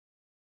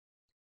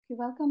Okay,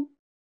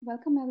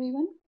 welcome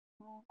everyone.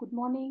 Good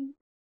morning.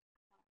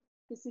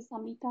 This is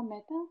Amita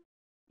Mehta,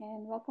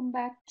 and welcome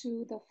back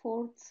to the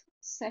fourth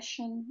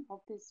session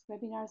of this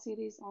webinar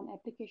series on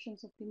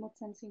applications of remote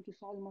sensing to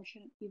soil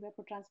moisture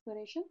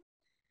evapotranspiration.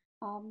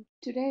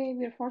 Today,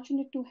 we are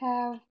fortunate to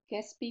have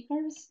guest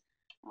speakers,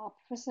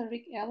 Professor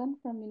Rick Allen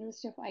from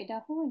University of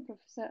Idaho and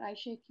Professor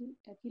Ayse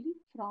Kilic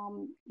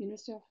from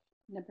University of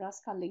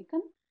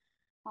Nebraska-Lincoln.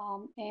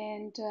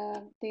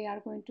 They are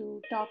going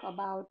to talk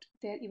about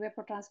their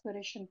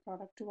evapotranspiration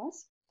product to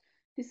us.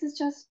 This is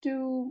just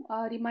to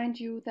remind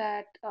you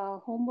that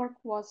homework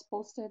was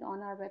posted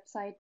on our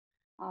website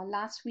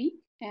last week,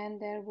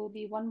 and there will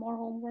be one more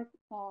homework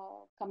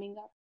coming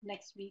up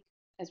next week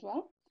as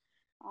well.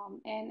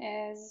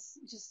 And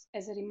just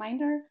as a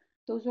reminder,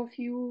 those of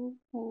you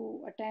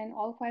who attend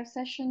all 5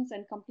 sessions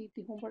and complete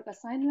the homework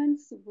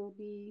assignments will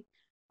be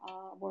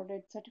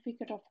awarded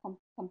certificate of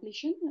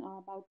completion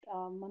about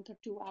a month or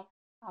two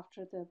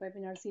after the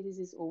webinar series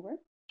is over.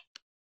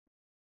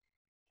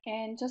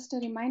 And just a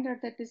reminder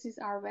that this is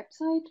our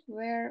website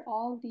where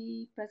all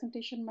the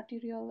presentation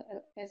material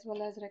as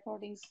well as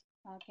recordings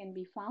can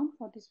be found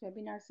for this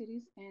webinar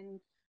series, and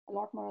a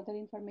lot more other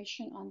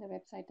information on the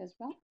website as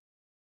well.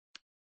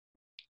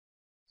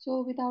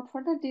 So without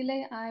further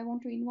delay, I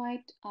want to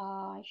invite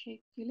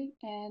Ayse Kilic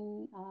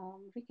and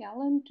Rick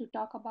Allen to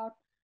talk about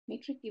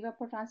metric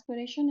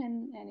evapotranspiration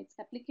and its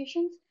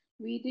applications.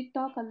 We did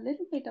talk a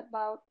little bit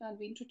about,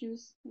 we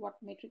introduced what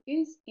metric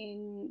is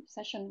in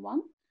session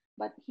 1,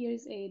 but here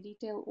is a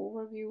detailed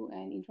overview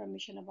and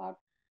information about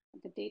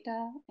the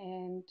data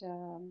and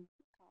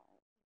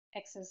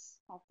access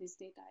of this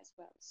data as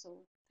well. So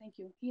thank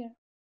you. Here,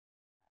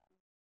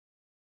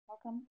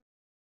 welcome.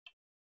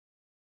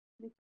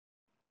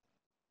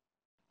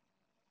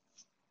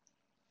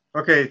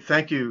 Okay,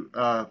 thank you.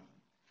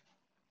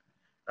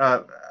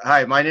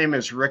 Hi, my name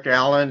is Rick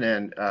Allen,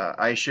 and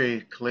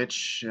Ayse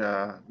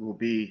Kilic will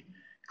be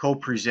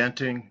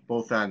co-presenting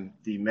both on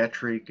the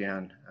metric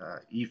and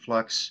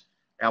EEFlux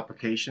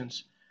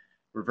applications.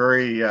 We're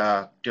very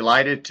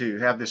delighted to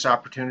have this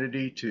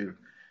opportunity to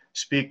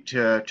speak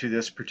to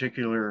this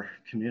particular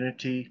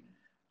community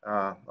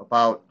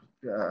about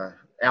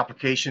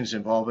applications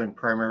involving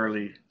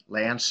primarily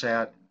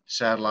Landsat,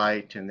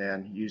 satellite, and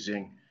then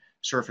using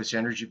surface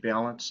energy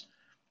balance.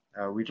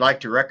 We'd like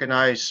to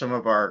recognize some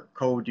of our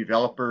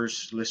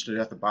co-developers listed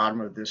at the bottom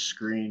of this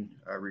screen: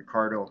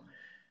 Ricardo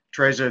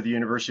Treza of the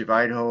University of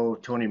Idaho,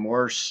 Tony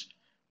Morse,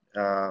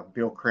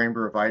 Bill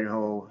Kramer of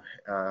Idaho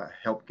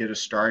helped get us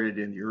started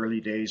in the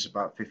early days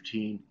about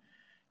 15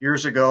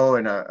 years ago,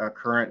 and a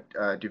current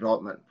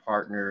development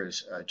partner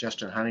is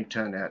Justin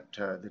Huntington at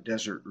the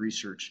Desert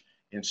Research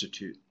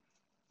Institute.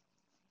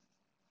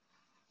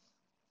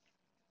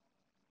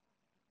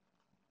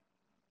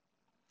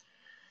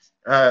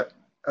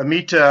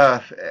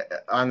 Amita,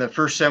 on the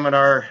first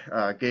seminar,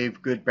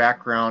 gave good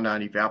background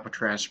on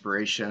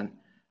evapotranspiration,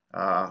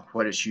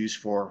 what it's used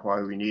for,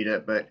 why we need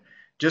it. But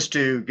just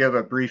to give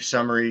a brief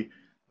summary,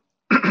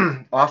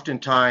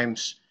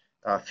 oftentimes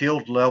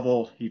field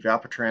level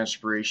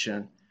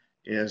evapotranspiration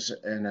is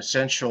an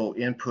essential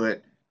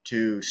input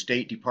to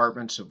state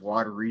departments of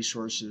water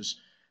resources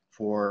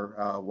for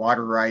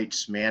water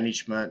rights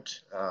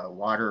management,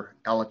 water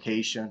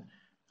allocation,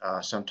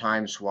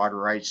 sometimes water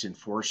rights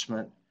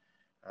enforcement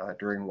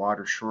during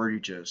water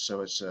shortages.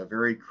 So it's a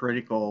very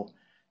critical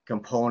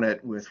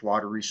component with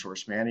water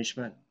resource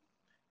management.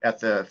 At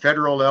the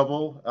federal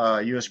level,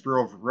 U.S.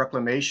 Bureau of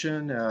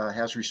Reclamation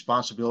has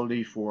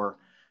responsibility for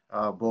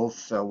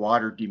both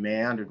water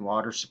demand and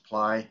water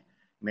supply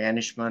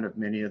management of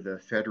many of the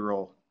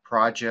federal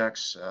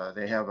projects.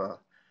 They have a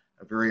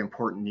very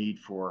important need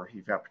for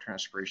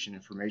evapotranspiration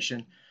information.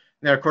 And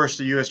then, of course,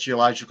 the U.S.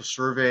 Geological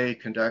Survey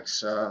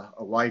conducts a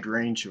wide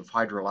range of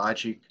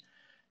hydrologic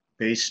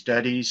based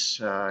studies,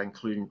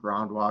 including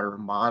groundwater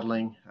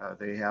modeling.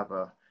 They have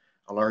a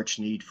large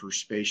need for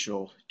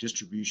spatial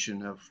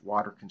distribution of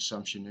water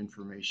consumption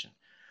information.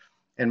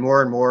 And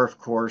more, of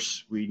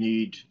course, we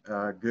need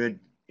good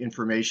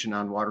information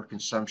on water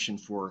consumption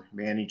for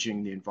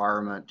managing the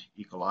environment,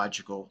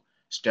 ecological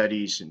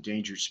studies,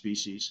 endangered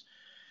species.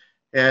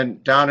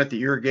 And down at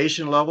the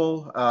irrigation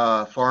level,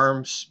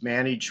 farms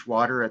manage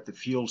water at the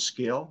field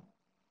scale,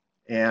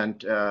 and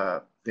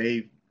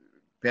they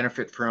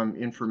benefit from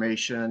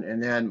information.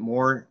 And then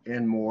more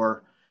and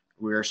more,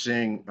 we're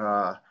seeing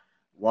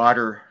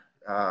water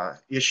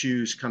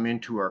issues come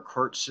into our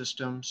court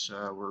systems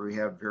where we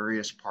have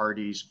various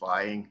parties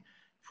vying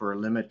for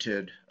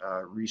limited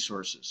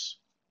resources.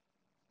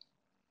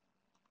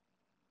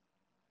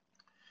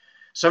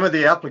 Some of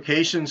the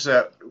applications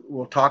that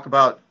we'll talk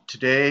about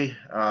today,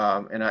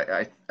 and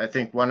I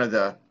think one of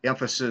the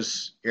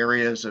emphasis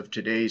areas of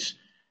today's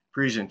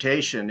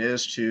presentation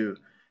is to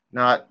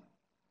not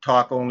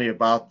talk only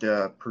about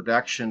the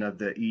production of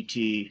the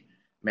ET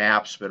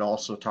maps, but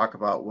also talk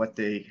about what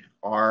they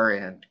are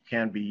and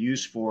can be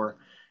used for.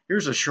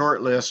 Here's a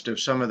short list of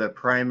some of the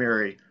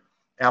primary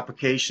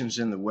applications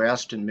in the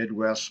West and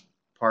Midwest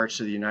parts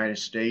of the United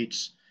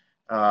States.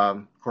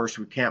 Of course,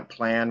 we can't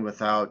plan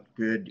without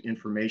good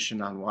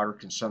information on water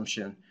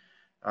consumption.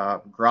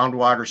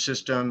 Groundwater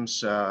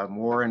systems,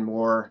 more and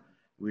more,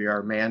 we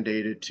are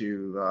mandated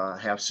to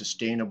have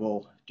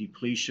sustainable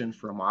depletion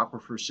from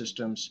aquifer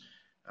systems.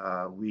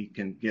 We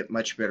can get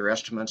much better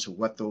estimates of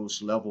what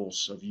those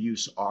levels of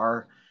use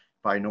are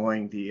by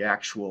knowing the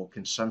actual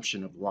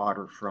consumption of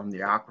water from the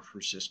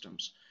aquifer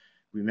systems.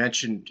 We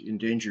mentioned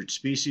endangered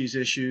species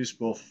issues,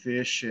 both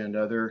fish and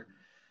other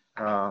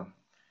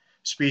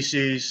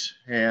species,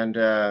 and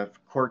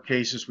court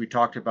cases we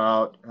talked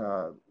about.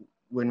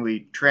 When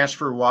we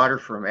transfer water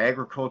from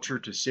agriculture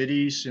to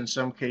cities, in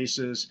some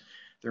cases,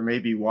 there may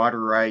be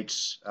water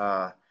rights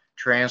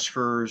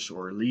transfers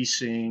or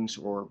leasings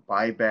or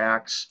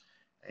buybacks.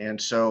 And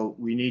so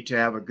we need to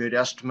have a good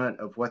estimate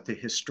of what the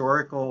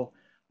historical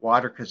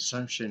water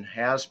consumption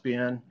has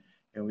been.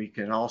 And we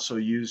can also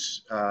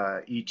use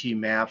ET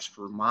maps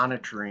for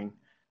monitoring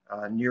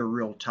near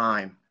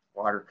real-time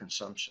water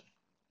consumption.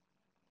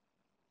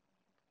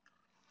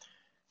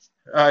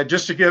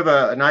 Just to give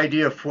an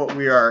idea of what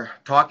we are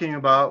talking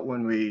about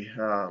when we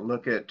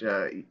look at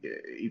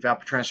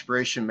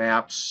evapotranspiration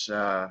maps,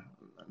 I'm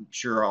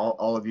sure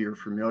all of you are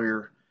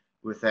familiar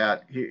with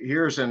that.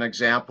 Here's an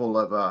example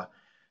of a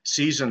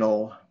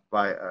seasonal,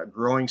 by a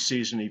growing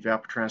season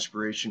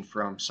evapotranspiration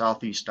from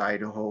southeast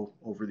Idaho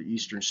over the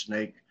eastern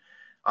Snake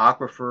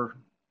Aquifer.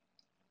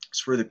 It's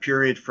for the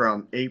period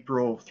from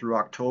April through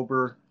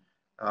October.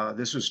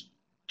 This was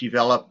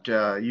developed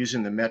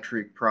using the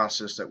metric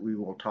process that we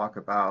will talk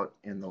about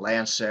in the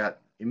Landsat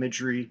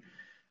imagery.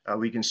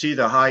 We can see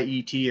the high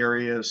ET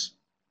areas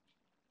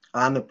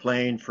on the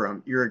plane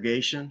from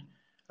irrigation.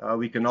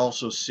 We can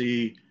also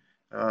see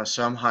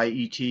some high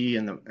ET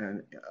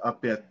and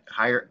up at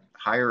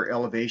higher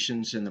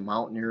elevations in the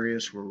mountain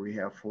areas where we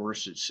have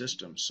forested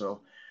systems.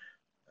 So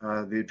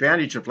the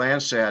advantage of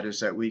Landsat is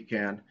that we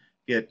can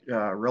get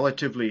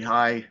relatively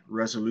high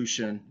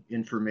resolution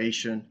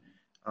information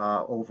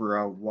over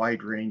a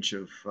wide range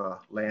of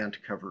land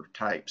cover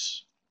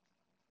types.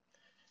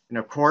 And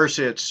of course,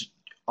 it's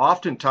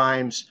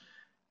oftentimes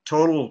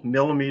total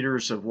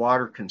millimeters of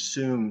water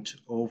consumed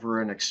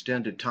over an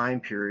extended time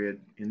period.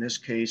 In this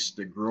case,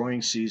 the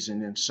growing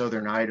season in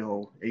southern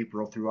Idaho,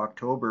 April through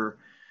October.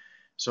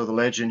 So the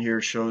legend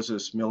here shows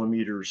us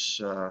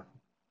millimeters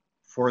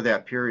for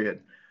that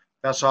period.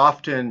 That's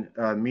often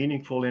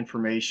meaningful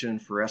information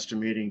for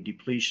estimating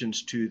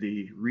depletions to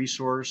the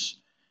resource,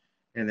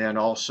 and then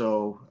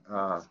also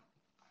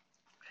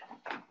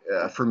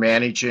for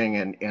managing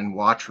and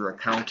water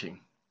accounting.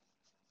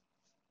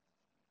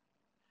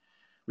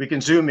 We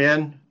can zoom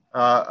in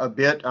a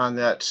bit on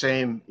that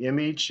same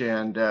image,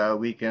 and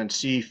we can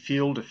see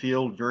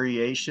field-to-field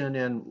variation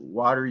in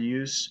water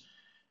use.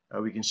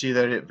 We can see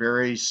that it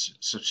varies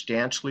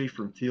substantially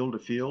from field to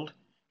field.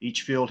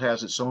 Each field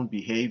has its own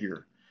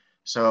behavior.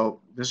 So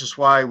this is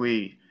why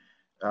we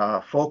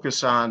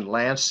focus on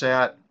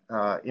Landsat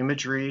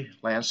imagery.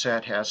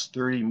 Landsat has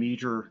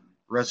 30-meter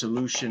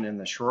resolution in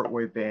the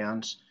shortwave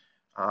bands,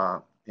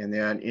 and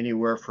then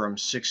anywhere from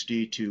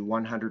 60 to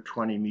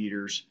 120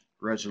 meters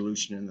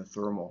resolution in the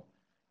thermal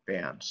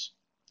bands.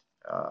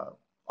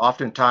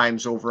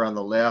 Oftentimes over on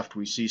the left,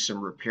 we see some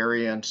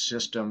riparian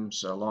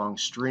systems along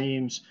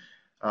streams.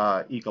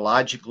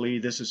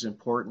 Ecologically, this is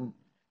important.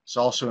 It's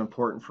also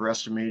important for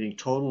estimating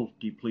total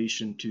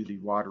depletion to the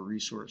water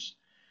resource.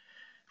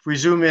 If we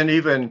zoom in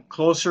even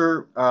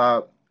closer,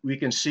 we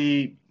can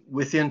see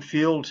within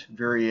field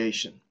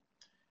variation,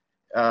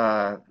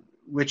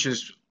 which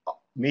is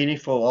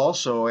meaningful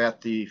also at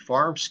the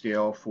farm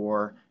scale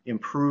for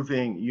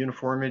improving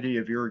uniformity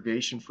of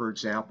irrigation, for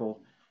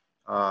example,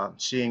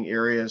 seeing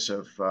areas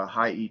of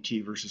high ET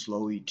versus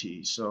low ET.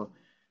 So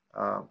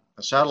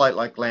a satellite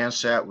like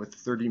Landsat with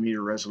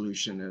 30-meter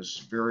resolution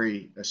is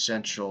very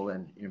essential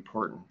and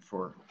important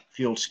for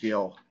field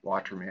scale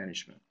water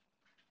management.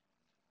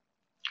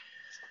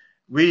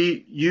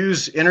 We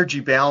use energy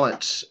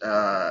balance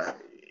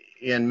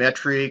in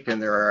metric,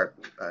 and there are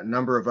a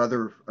number of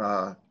other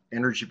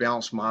energy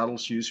balance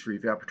models used for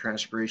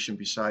evapotranspiration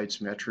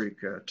besides metric.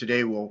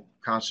 Today we'll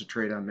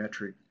concentrate on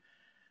metric.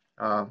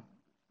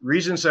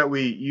 Reasons that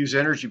we use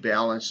energy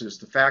balance is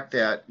the fact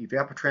that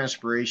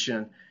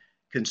evapotranspiration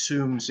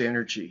consumes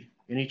energy.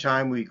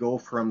 Anytime we go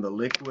from the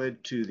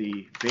liquid to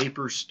the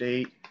vapor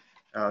state,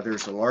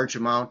 there's a large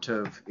amount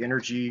of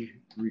energy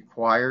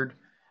required.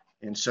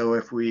 And so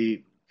if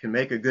we can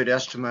make a good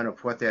estimate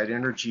of what that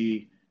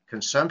energy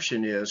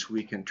consumption is,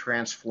 we can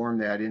transform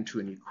that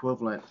into an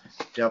equivalent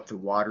depth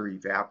of water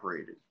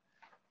evaporated.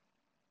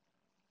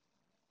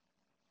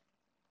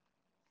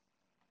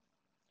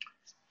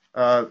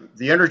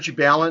 The energy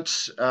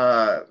balance,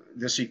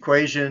 this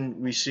equation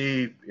we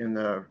see in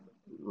the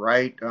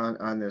right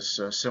on this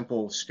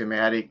simple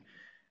schematic,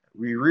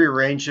 we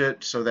rearrange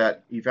it so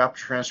that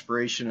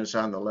evapotranspiration is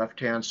on the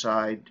left-hand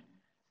side,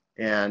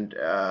 and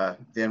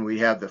then we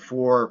have the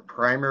four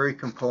primary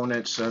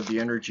components of the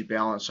energy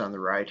balance on the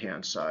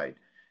right-hand side,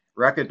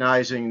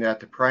 recognizing that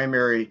the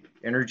primary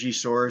energy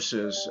source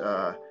is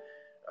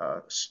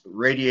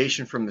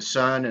radiation from the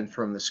sun and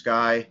from the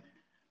sky.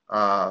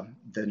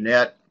 The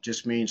net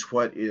just means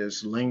what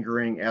is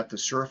lingering at the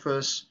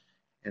surface,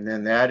 and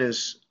then that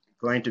is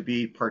going to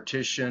be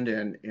partitioned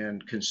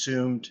and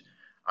consumed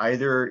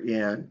either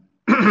in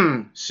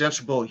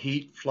sensible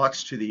heat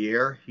flux to the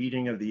air,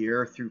 heating of the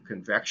air through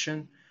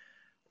convection,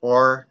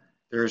 or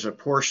there's a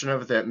portion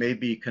of it that may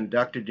be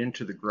conducted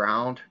into the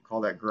ground,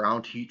 call that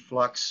ground heat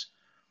flux.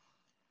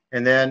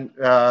 And then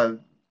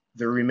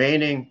the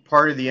remaining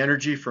part of the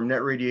energy from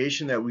net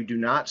radiation that we do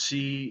not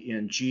see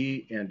in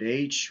G and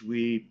H,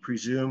 we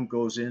presume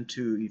goes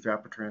into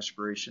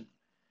evapotranspiration.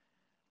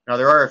 Now,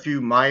 there are a few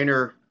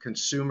minor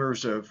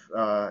consumers of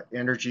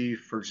energy,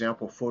 for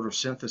example,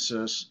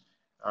 photosynthesis,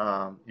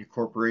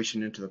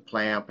 incorporation into the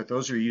plant, but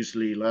those are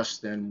usually less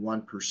than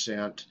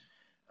 1%.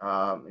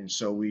 And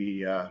so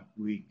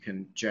we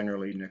can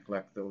generally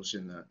neglect those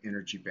in the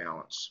energy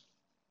balance.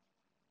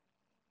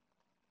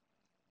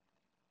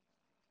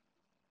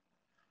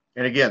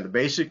 And again, the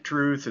basic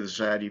truth is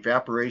that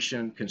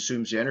evaporation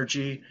consumes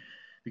energy.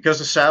 Because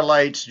the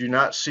satellites do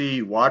not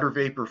see water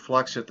vapor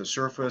flux at the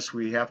surface,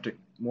 we have to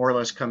more or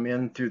less come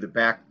in through the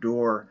back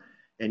door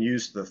and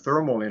use the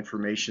thermal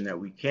information that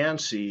we can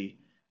see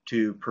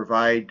to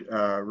provide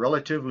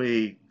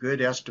relatively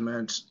good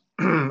estimates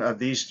of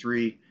these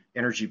three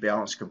energy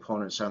balance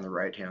components on the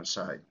right-hand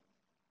side.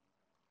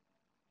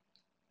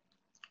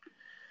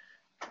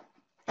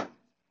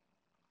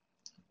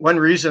 One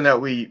reason that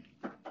we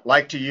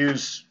like to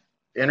use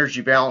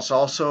energy balance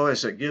also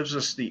is it gives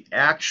us the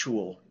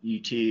actual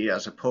ET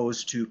as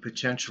opposed to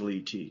potential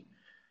ET.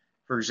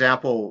 For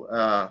example,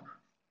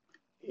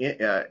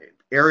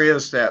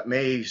 areas that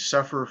may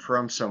suffer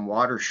from some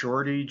water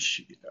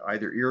shortage,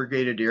 either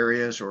irrigated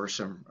areas or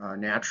some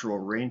natural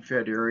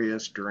rain-fed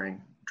areas during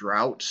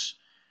droughts,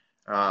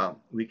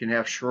 we can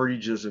have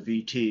shortages of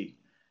ET.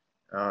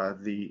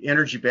 The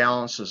energy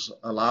balance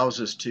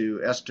allows us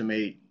to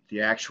estimate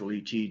the actual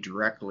ET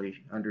directly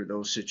under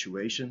those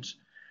situations.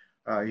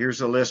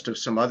 Here's a list of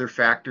some other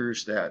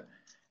factors that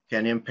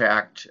can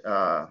impact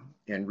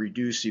and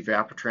reduce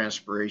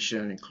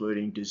evapotranspiration,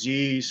 including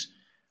disease.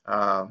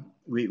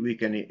 We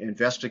can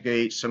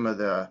investigate some of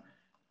the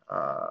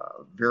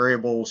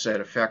variables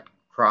that affect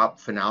crop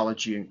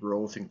phenology and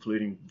growth,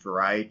 including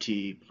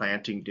variety,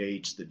 planting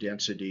dates, the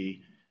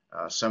density.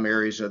 Some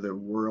areas of the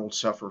world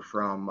suffer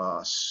from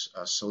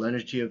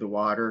salinity of the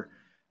water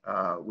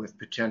with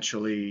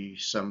potentially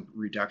some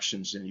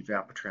reductions in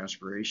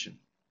evapotranspiration.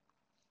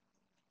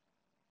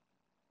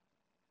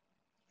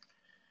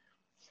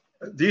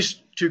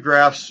 These two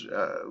graphs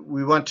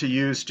we want to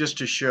use just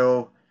to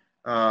show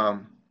that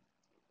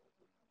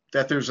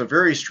there's a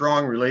very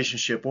strong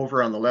relationship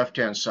over on the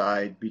left-hand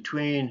side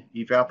between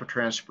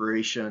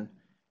evapotranspiration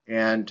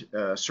and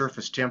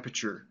surface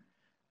temperature.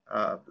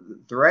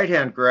 The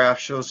right-hand graph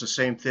shows the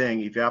same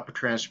thing,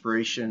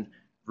 evapotranspiration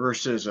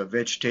versus a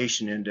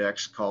vegetation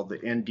index called the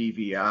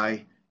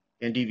NDVI.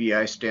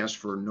 NDVI stands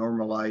for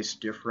Normalized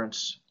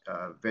Difference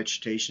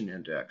Vegetation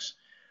Index.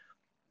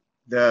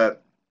 The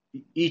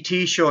ET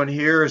shown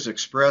here is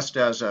expressed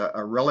as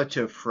a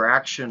relative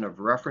fraction of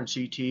reference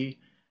ET.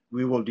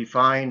 We will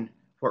define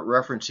what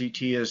reference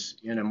ET is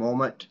in a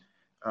moment.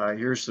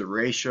 Here's the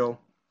ratio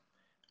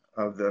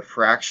of the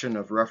fraction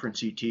of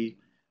reference ET.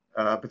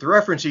 But the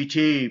reference ET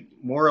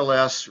more or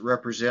less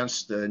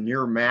represents the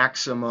near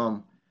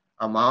maximum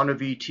amount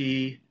of ET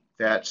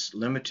that's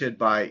limited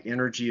by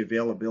energy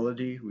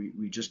availability.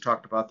 We just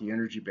talked about the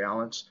energy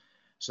balance.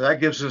 So that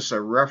gives us a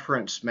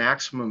reference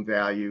maximum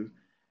value.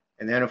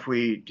 And then if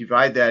we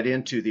divide that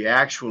into the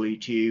actual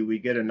ET, we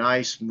get a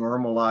nice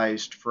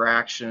normalized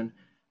fraction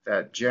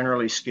that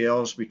generally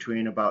scales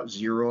between about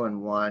 0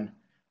 and 1.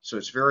 So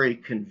it's very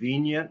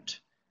convenient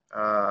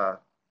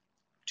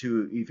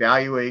to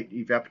evaluate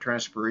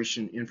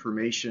evapotranspiration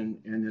information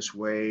in this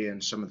way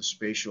and some of the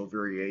spatial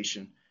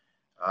variation.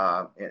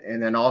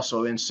 And then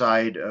also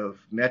inside of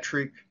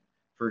metric,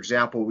 for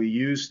example, we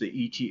use the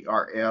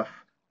ETRF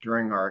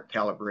during our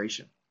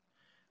calibration.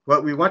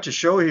 What we want to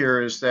show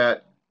here is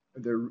that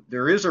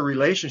there is a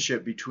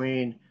relationship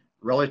between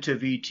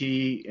relative ET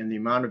and the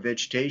amount of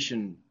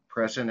vegetation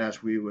present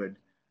as we would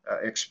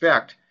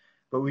expect.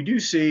 But we do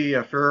see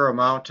a fair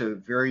amount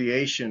of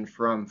variation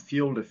from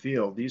field to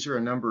field. These are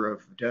a number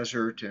of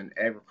desert and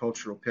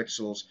agricultural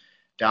pixels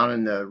down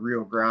in the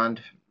Rio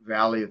Grande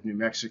Valley of New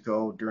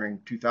Mexico during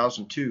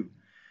 2002.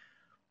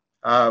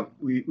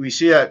 We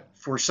see that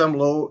for some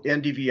low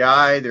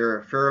NDVI, there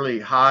are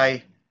fairly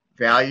high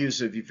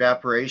values of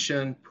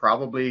evaporation,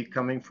 probably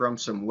coming from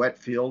some wet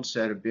fields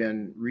that have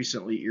been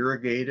recently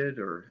irrigated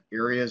or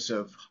areas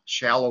of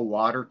shallow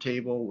water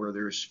table where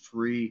there's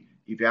free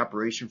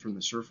evaporation from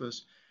the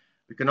surface.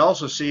 We can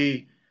also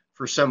see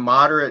for some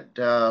moderate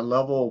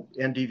level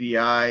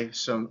NDVI,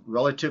 some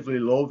relatively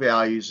low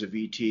values of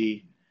ET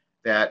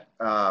that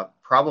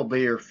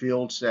probably are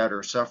fields that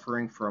are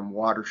suffering from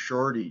water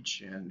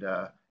shortage and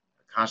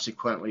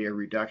consequently a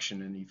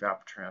reduction in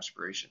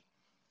evapotranspiration.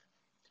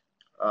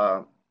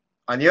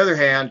 On the other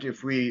hand,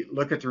 if we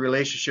look at the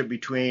relationship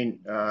between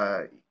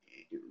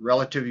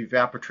relative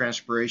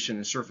evapotranspiration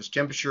and surface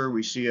temperature,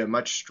 we see a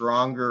much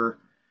stronger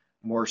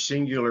more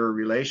singular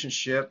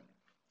relationship.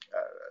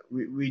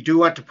 We do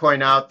want to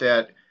point out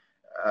that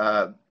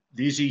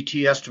these ET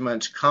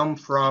estimates come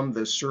from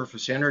the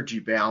surface energy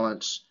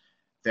balance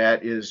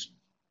that is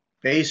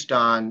based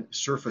on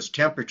surface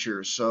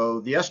temperature. So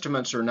the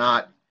estimates are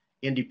not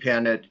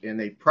independent, and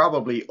they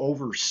probably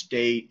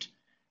overstate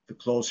the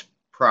close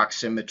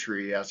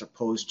proximity as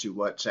opposed to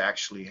what's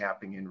actually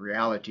happening in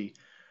reality.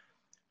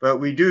 But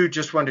we do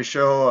just want to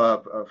show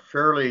a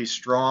fairly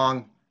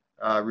strong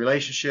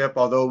relationship,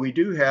 although we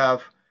do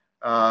have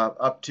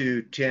up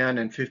to 10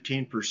 and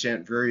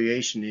 15%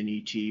 variation in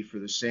ET for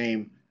the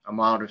same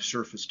amount of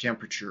surface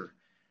temperature.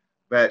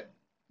 But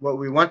what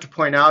we want to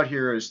point out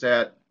here is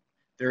that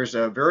there's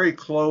a very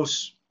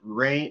close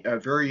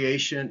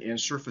variation in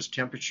surface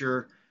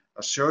temperature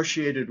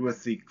associated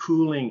with the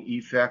cooling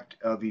effect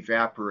of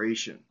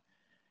evaporation.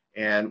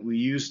 And we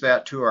use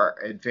that to our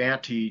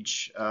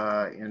advantage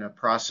in a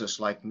process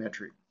like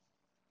metric.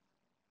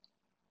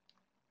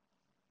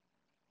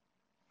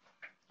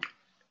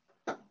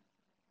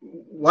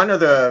 One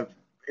of the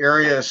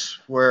areas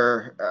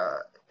where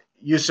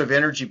use of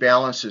energy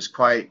balance is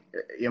quite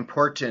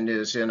important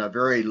is in a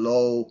very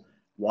low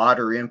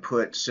water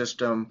input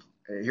system.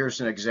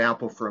 Here's an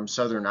example from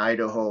southern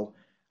Idaho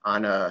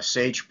on a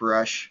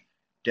sagebrush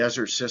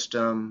desert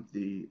system.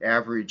 The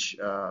average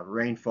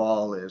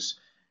rainfall is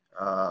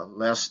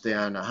less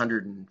than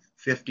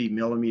 150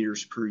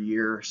 millimeters per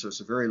year, so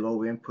it's a very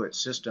low input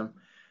system.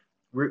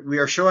 We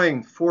are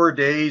showing 4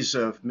 days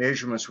of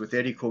measurements with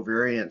eddy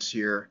covariance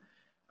here.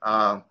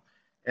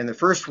 And the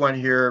first one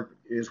here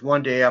is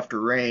 1 day after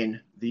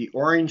rain. The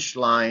orange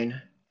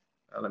line,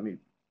 let me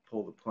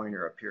pull the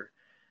pointer up here.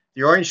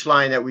 The orange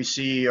line that we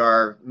see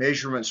are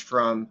measurements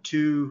from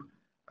 2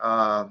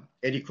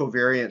 eddy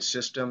covariance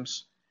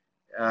systems.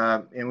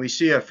 And we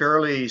see a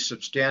fairly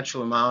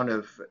substantial amount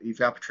of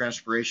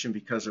evapotranspiration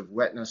because of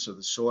wetness of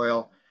the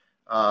soil.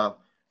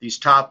 These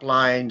top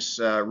lines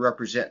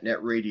represent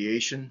net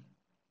radiation.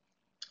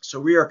 So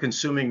we are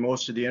consuming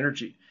most of the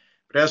energy.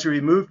 But as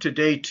we move to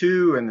day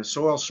 2 and the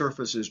soil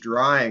surface is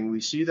drying, we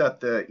see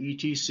that the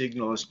ET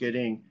signal is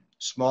getting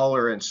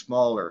smaller and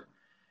smaller.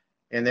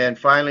 And then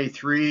finally,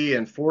 3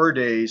 and 4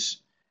 days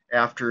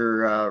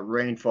after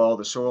rainfall,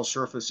 the soil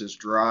surface is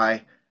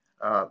dry.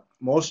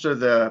 Most of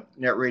the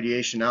net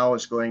radiation now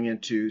is going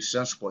into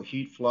sensible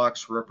heat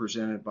flux,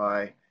 represented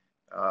by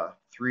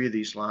 3 of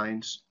these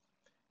lines.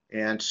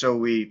 And so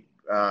we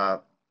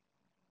have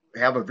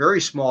a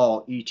very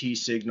small ET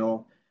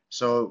signal.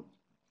 So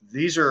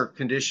these are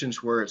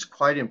conditions where it's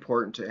quite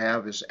important to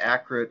have as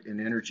accurate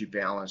an energy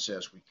balance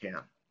as we can.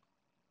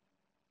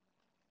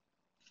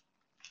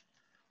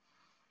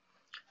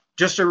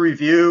 Just a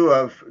review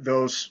of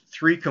those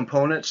 3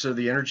 components of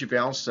the energy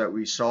balance that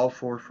we solved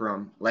for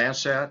from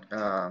Landsat,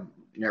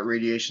 net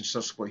radiation,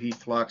 sensible heat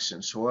flux,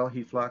 and soil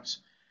heat flux.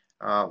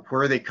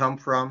 Where they come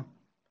from.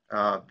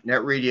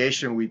 Net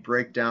radiation we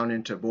break down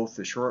into both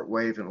the short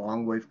wave and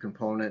long wave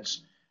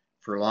components.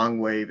 For long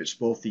wave, it's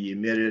both the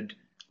emitted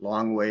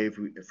long wave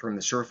from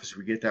the surface,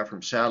 we get that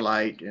from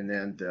satellite, and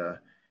then the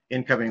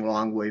incoming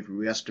long wave,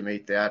 we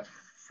estimate that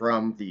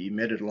from the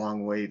emitted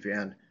long wave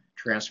and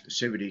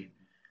transmissivity.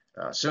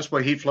 Sensible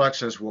heat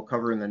flux, as we'll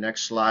cover in the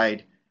next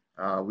slide,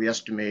 we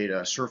estimate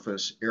a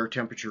surface air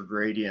temperature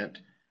gradient,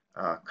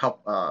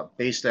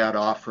 base that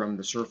off from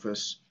the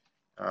surface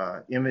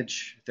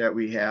image that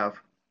we have,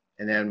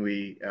 and then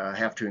we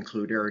have to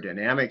include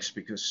aerodynamics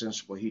because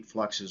sensible heat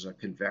flux is a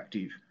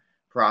convective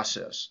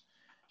process.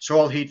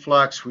 Soil heat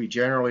flux, we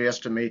generally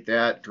estimate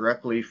that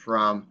directly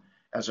from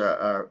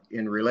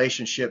in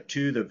relationship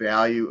to the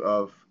value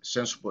of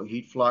sensible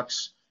heat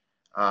flux,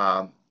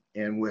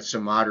 and with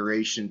some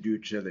moderation due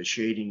to the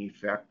shading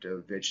effect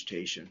of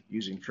vegetation,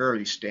 using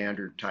fairly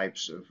standard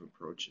types of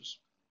approaches.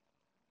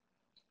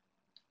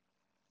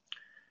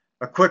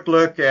 A quick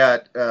look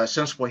at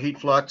sensible heat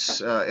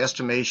flux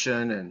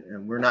estimation,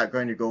 and we're not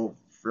going to go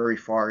very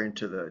far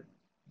into the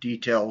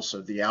details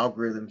of the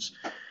algorithms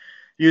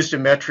used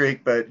in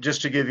metric, but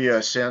just to give you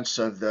a sense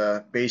of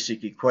the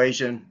basic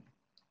equation,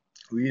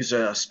 we use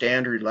a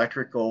standard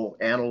electrical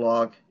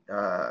analog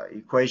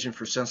equation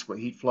for sensible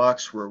heat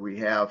flux where we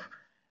have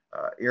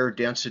air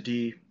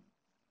density.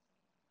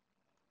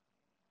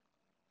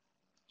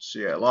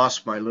 See, I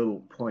lost my little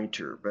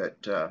pointer,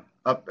 but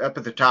up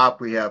at the top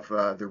we have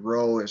the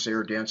rho as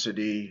air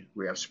density,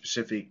 we have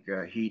specific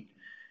heat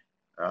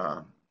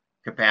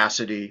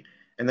capacity,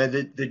 and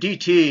then the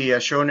DT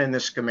as shown in the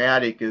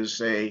schematic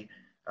is a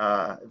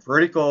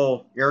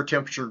vertical air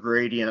temperature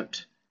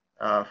gradient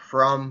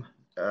from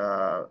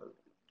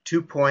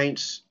 2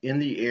 points in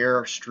the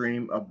air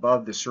stream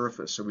above the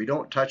surface. So we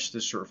don't touch the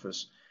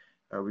surface.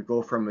 We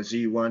go from a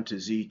Z1 to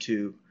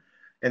Z2.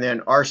 And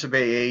then R sub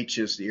AH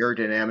is the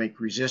aerodynamic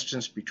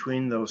resistance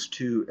between those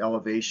 2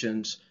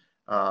 elevations.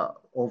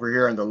 Over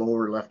here in the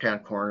lower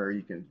left-hand corner,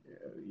 you can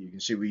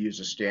see we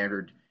use a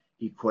standard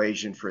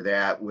equation for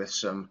that with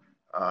some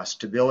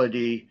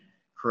stability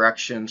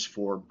corrections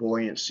for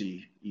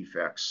buoyancy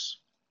effects.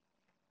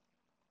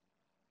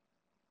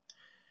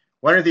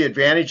 One of the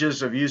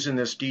advantages of using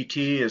this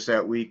DT is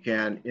that we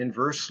can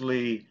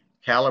inversely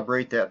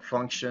calibrate that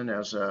function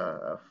as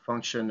a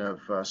function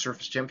of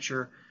surface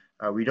temperature.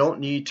 We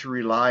don't need to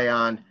rely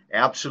on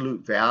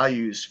absolute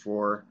values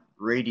for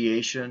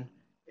radiation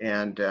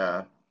and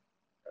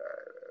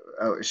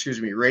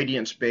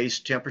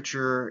radiance-based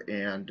temperature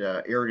and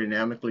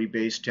aerodynamically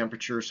based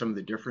temperature, some of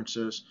the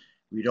differences.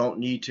 We don't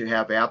need to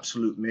have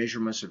absolute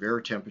measurements of air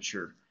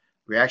temperature.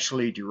 We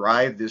actually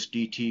derive this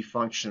DT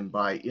function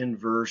by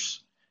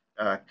inversion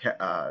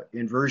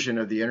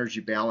of the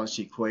energy balance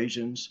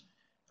equations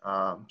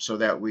so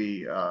that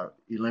we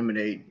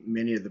eliminate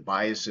many of the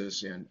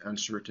biases and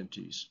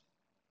uncertainties.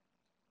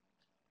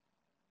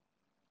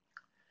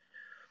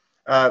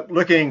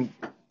 Looking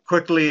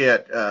quickly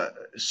at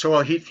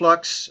soil heat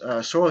flux.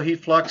 Soil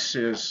heat flux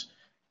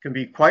can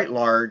be quite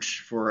large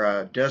for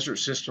a desert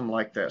system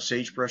like that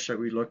sagebrush that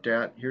we looked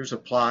at. Here's a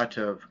plot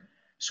of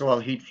soil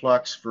heat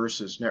flux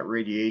versus net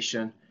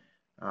radiation.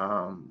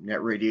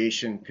 Net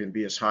radiation can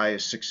be as high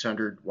as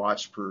 600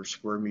 watts per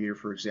square meter,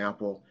 for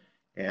example,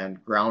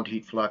 and ground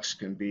heat flux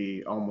can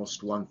be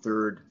almost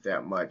 1/3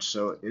 that much.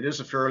 So it is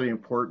a fairly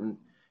important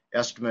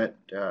estimate.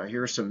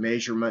 Here are some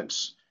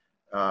measurements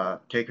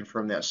taken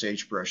from that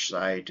sagebrush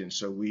site, and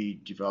so we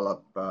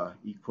develop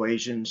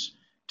equations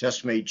to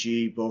estimate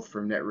G both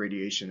from net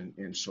radiation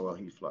and soil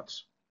heat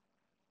flux.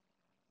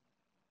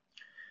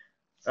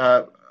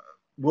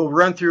 We'll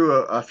run through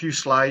a few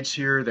slides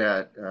here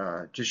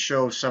that just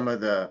show some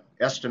of the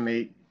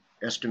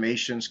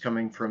estimations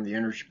coming from the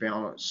energy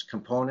balance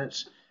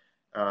components.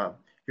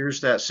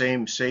 Here's that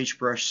same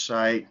sagebrush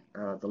site.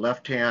 The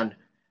left-hand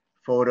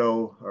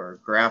photo or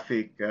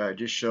graphic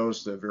just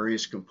shows the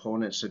various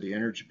components of the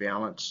energy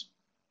balance.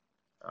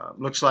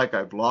 Looks like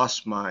I've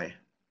lost my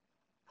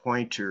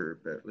pointer,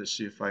 but let's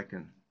see if I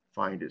can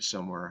find it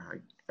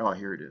somewhere. Oh,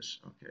 here it is.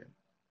 Okay.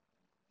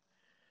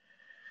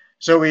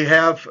 So we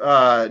have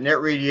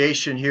net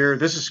radiation here.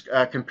 This is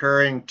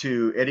comparing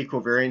to eddy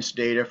covariance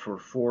data for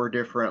 4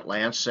 different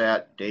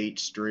Landsat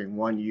dates during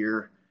 1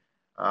 year.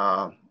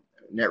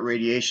 Net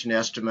radiation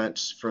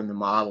estimates from the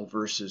model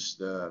versus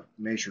the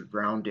measured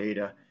ground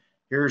data.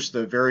 Here's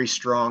the very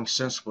strong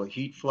sensible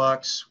heat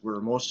flux,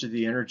 where most of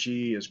the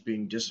energy is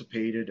being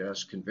dissipated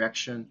as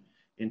convection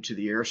into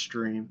the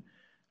airstream.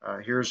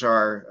 Here's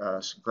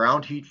our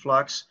ground heat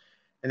flux.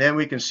 And then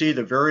we can see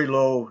the very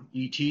low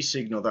ET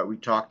signal that we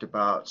talked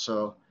about.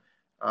 So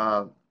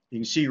you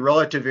can see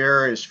relative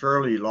air is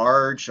fairly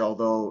large,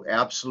 although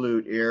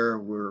absolute air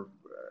we're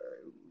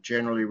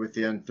generally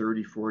within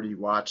 30-40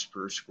 watts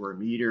per square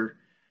meter.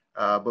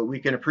 But we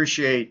can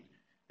appreciate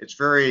it's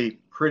very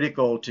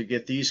critical to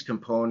get these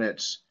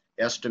components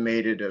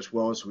estimated as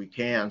well as we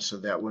can so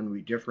that when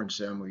we difference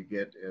them, we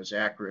get as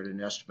accurate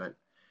an estimate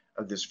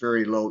of this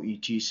very low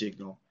ET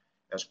signal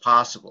as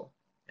possible.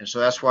 And so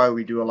that's why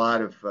we do a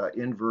lot of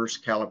inverse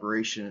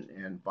calibration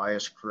and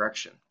bias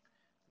correction,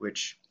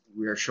 which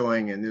we are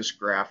showing in this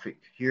graphic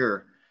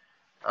here.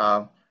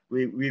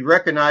 We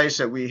recognize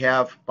that we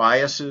have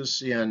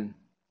biases in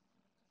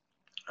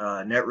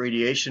net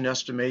radiation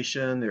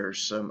estimation.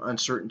 There's some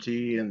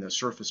uncertainty in the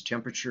surface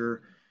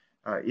temperature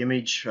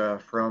image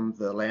from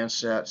the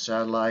Landsat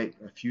satellite,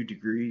 a few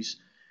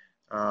degrees.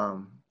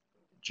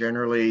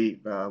 Generally,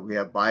 we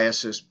have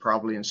biases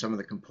probably in some of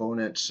the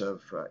components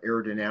of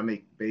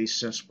aerodynamic-based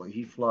sensible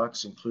heat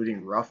flux,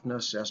 including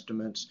roughness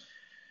estimates.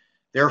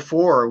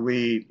 Therefore,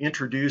 we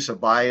introduce a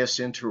bias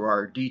into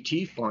our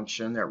DT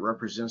function that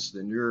represents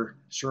the near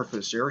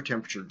surface air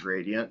temperature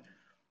gradient.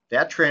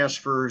 That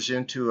transfers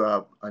into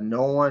a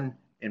known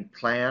and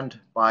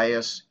planned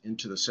bias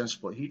into the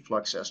sensible heat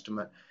flux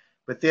estimate.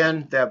 But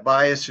then that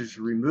bias is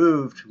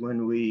removed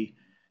when we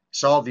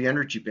solve the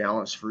energy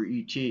balance for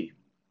ET.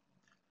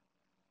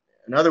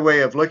 Another way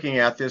of looking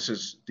at this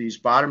is these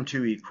bottom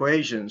 2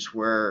 equations,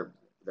 where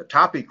the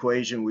top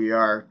equation we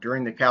are,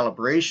 during the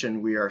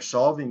calibration, we are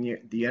solving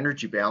the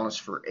energy balance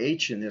for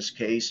H in this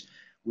case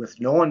with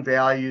known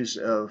values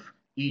of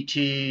ET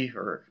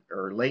or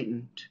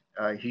latent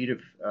heat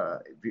of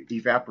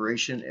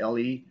evaporation,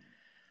 LE,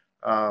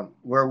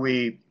 where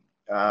we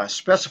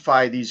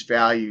specify these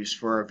values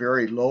for a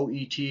very low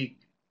ET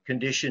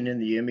condition in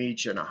the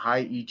image and a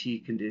high ET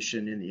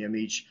condition in the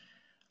image.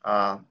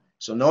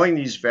 So knowing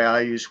these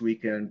values, we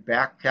can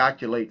back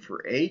calculate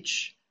for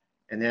H,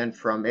 and then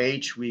from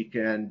H we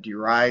can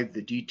derive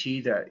the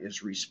DT that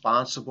is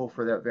responsible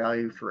for that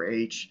value for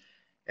H,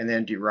 and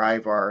then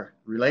derive our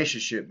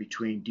relationship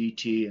between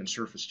DT and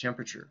surface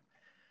temperature.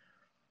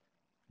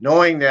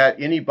 Knowing that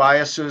any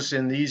biases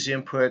in these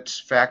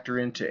inputs factor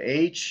into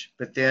H,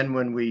 but then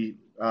when we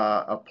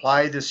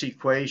apply this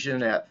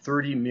equation at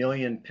 30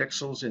 million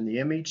pixels in the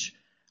image,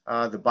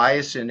 the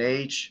bias in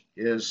H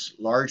is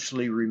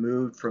largely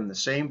removed from the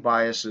same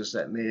biases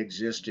that may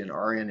exist in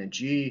Rn and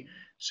G,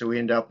 so we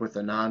end up with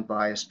a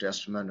non-biased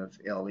estimate of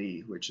LE,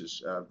 which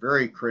is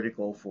very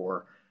critical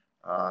for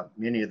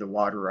many of the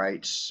water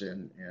rights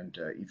and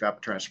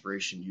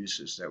evapotranspiration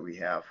uses that we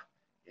have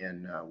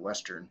in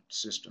Western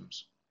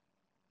systems.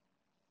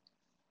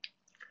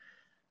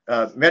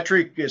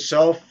 Metric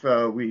itself,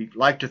 we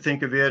like to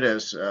think of it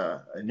as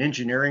an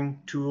engineering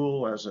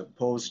tool as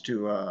opposed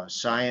to a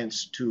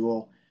science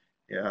tool.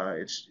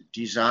 It's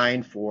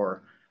designed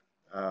for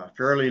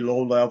fairly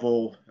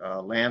low-level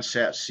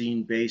Landsat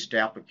scene-based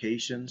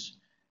applications.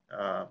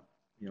 Uh,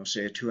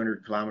 say a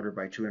 200 kilometer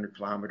by 200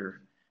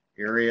 kilometer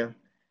area,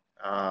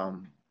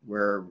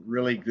 where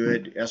really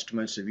good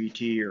estimates of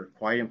ET are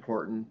quite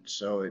important.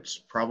 So it's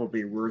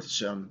probably worth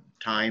some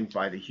time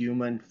by the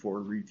human for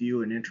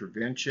review and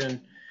intervention. In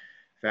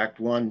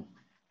fact, one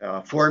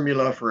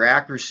formula for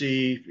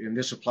accuracy, and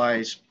this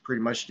applies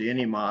pretty much to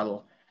any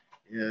model,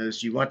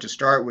 is you want to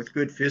start with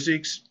good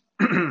physics,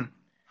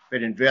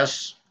 but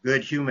invest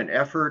good human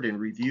effort and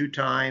review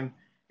time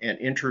and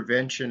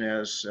intervention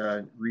as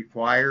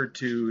required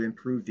to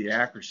improve the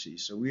accuracy.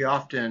 So we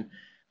often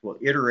will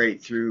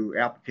iterate through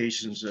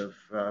applications of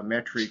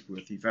metric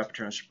with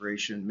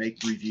evapotranspiration,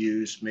 make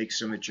reviews, make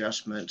some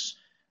adjustments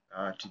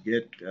to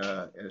get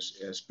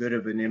as good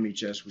of an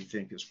image as we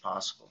think is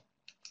possible.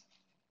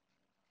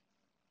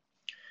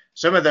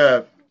 Some of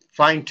the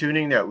fine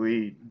tuning that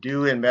we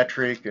do in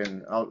metric,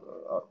 and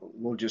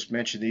we'll just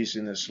mention these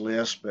in this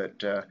list,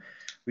 but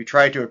we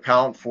try to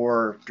account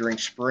for during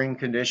spring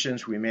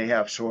conditions, we may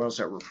have soils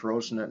that were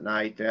frozen at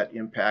night. That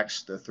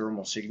impacts the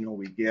thermal signal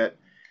we get.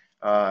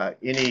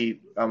 Any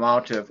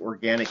amount of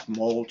organic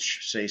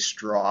mulch, say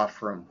straw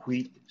from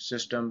wheat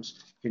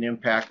systems, can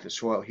impact the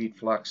soil heat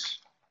flux.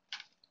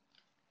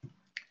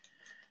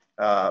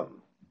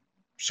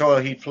 Soil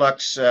heat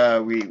flux,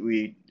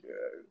 we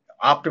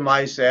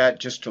optimize that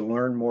just to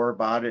learn more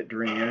about it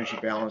during energy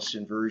balance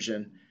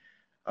inversion.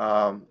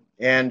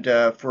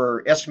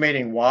 For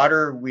estimating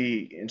water,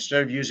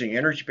 instead of using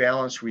energy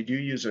balance, we do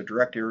use a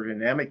direct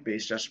aerodynamic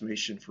based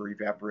estimation for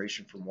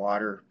evaporation from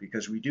water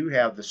because we do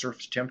have the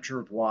surface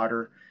temperature of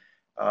water.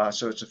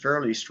 So it's a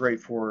fairly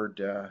straightforward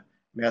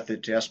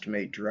method to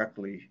estimate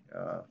directly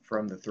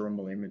from the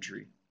thermal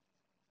imagery.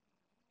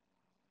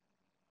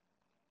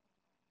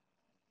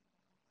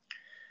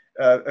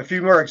 A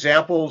few more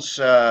examples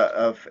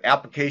of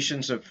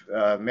applications of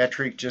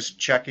metric, just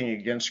checking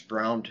against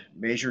ground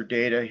measured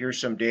data. Here's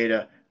some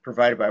data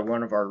provided by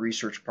one of our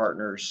research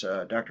partners,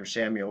 Dr.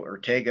 Samuel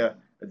Ortega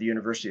of the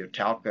University of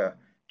Talca,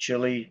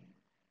 Chile.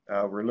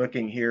 We're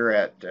looking here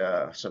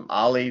at some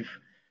olive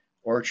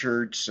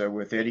orchards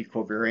with eddy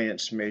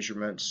covariance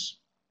measurements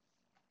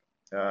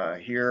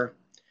here.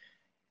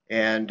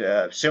 And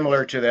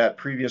similar to that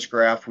previous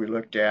graph we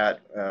looked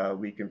at,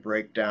 we can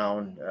break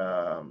down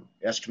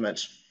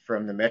estimates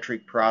from the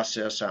metric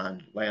process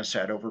on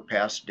Landsat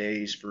overpass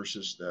days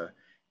versus the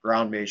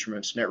ground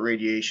measurements. Net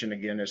radiation,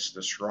 again, is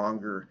the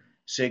stronger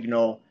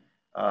signal.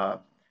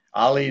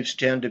 Olives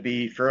tend to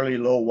be fairly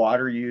low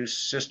water use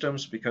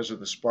systems because of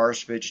the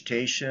sparse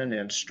vegetation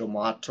and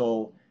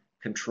stomatal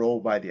control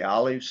by the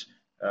olives.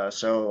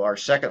 So our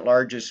second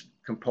largest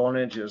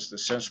component is the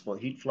sensible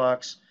heat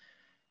flux.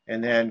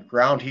 And then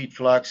ground heat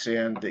flux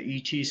and the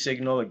ET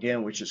signal,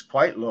 again, which is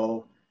quite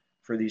low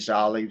for these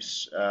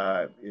olives,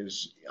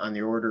 is on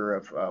the order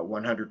of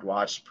 100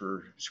 watts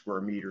per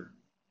square meter.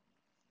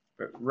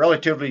 But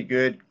relatively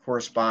good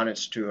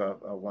correspondence to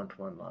a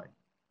one-to-one line.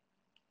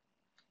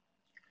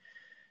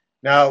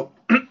 Now,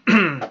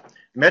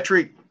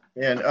 metric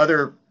and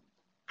other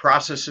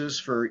processes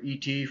for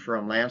ET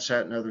from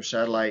Landsat and other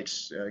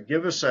satellites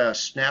give us a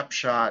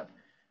snapshot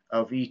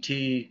of ET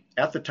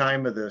at the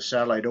time of the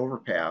satellite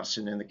overpass.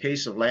 And in the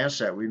case of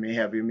Landsat, we may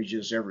have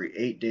images every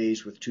 8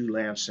 days with 2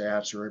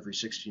 Landsats or every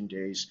 16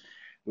 days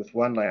with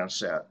 1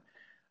 Landsat.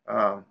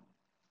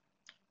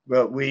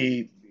 But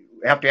we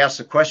have to ask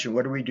the question,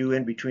 what do we do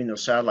in between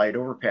those satellite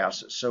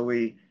overpasses? So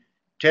we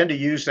tend to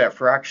use that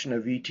fraction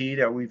of ET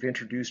that we've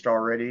introduced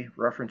already,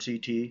 reference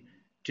ET,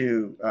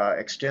 to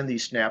extend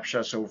these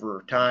snapshots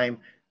over time,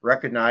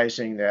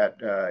 recognizing that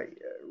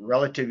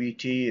relative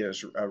ET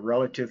is a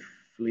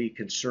relatively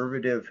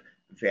conservative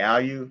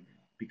value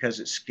because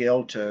it's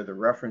scaled to the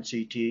reference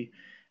ET. And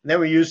then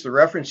we use the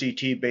reference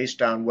ET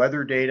based on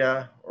weather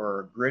data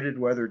or gridded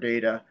weather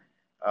data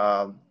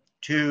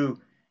to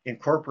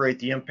incorporate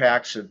the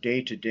impacts of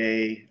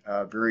day-to-day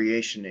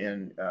variation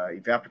in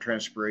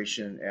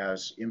evapotranspiration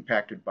as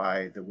impacted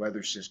by the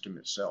weather system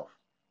itself.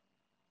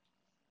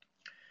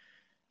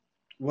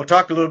 We'll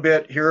talk a little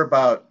bit here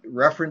about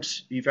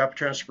reference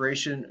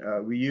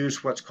evapotranspiration. We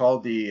use what's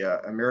called the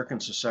American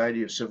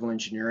Society of Civil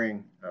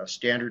Engineering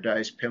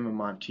standardized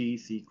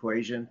Penman-Monteith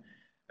equation.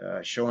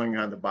 Showing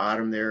on the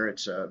bottom there,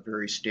 it's a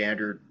very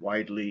standard,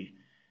 widely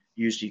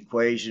used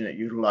equation. It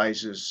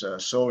utilizes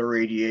solar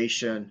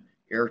radiation,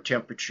 air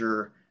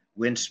temperature,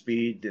 wind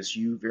speed. This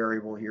U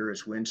variable here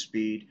is wind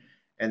speed.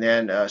 And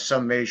then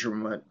some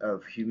measurement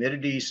of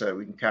humidity so that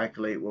we can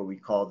calculate what we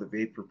call the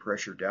vapor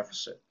pressure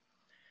deficit.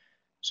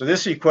 So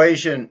this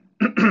equation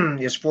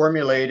is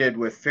formulated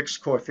with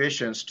fixed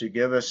coefficients to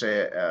give us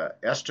an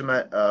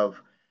estimate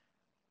of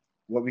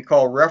what we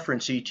call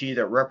reference ET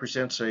that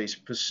represents a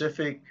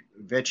specific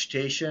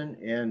vegetation,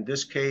 in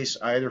this case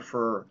either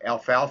for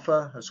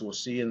alfalfa, as we'll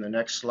see in the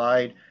next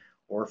slide,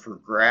 or for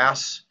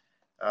grass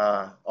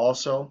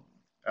also.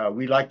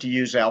 We like to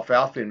use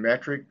alfalfa in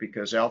metric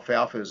because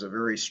alfalfa is a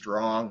very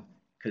strong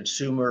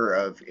consumer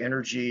of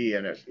energy,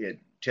 and it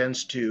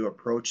tends to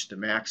approach the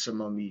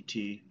maximum ET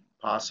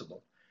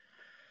possible.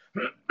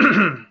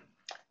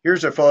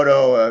 Here's a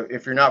photo.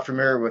 If you're not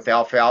familiar with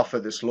alfalfa,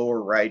 this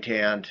lower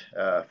right-hand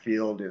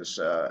field is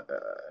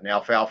an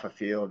alfalfa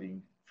field.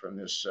 From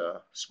this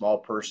small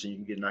person, you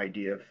can get an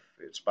idea if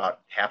it's about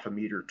half a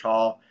meter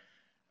tall.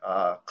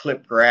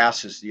 Clipped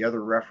grass is the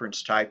other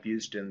reference type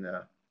used in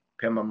the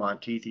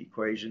Penman-Monteith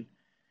equation.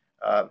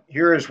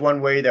 Here is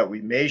one way that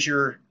we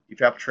measure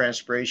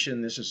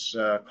evapotranspiration. This is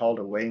called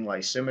a weighing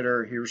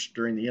lysimeter. Here's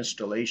during the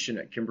installation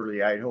at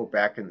Kimberly, Idaho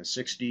back in the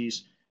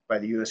 60s by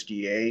the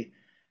USDA.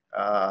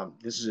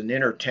 This is an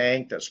inner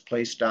tank that's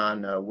placed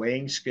on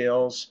weighing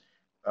scales.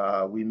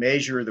 We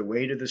measure the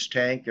weight of this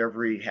tank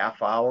every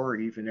half hour,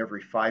 even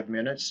every 5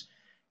 minutes.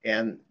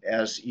 And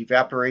as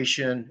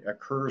evaporation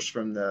occurs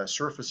from the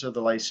surface of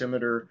the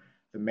lysimeter,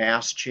 the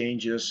mass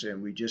changes,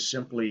 and we just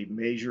simply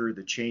measure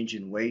the change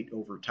in weight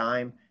over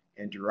time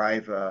and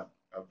derive a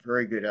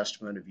very good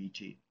estimate of ET.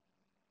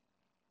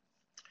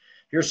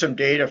 Here's some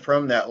data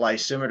from that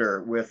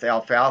lysimeter with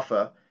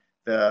alfalfa.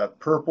 The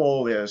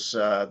purple is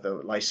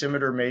the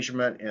lysimeter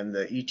measurement, and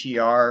the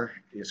ETR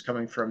is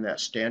coming from that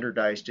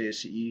standardized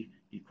ASCE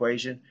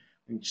equation.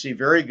 You can see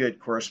very good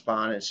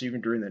correspondence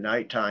even during the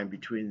nighttime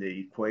between the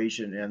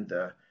equation and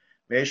the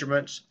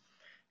measurements.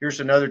 Here's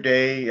another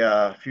day,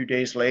 a few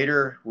days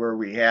later, where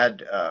we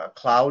had a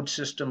cloud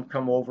system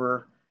come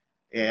over,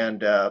 and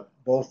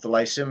both the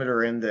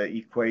lysimeter and the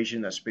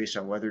equation that's based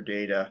on weather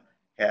data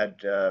had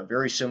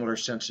very similar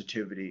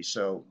sensitivity.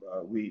 So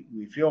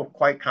we feel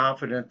quite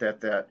confident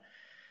that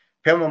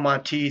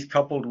Penman-Monteith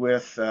coupled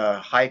with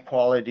high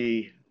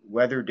quality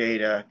weather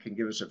data can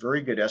give us a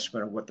very good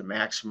estimate of what the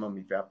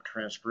maximum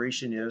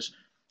evapotranspiration is.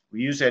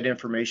 We use that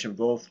information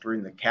both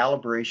during the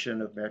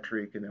calibration of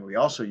metric, and then we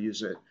also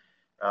use it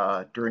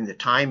during the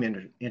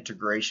time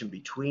integration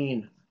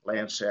between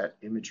Landsat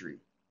imagery.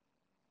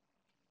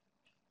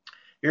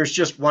 Here's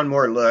just one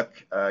more look,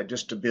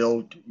 just to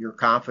build your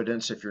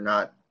confidence if you're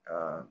not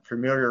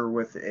familiar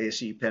with the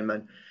ASCE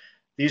Penman.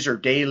 These are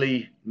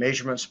daily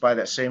measurements by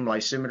that same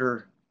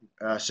lysimeter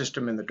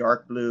system in the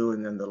dark blue,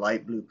 and then the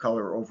light blue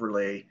color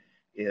overlay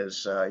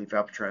is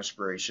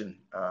evapotranspiration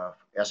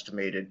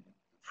estimated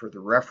for the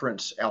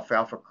reference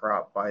alfalfa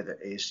crop by the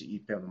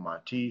ASCE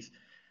Penman-Monteith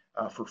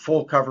for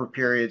full cover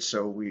periods.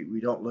 So we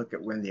don't look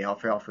at when the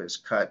alfalfa is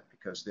cut,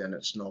 because then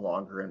it's no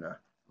longer in a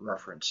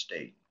reference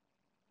state.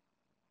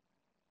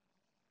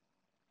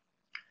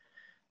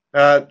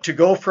 To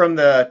go from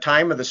the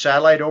time of the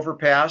satellite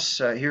overpass,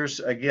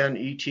 here's again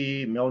ET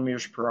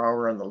millimeters per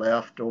hour on the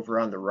left. Over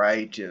on the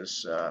right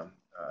is the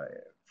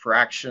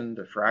fraction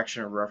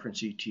of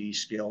reference ET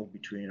scaled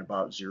between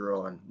about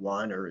 0 and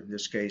 1, or in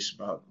this case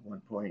about 1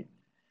 point.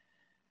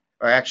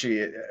 Or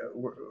actually,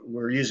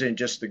 we're using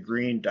just the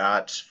green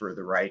dots for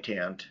the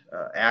right-hand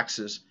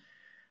axis.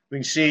 We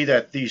can see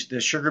that the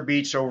sugar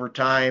beets over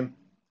time.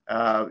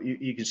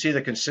 You can see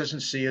the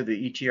consistency of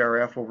the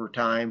ETRF over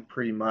time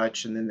pretty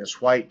much, and then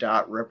this white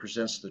dot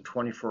represents the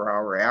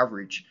 24-hour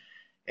average.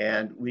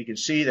 And we can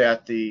see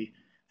that the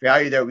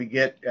value that we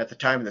get at the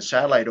time of the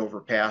satellite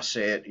overpass,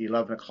 say at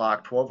 11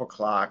 o'clock, 12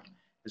 o'clock,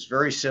 is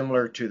very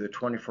similar to the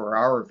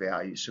 24-hour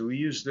value. So we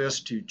use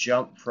this to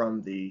jump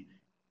from the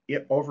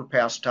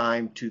overpass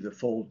time to the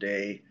full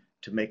day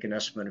to make an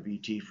estimate of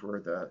ET for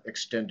the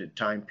extended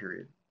time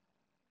period.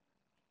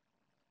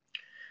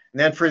 And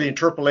then for the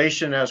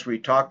interpolation, as we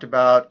talked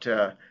about,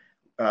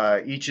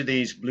 each of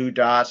these blue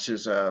dots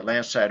is a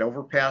Landsat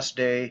overpass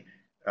day.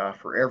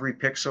 For every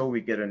pixel,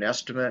 we get an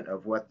estimate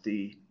of what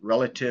the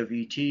relative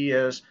ET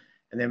is.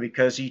 And then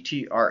because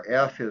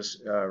ETRF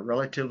is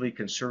relatively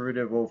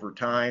conservative over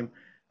time,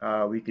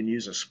 we can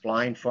use a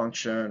spline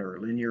function or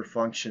a linear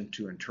function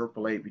to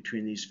interpolate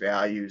between these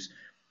values.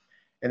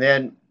 And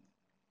then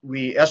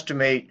we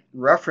estimate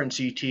reference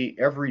ET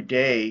every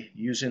day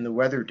using the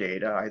weather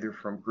data, either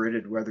from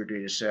gridded weather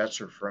data sets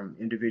or from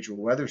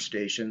individual weather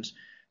stations.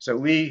 So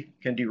we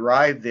can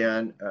derive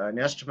then an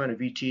estimate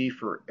of ET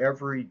for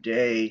every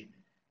day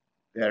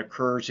that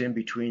occurs in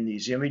between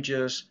these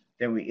images.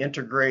 Then we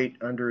integrate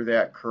under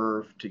that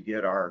curve to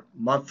get our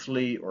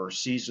monthly or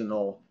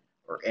seasonal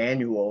or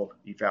annual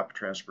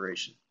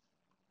evapotranspiration.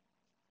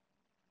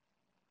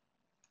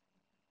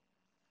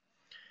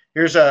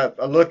 Here's a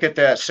look at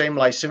that same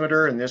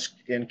lysimeter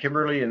in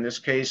Kimberly, in this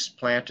case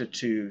planted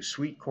to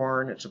sweet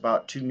corn. It's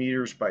about 2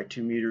 meters by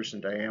 2 meters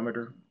in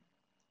diameter.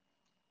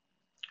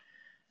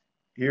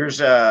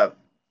 Here's a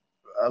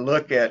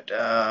look at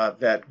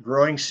that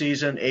growing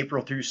season,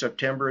 April through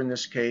September in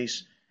this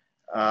case.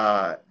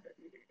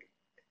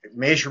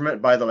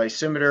 Measurement by the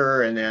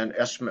lysimeter and then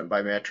estimate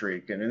by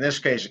metric. And in this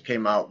case, it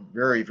came out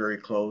very, very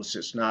close.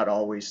 It's not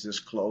always this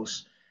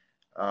close,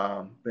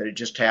 but it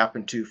just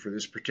happened to for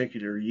this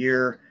particular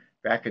year.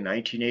 Back in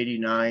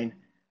 1989,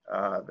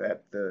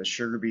 that the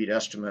sugar beet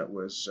estimate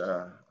was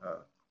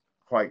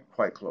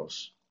quite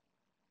close.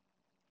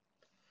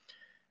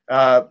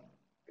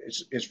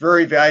 it's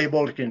very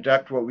valuable to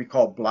conduct what we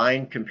call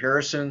blind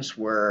comparisons,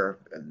 where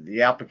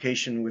the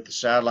application with the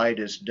satellite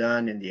is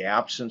done in the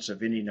absence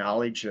of any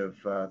knowledge of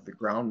the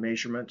ground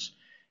measurements.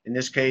 In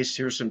this case,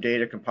 here's some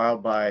data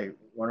compiled by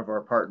one of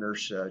our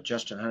partners,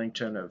 Justin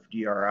Huntington of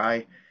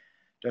DRI,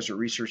 Desert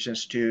Research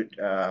Institute.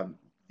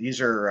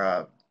 These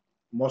are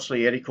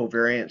mostly eddy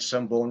covariant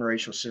sun bone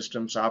ratio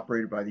systems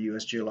operated by the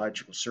U.S.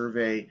 Geological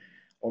Survey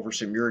over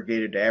some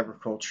irrigated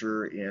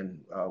agriculture in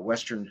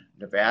western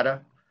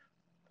Nevada.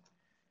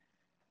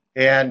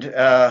 And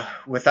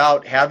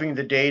without having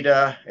the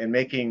data and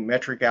making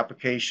metric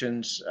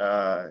applications,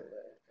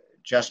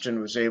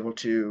 Justin was able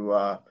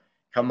to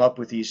come up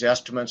with these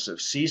estimates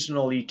of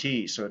seasonal ET.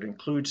 So it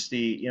includes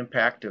the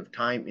impact of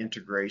time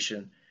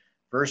integration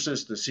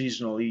versus the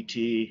seasonal ET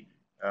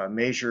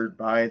measured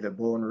by the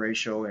Bowen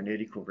ratio and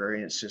eddy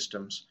covariance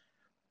systems.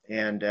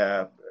 And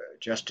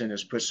Justin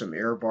has put some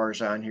error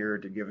bars on here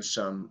to give us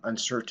some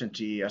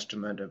uncertainty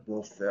estimate of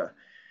both the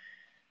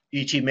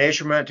ET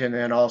measurement and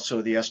then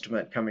also the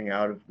estimate coming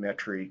out of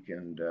metric.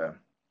 And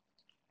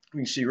we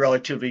can see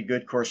relatively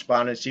good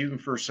correspondence even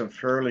for some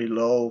fairly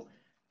low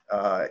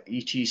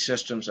ET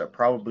systems that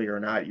probably are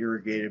not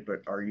irrigated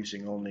but are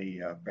using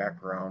only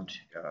background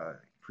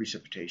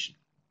precipitation.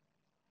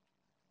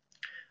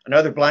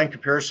 Another blind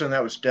comparison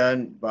that was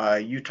done by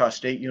Utah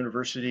State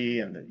University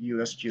and the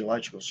U.S.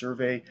 Geological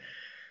Survey.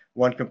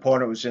 One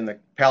component was in the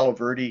Palo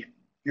Verde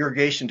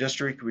Irrigation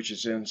District, which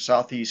is in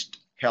southeast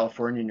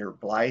California near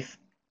Blythe.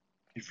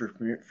 If you're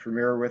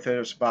familiar with it,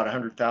 it's about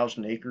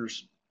 100,000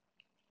 acres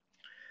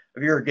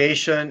of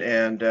irrigation,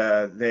 and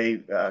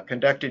they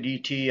conducted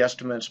ET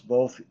estimates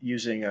both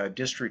using a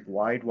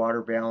district-wide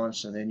water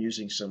balance and then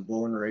using some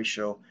Bowen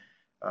ratio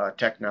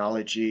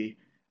technology.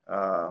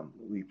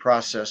 We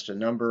processed a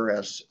number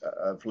of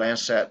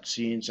Landsat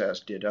scenes, as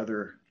did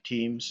other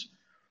teams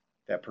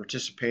that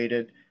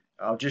participated.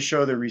 I'll just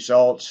show the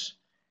results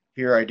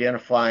here,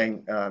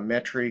 identifying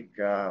metric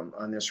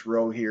on this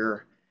row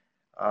here.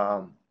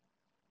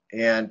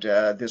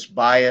 This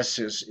bias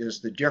is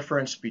the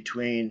difference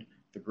between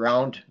the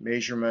ground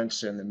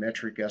measurements and the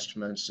metric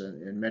estimates,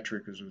 and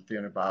metric is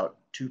within about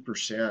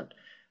 2%.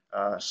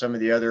 Some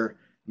of the other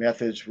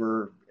methods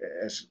were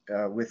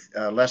with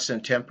less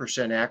than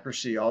 10%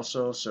 accuracy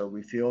also, so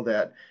we feel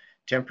that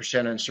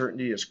 10%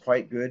 uncertainty is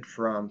quite good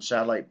from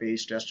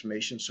satellite-based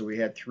estimation. So we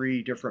had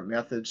 3 different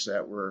methods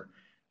that were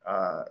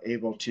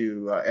able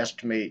to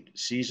estimate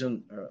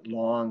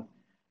season-long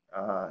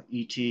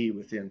ET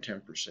within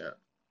 10%.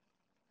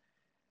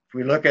 If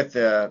we look at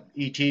the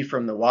ET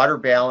from the water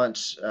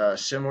balance,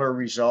 similar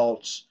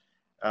results.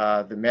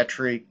 The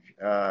metric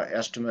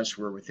estimates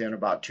were within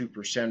about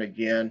 2%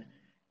 again,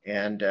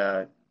 and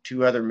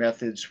 2 other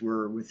methods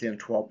were within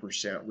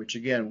 12%, which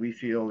again we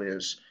feel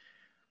is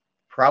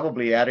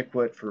probably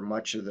adequate for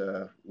much of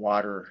the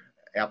water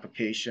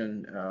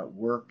application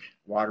work,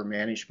 water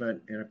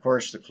management. And of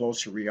course, the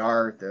closer we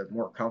are, the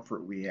more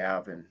comfort we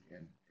have, and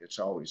it's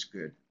always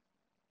good.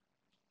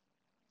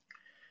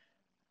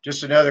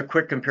 Just another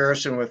quick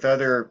comparison with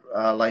other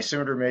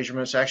lysimeter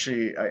measurements.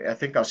 Actually, I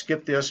think I'll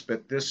skip this,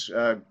 but this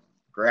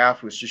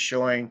graph was just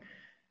showing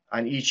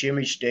on each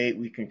image date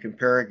we can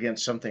compare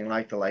against something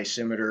like the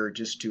lysimeter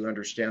just to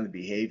understand the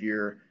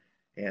behavior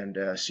and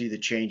see the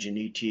change in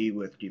ET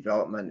with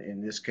development,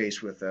 in this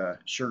case with a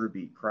sugar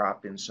beet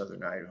crop in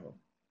southern Idaho.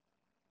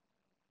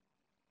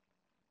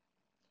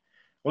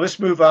 Well, let's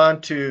move on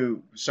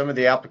to some of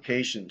the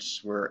applications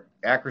where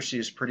accuracy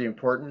is pretty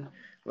important.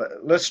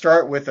 Let's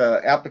start with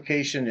an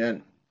application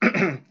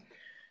in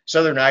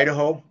southern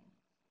Idaho.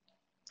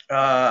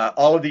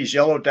 All of these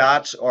yellow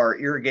dots are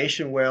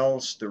irrigation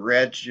wells. The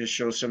red just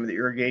shows some of the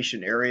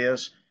irrigation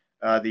areas.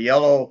 The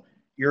yellow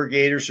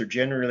irrigators are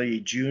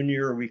generally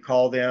junior, we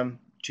call them,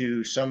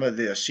 to some of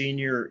the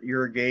senior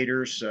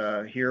irrigators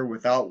here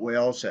without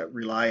wells that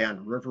rely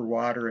on river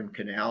water and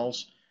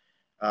canals.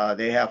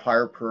 They have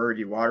higher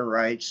priority water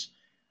rights.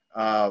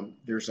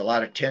 There's a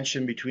lot of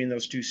tension between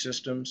those 2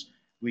 systems.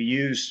 We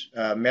use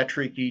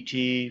metric ET,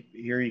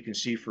 here you can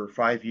see for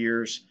 5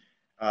 years,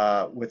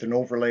 with an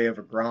overlay of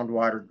a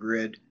groundwater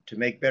grid to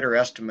make better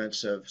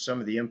estimates of some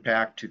of the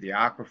impact to the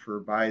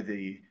aquifer by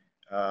the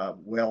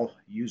well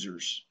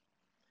users.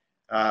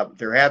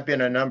 There have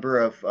been a number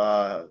of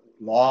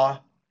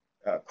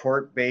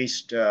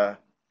court-based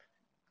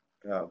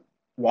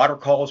water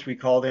calls, we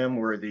call them,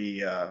 where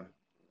the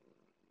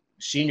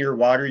senior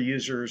water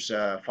users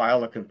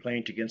file a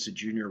complaint against the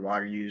junior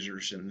water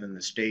users, and then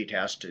the state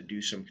has to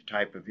do some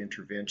type of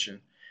intervention.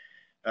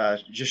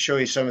 Just show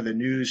you some of the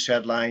news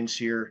headlines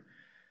here.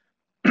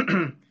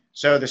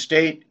 So the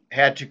state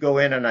had to go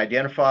in and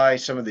identify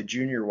some of the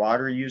junior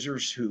water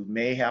users who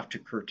may have to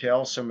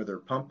curtail some of their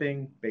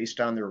pumping based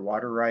on their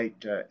water right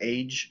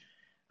age,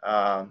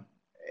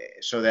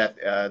 so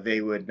that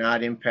they would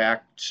not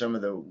impact some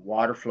of the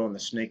water flow in the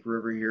Snake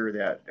River here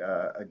that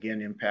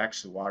again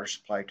impacts the water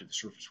supply to the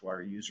surface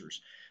water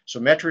users. So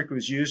metric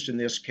was used in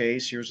this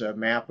case. Here's a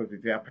map of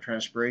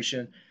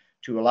evapotranspiration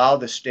to allow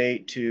the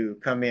state to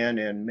come in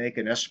and make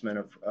an estimate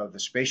of the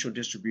spatial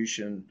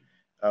distribution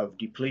of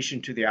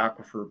depletion to the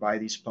aquifer by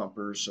these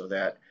pumpers so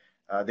that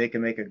they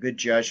can make a good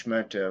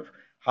judgment of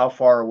how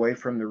far away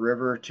from the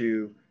river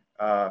to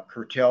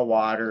curtail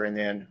water, and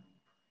then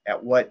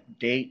at what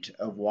date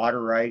of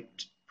water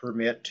right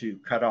permit to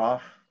cut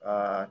off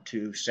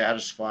to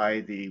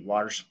satisfy the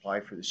water supply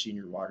for the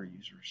senior water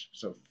users.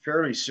 So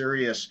fairly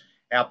serious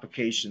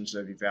applications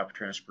of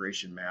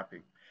evapotranspiration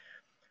mapping.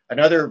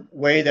 Another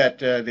way that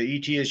the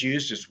ET is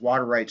used is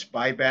water rights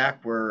buyback,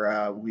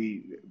 where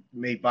we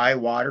may buy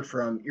water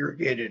from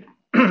irrigated,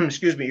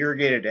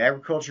 irrigated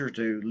agriculture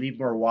to leave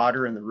more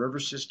water in the river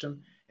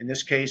system. In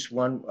this case,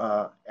 one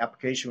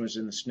application was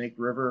in the Snake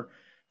River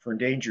for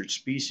endangered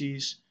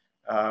species.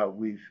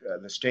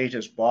 The state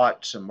has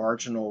bought some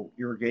marginal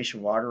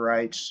irrigation water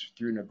rights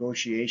through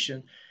negotiation.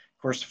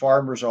 Of course, the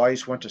farmers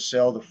always want to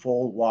sell the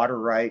full water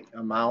right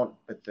amount,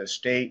 but the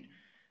state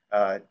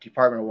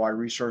Department of Water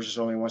Resources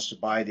only wants to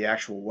buy the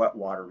actual wet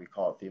water, we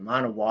call it, the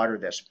amount of water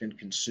that's been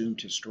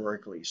consumed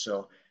historically.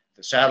 So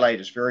the satellite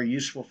is very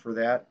useful for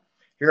that.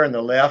 Here on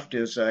the left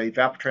is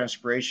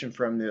evapotranspiration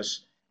from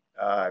this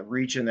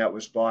region that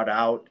was bought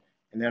out.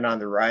 And then on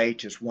the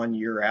right is 1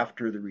 year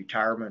after the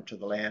retirement to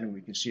the land. And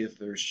we can see that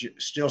there's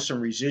still some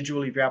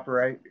residual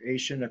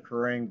evaporation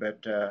occurring,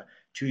 but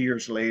 2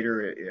 years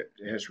later, it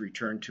has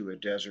returned to a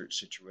desert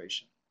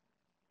situation.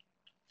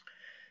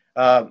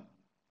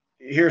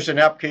 Here's an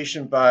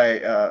application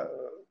by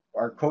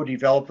our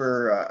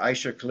co-developer,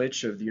 Ayse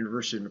Kilic of the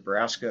University of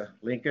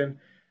Nebraska-Lincoln.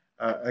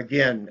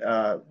 Again,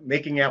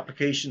 making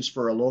applications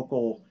for a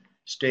local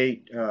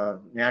state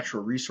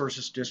natural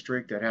resources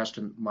district that has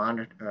to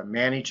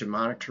manage and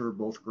monitor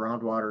both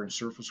groundwater and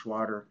surface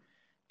water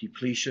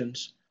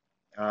depletions.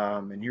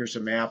 And here's a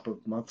map of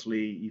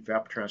monthly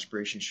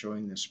evapotranspiration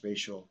showing the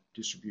spatial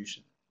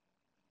distribution.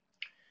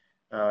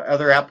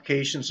 Other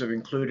applications have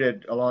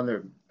included along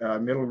the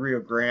middle Rio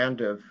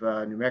Grande of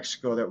New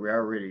Mexico that we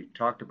already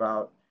talked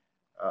about.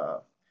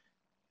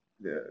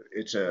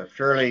 It's a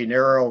fairly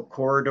narrow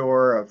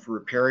corridor of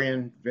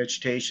riparian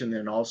vegetation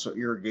and also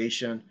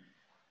irrigation.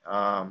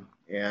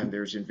 And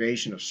there's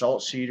invasion of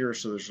salt cedar,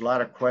 so there's a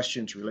lot of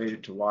questions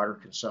related to water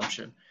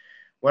consumption.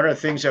 One of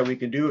the things that we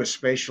can do with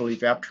spatial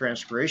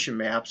evapotranspiration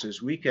maps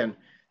is we can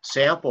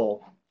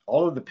sample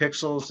all of the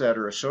pixels that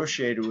are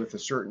associated with a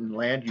certain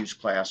land use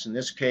class. In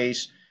this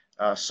case,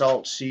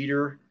 salt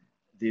cedar,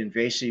 the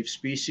invasive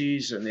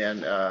species, and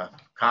then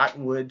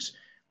cottonwoods.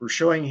 We're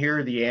showing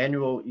here the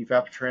annual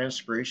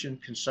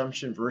evapotranspiration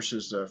consumption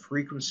versus the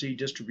frequency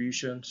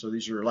distribution. So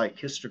these are like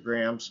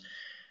histograms.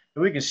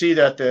 And we can see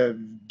that the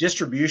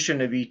distribution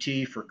of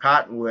ET for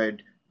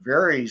cottonwood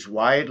varies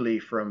widely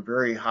from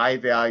very high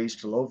values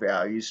to low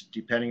values,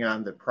 depending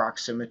on the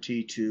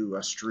proximity to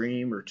a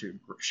stream or to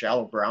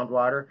shallow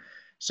groundwater.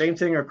 Same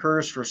thing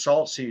occurs for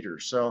salt cedar.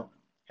 So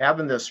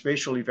having the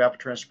spatial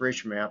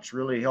evapotranspiration maps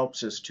really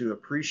helps us to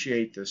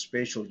appreciate the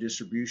spatial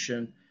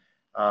distribution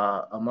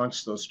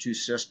amongst those two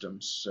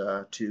systems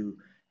to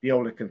be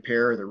able to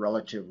compare the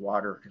relative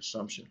water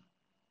consumption.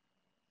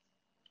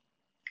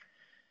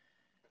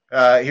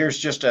 Here's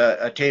just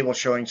a table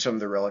showing some of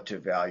the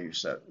relative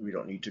values that we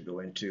don't need to go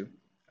into.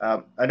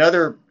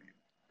 Another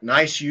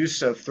nice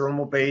use of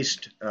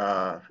thermal-based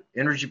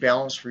energy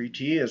balance for ET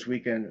is we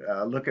can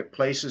look at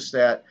places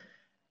that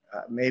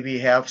maybe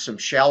have some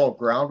shallow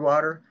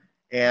groundwater.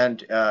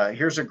 And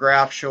here's a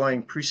graph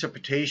showing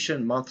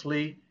precipitation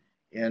monthly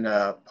in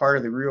part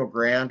of the Rio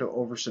Grande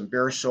over some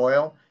bare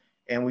soil.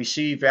 And we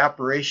see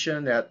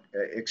evaporation that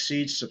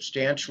exceeds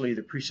substantially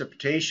the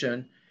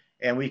precipitation.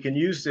 And we can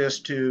use this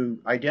to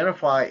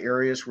identify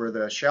areas where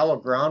the shallow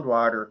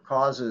groundwater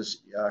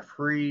causes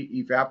free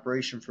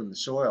evaporation from the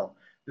soil.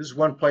 This is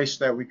one place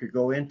that we could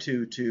go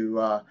into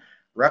to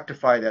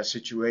rectify that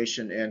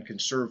situation and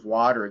conserve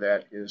water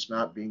that is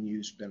not being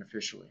used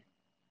beneficially.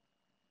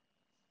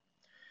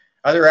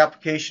 Other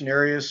application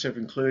areas have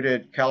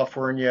included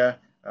California.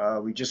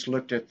 We just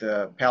looked at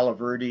the Palo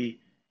Verde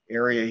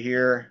area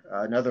here.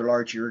 Another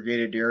large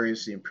irrigated area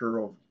is the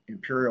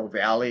Imperial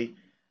Valley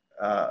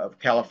of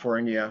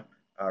California,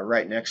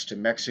 right next to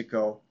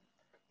Mexico.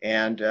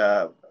 And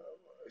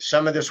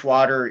some of this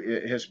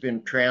water has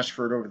been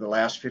transferred over the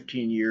last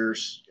 15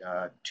 years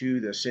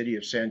to the city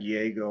of San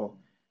Diego,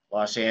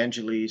 Los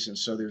Angeles, and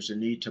so there's a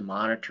need to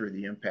monitor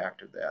the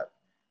impact of that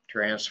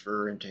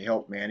transfer and to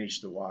help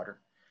manage the water.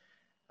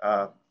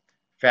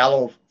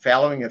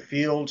 Fallowing of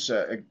fields,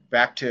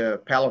 back to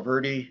Palo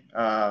Verde,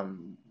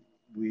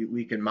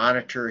 we can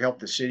help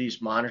the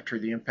cities monitor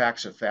the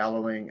impacts of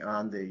fallowing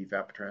on the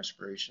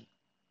evapotranspiration.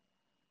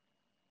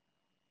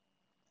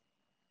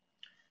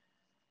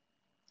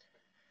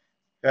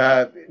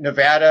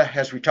 Nevada,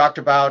 as we talked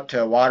about,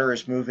 water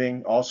is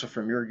moving also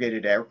from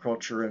irrigated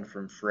agriculture and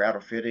from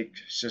phreatophytic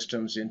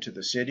systems into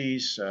the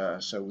cities,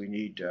 so we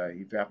need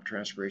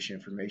evapotranspiration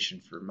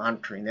information for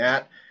monitoring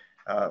that.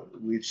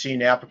 We've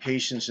seen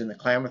applications in the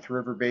Klamath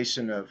River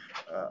Basin of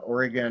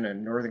Oregon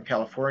and Northern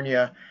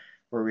California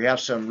where we have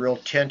some real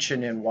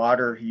tension in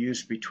water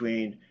use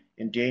between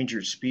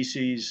endangered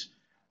species,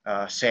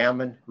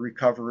 salmon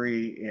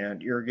recovery,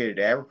 and irrigated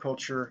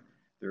agriculture.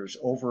 there's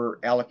over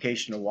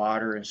allocation of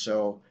water, and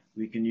so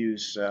we can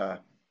use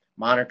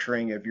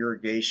monitoring of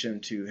irrigation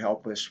to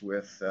help us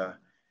with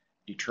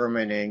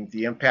determining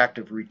the impact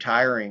of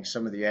retiring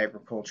some of the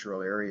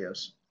agricultural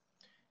areas.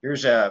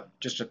 Here's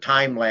just a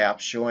time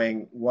lapse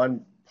showing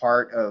one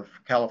part of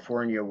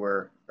California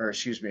where, or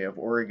excuse me, of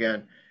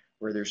Oregon,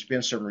 where there's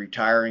been some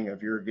retiring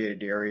of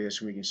irrigated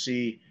areas. We can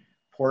see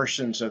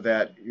portions of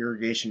that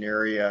irrigation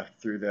area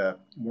through the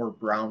more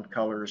brown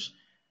colors,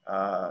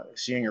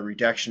 seeing a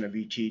reduction of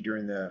ET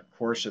during the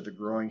course of the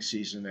growing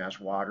season as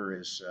water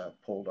is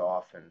pulled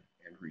off and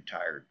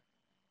retired.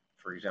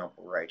 For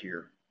example, right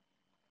here.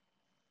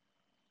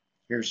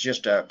 Here's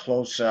just a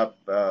close-up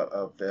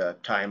of the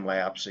time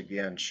lapse,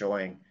 again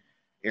showing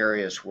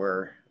areas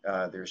where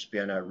there's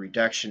been a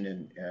reduction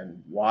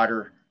in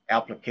water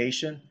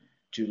application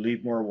to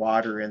leave more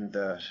water in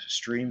the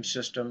stream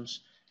systems,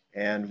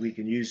 and we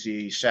can use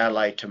the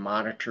satellite to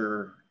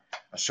monitor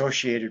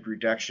associated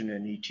reduction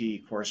in ET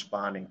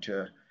corresponding to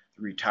the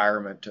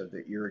retirement of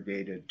the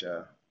irrigated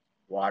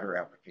water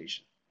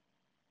application.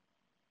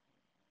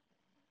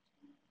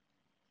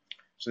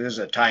 So this is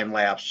a time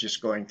lapse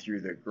just going through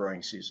the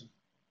growing season.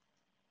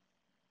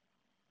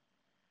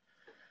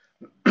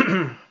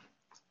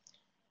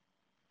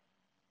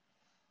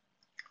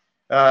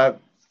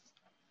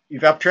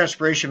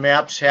 Evapotranspiration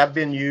maps have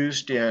been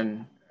used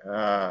in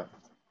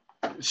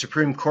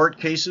Supreme Court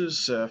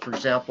cases. For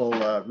example,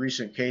 a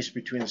recent case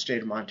between the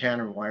state of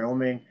Montana and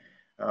Wyoming,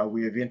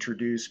 we have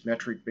introduced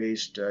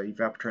metric-based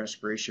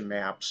evapotranspiration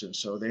maps, and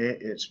so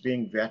it's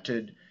being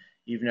vetted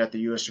even at the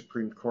U.S.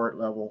 Supreme Court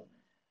level.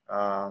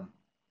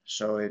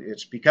 So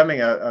it's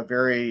becoming a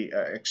very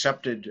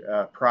accepted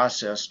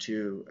process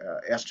to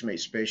estimate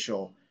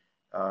spatial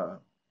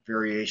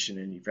variation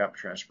in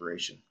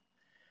evapotranspiration.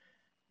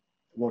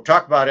 We'll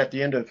talk about at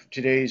the end of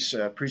today's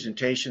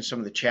presentation some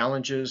of the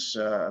challenges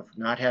of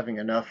not having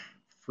enough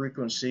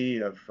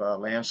frequency of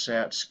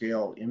Landsat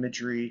scale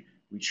imagery.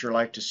 We'd sure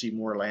like to see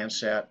more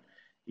Landsat.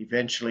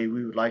 Eventually,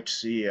 we would like to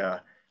see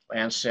a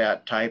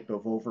Landsat type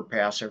of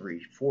overpass every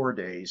 4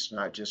 days,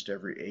 not just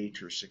every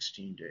 8 or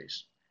 16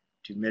 days,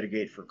 to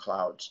mitigate for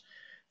clouds.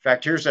 In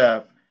fact, here's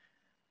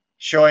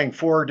showing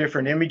 4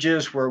 different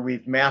images where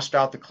we've masked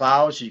out the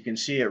clouds. You can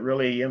see it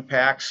really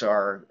impacts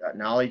our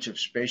knowledge of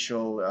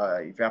spatial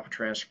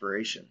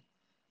evapotranspiration.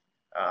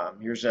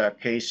 Here's a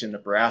case in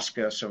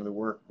Nebraska, some of the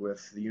work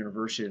with the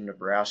University of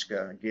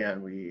Nebraska.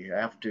 Again, we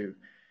have to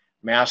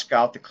mask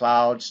out the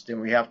clouds, then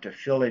we have to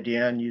fill it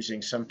in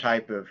using some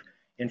type of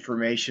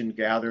information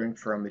gathering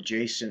from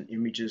adjacent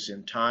images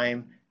in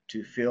time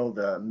to fill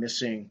the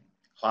missing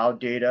cloud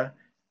data,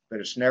 but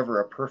it's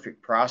never a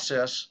perfect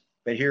process.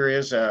 But here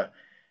is a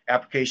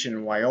application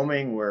in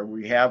Wyoming where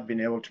we have been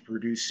able to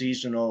produce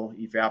seasonal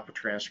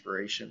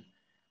evapotranspiration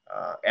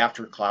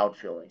after cloud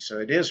filling. So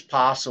it is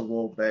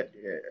possible, but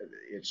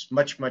it's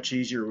much, much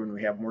easier when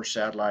we have more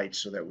satellites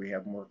so that we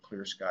have more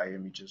clear sky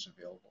images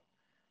available.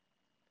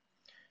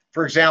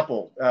 For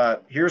example,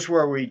 here's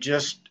where we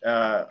just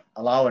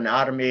allow an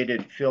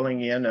automated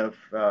filling in of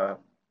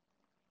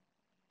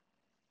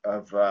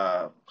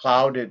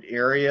clouded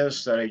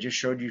areas that I just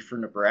showed you for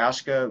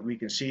Nebraska. We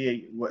can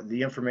see what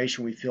the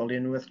information we filled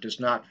in with does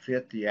not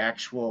fit the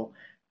actual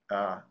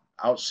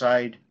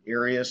outside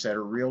areas that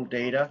are real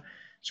data.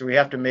 So we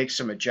have to make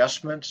some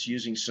adjustments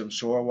using some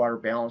soil water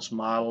balance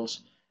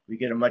models. We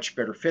get a much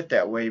better fit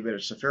that way, but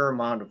it's a fair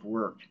amount of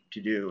work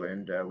to do,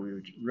 and we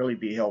would really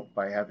be helped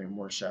by having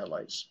more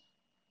satellites.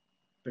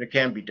 But it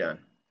can be done.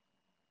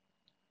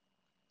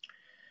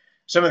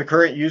 Some of the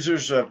current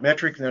users of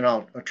metric, and then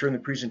I'll turn the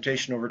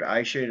presentation over to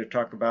Ayse to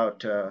talk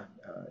about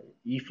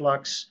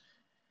EEFlux,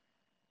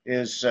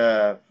 is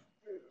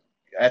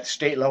at the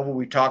state level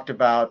we talked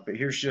about, but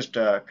here's just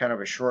kind of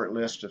a short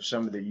list of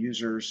some of the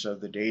users of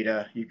the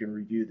data. You can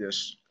review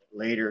this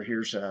later.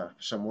 Here's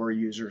some more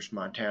users: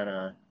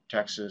 Montana,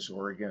 Texas,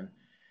 Oregon.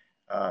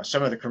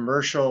 Some of the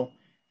commercial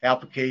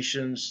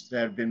applications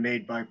that have been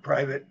made by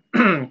private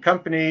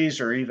companies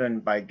or even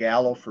by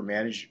Gallo for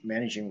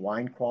managing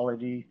wine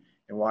quality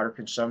and water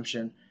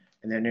consumption.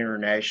 And then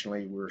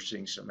internationally, we're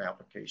seeing some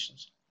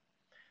applications.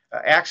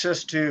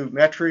 Access to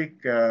metric,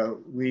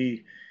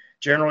 we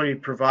generally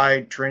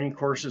provide training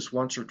courses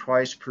once or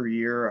twice per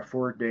year, a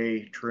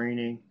 4-day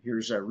training.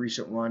 Here's a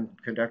recent one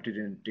conducted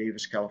in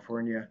Davis,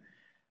 California.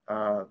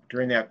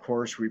 During that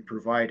course, we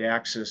provide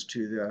access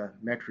to the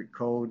metric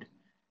code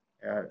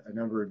at a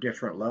number of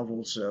different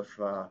levels of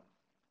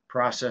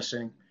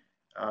processing.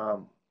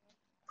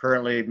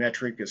 Currently,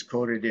 metric is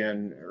coded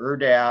in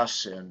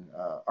ERDAS and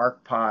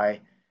ArcPy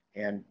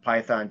and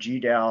Python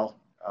GDAL,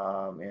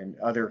 and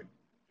other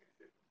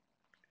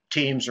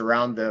teams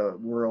around the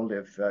world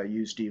have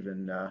used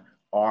even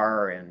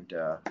R and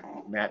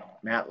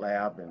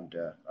MATLAB and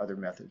other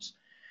methods.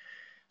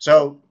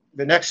 So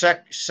the next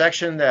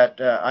section that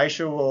Ayse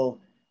will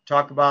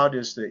talk about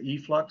is the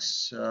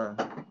EEFlux.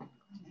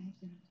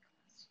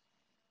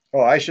 Oh,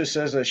 Ayse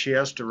says that she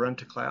has to run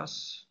to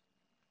class.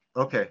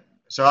 Okay,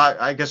 so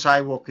I guess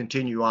I will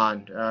continue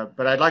on,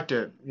 but I'd like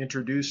to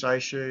introduce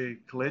Ayse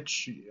Kilic.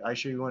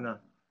 Ayse, you want to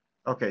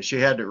Okay, she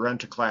had to run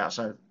to class.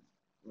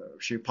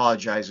 She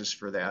apologizes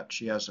for that.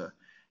 She has a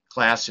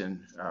class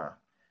in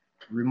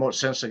remote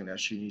sensing that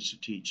she needs to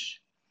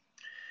teach.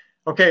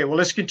 Okay, well,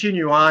 let's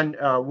continue on.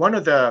 One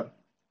of the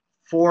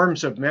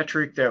forms of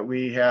metric that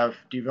we have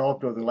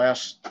developed over the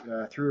last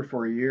 3 or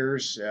 4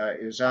 years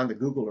is on the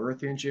Google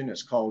Earth Engine.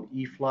 It's called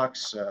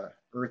EEFlux,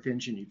 Earth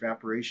Engine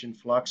Evaporation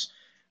Flux.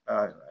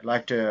 We'd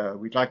like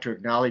to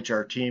acknowledge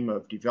our team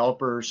of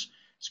developers.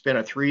 It's been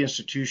a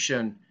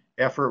 3-institution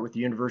effort with the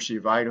University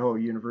of Idaho,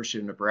 University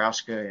of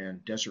Nebraska,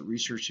 and Desert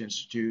Research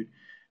Institute.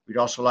 We'd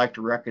also like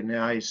to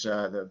recognize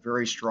the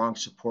very strong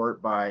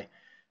support by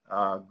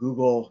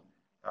Google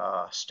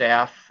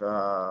staff.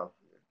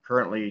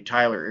 Currently,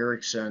 Tyler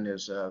Erickson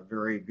is a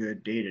very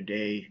good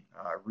day-to-day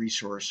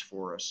resource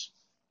for us.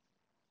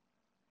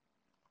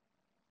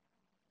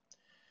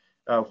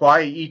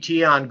 Why ET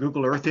on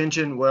Google Earth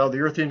Engine? Well, the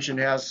Earth Engine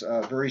has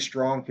very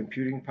strong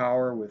computing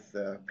power with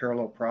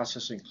parallel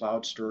processing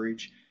cloud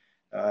storage.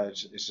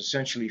 It's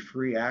essentially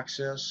free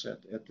access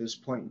at this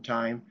point in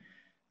time.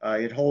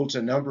 It holds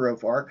a number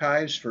of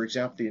archives. For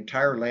example, the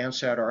entire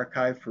Landsat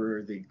archive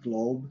for the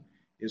globe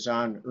is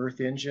on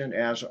Earth Engine,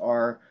 as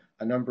are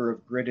a number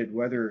of gridded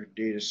weather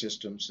data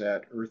systems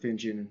that Earth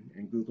Engine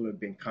and Google have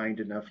been kind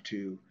enough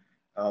to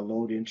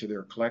load into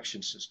their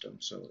collection system.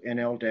 So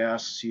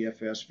NLDAS,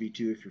 CFS,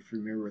 V2, if you're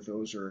familiar with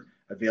those, are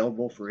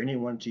available for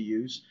anyone to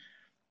use.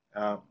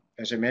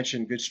 As I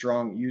mentioned, good,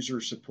 strong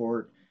user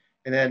support.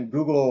 And then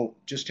Google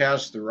just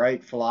has the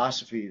right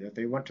philosophy that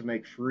they want to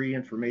make free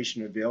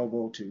information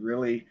available to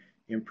really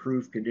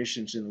improve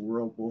conditions in the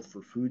world, both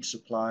for food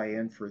supply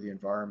and for the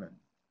environment.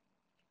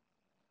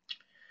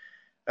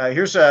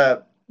 Here's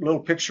a little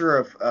picture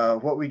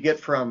of what we get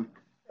from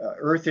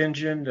Earth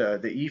Engine, the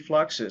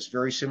EEFlux. Is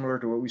very similar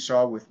to what we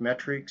saw with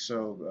metric.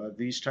 So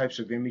these types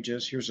of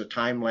images. Here's a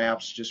time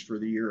lapse just for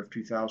the year of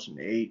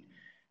 2008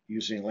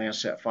 using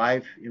Landsat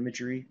 5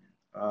 imagery.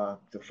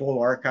 The full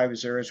archive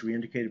is there, as we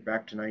indicated,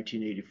 back to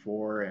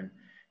 1984. And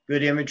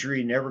good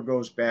imagery never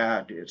goes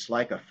bad. It's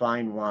like a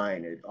fine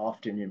wine. It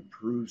often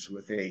improves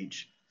with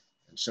age.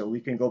 And so we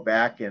can go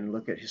back and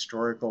look at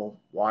historical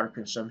water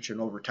consumption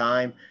over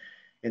time.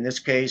 In this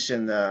case,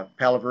 in the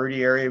Palo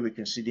Verde area, we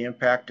can see the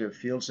impact of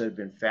fields that have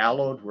been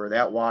fallowed, where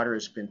that water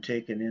has been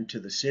taken into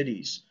the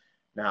cities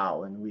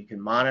now, and we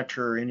can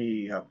monitor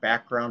any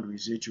background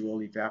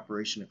residual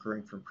evaporation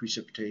occurring from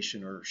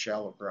precipitation or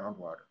shallow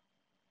groundwater.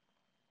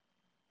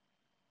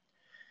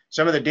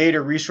 Some of the data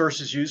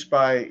resources used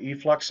by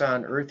EEFlux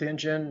on Earth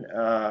Engine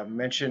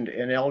mentioned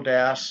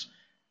NLDAS.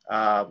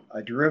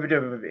 A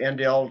derivative of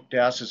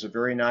NLDAS is a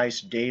very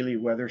nice daily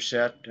weather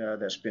set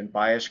that's been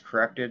bias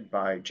corrected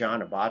by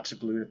John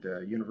Evapotranspiration at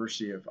the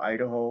University of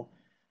Idaho.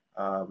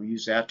 We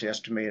use that to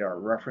estimate our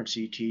reference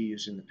ET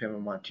using the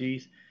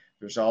Penman-Monteith.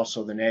 There's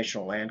also the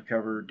National Land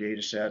Cover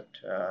data set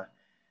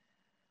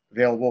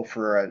available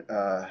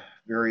for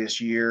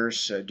various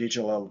years.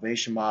 Digital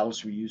elevation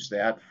models, we use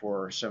that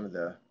for some of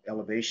the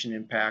elevation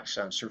impacts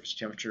on surface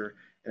temperature.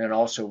 And then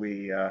also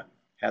we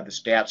have the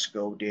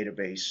StatsGo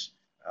database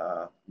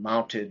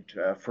mounted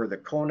for the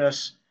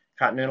CONUS,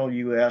 continental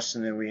U.S.,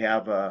 and then we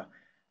have a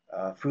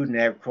Food and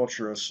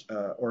Agricultural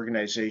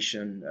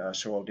Organization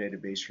soil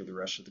database for the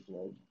rest of the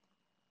globe.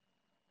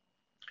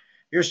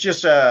 Here's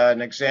just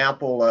an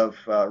example of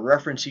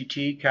reference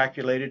ET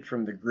calculated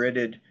from the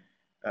gridded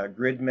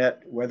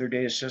GridMet weather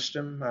data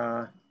system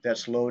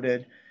that's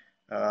loaded.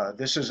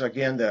 This is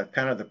again the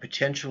kind of the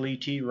potential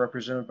ET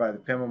represented by the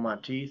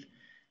Penman-Monteith.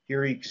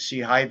 Here you can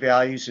see high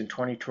values in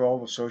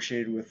 2012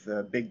 associated with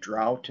the big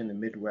drought in the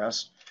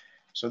Midwest.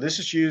 So this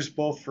is used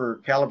both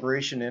for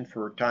calibration and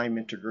for time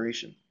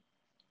integration.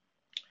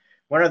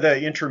 One of the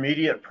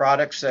intermediate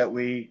products that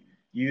we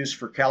use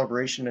for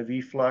calibration of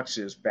EEFlux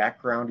is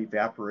background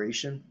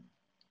evaporation,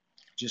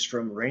 just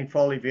from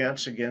rainfall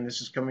events. Again,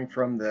 this is coming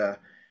from the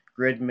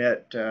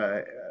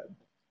GridMet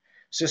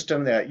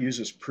system that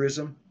uses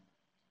PRISM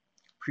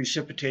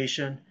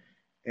precipitation.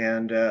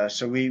 And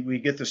so we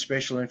get the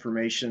spatial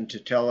information to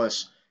tell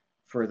us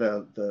for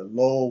the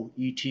low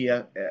ET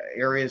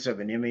areas of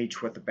an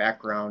image what the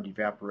background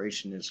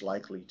evaporation is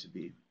likely to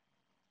be.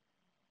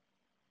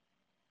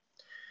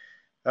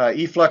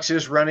 EEFlux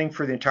is running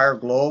for the entire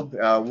globe.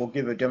 We'll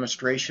give a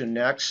demonstration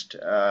next.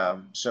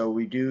 So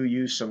we do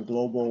use some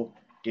global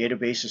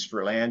databases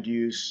for land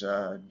use,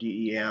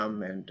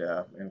 DEM, and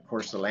of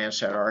course the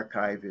Landsat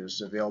archive is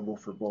available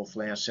for both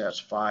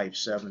Landsats 5,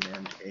 7,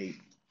 and 8.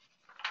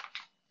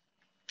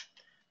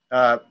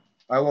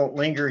 I won't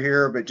linger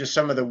here, but just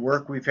some of the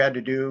work we've had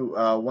to do.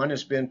 One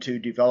has been to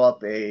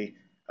develop a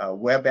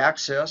web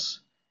access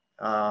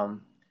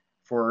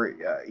for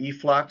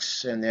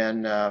EEFlux, and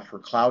then for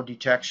cloud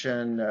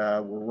detection.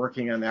 We're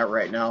working on that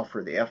right now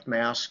for the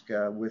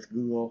FMASC with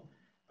Google.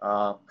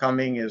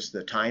 Coming is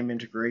the time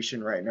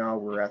integration. Right now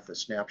we're at the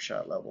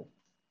snapshot level.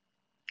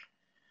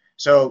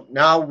 So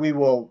now we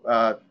will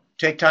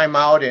take time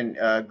out and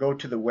go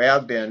to the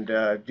web and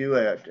do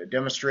a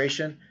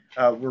demonstration.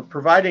 We're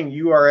providing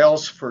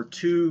URLs for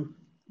 2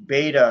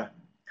 beta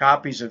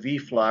copies of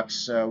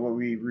EEFlux, what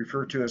we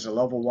refer to as a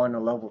level 1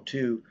 and level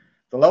 2.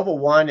 The level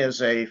 1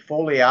 is a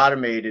fully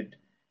automated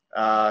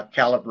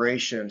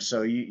calibration,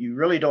 so you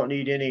really don't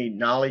need any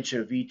knowledge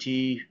of ET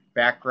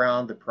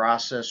background, the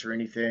process, or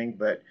anything,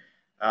 but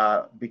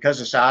because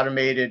it's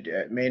automated,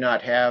 it may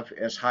not have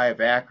as high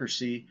of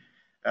accuracy.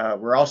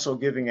 We're also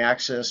giving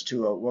access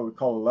to what we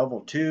call a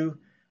level 2,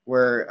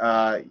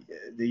 where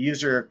the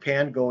user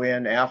can go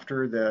in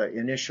after the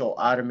initial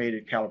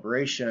automated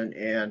calibration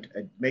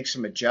and make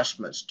some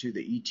adjustments to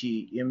the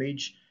ET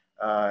image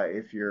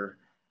if you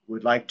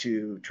would like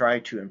to try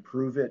to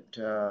improve it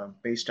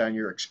based on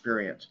your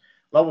experience.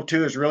 Level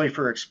 2 is really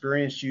for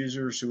experienced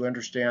users who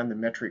understand the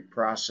metric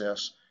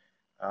process.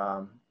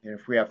 And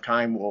if we have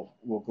time,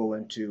 we'll go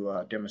into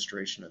a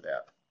demonstration of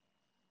that.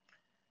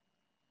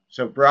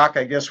 So Brock,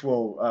 I guess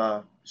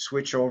we'll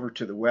switch over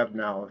to the web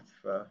now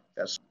if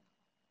that's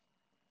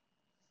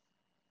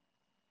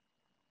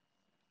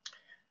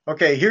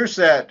okay. Here's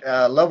that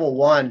level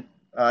 1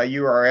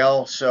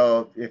 URL.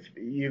 So if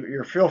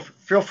you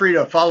feel free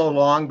to follow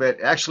along,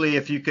 but actually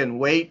if you can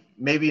wait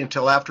maybe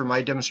until after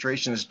my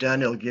demonstration is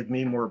done, it'll give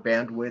me more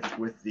bandwidth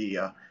with the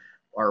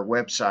our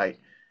website.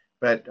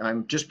 But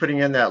I'm just putting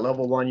in that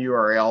level 1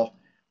 URL.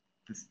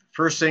 The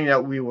first thing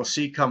that we will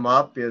see come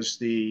up is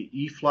the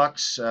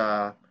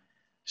EEFlux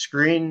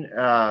screen,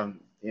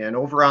 and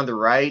over on the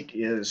right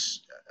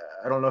is,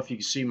 I don't know if you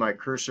can see my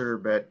cursor,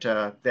 but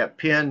that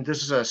pin,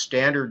 this is a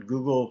standard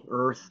Google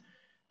Earth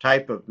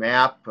type of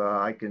map.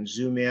 I can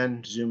zoom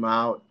in, zoom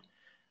out.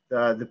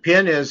 The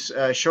pin is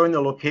showing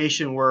the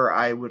location where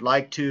I would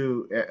like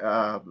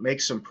to make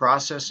some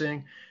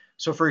processing.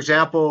 So for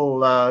example,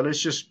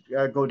 let's just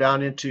go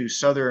down into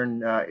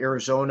southern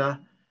Arizona,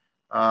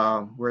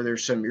 where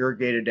there's some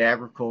irrigated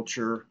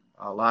agriculture,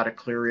 a lot of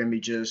clear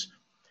images.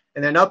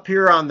 And then up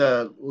here on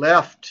the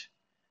left,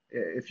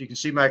 if you can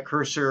see my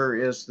cursor,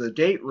 is the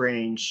date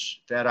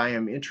range that I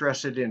am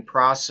interested in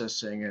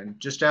processing. And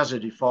just as a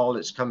default,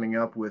 it's coming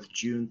up with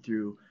June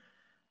through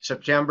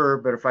September.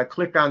 But if I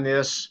click on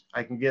this,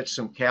 I can get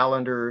some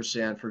calendars.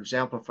 And for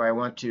example, if I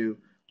want to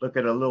look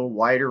at a little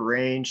wider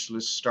range,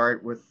 let's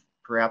start with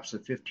perhaps the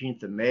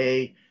 15th of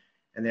May,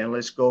 and then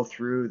let's go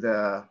through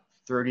the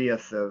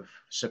 30th of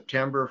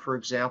September, for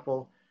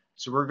example.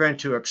 So we're going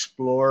to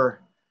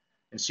explore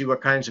and see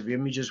what kinds of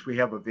images we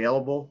have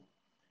available.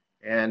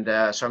 And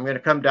so I'm going to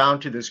come down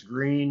to this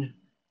green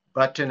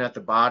button at the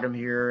bottom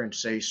here and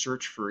say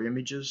search for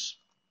images.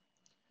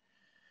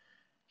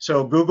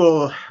 So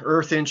Google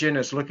Earth Engine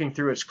is looking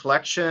through its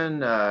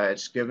collection.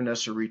 It's given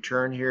us a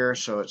return here,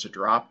 so it's a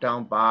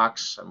drop-down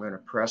box. I'm going to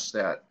press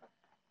that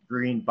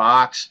green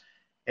box.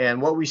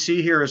 And what we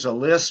see here is a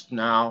list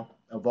now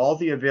of all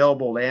the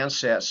available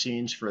Landsat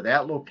scenes for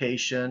that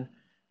location,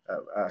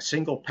 a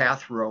single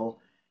path row,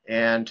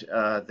 and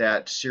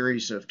that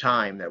series of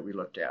time that we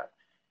looked at.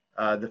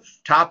 The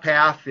top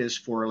half is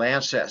for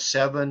Landsat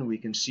 7. We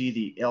can see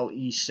the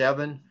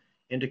LE7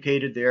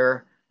 indicated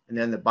there. And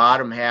then the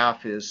bottom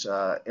half is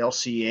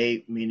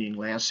LC8, meaning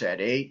Landsat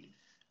 8.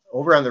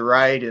 Over on the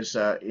right is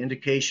an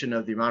indication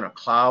of the amount of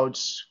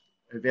clouds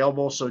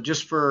available. So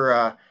just for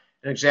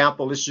an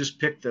example, let's just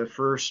pick the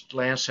first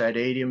Landsat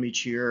 8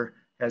 image here.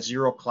 It has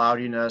 0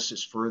 cloudiness.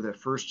 It's for the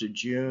 1st of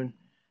June.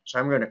 So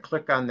I'm going to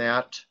click on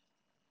that.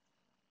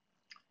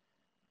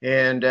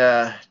 And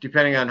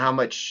depending on how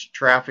much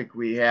traffic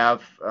we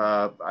have,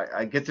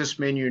 I get this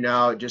menu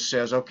now. It just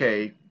says,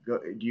 okay,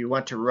 do you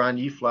want to run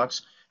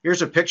EEFlux?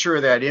 Here's a picture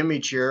of that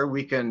image here.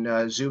 We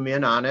can zoom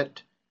in on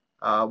it.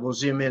 We'll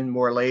zoom in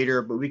more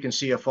later, but we can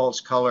see a false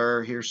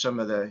color. Here's some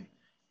of the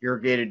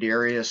irrigated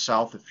areas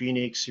south of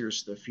Phoenix.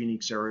 Here's the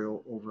Phoenix area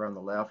over on the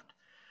left.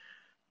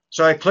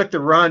 So I click the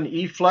Run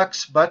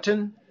EEFlux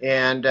button,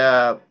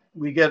 and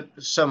we get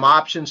some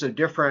options of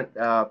different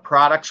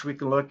products we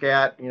can look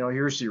at. You know,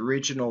 here's the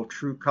original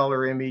true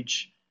color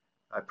image.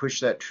 I push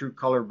that true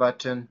color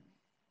button.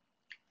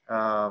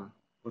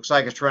 Looks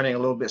like it's running a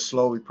little bit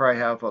slow. We probably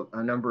have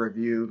a number of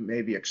you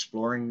maybe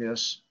exploring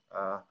this.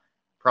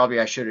 Probably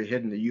I should have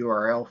hidden the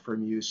URL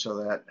from you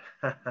so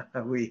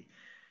that we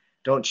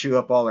don't chew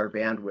up all our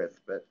bandwidth.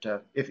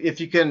 But if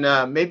you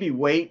can maybe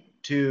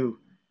wait to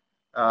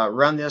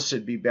run this,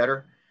 it'd be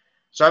better.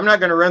 So I'm not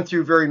going to run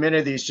through very many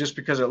of these just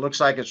because it looks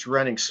like it's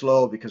running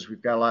slow because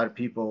we've got a lot of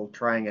people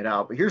trying it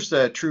out. But here's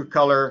the true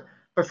color.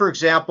 But for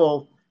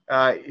example,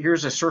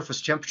 here's a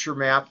surface temperature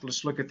map.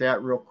 Let's look at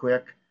that real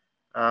quick.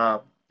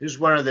 This is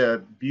one of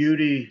the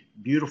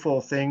beautiful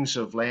things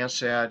of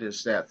Landsat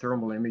is that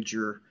thermal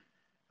imager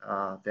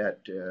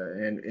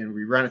and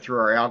we run it through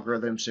our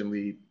algorithms and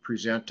we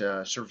present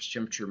a surface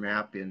temperature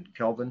map in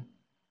Kelvin.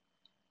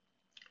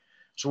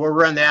 So we'll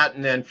run that,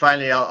 and then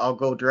finally I'll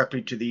go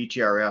directly to the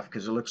ETRF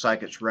because it looks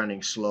like it's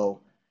running slow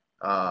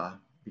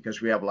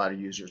because we have a lot of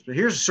users. But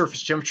here's a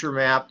surface temperature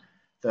map.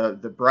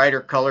 The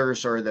brighter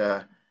colors are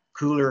the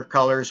cooler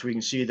colors. We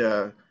can see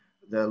the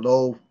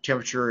low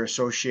temperature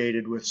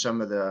associated with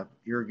some of the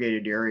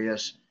irrigated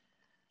areas.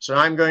 So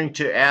I'm going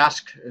to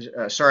ask,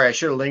 sorry, I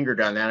should have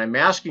lingered on that. I'm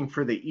asking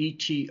for the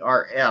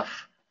ETRF,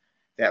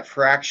 that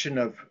fraction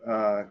of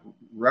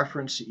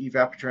reference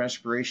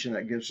evapotranspiration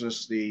that gives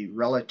us the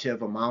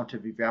relative amount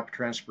of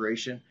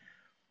evapotranspiration.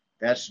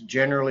 That's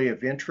generally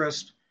of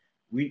interest.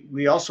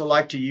 We also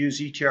like to use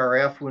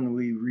ETRF when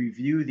we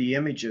review the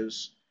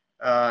images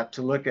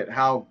to look at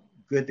how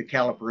good the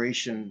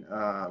calibration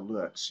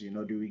looks. You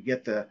know, do we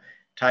get the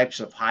types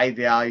of high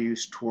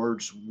values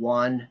towards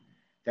 1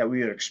 that we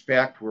would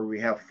expect where we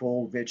have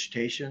full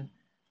vegetation?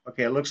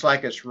 Okay, it looks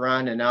like it's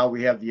run, and now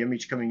we have the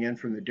image coming in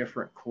from the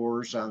different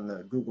cores on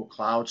the Google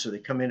Cloud, so they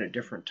come in at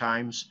different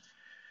times.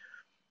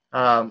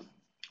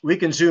 We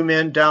can zoom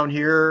in down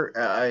here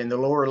in the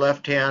lower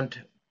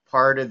left-hand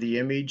part of the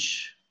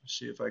image. Let's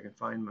see if I can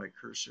find my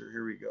cursor.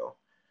 Here we go.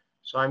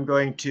 So I'm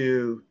going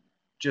to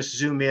just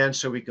zoom in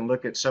so we can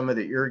look at some of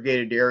the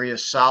irrigated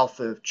areas south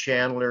of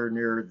Chandler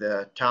near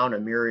the town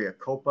of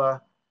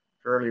Maricopa,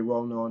 fairly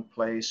well-known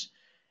place.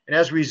 And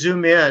as we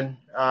zoom in,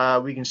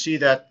 we can see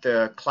that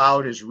the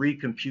cloud is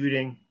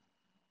recomputing.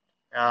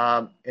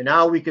 And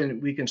now we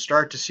can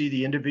start to see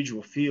the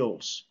individual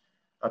fields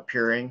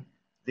appearing.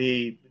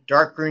 The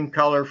dark green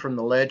color from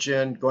the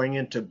legend going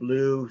into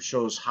blue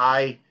shows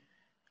high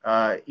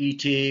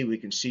ET. We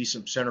can see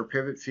some center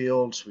pivot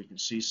fields. We can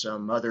see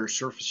some other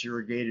surface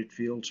irrigated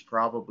fields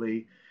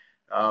probably.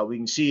 We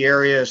can see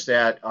areas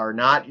that are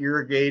not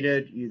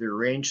irrigated, either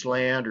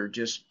rangeland or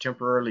just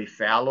temporarily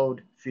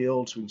fallowed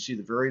fields. We can see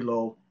the very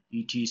low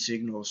ET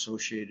signal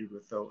associated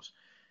with those.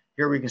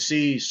 Here we can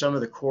see some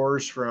of the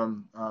cores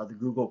from the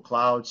Google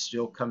Cloud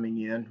still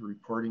coming in,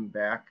 reporting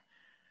back.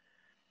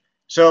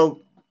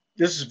 So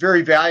this is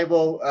very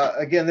valuable.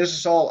 Again, this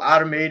is all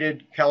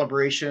automated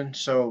calibration.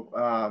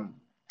 So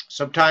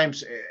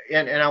sometimes,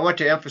 and I want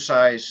to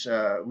emphasize,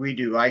 we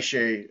do,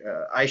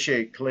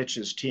 Ayse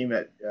Kilic's team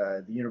at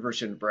the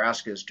University of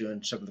Nebraska is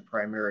doing some of the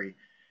primary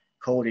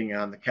coding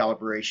on the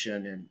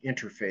calibration and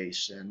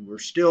interface. And we're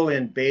still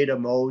in beta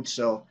mode,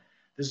 so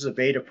this is a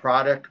beta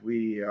product.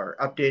 We are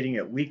updating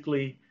it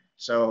weekly.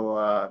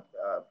 So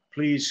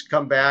please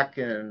come back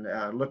and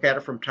look at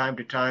it from time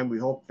to time. We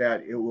hope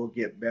that it will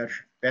get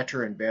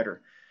better and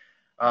better.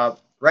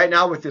 Right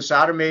now with this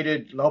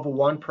automated level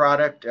 1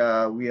 product,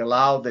 we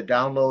allow the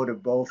download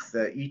of both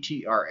the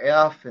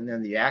ETRF and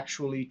then the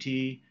actual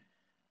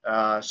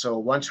ET. So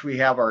once we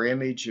have our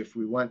image, if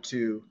we want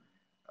to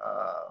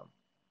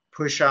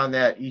push on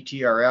that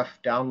ETRF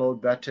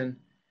download button,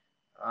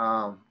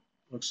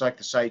 looks like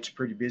the site's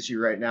pretty busy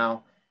right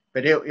now,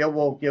 but it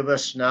will give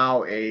us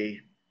now a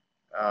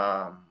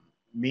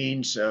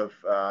means of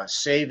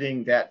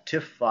saving that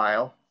TIFF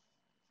file.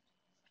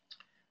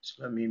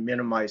 So let me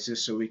minimize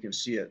this so we can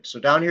see it. So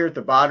down here at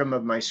the bottom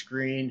of my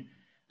screen,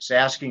 it's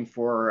asking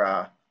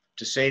for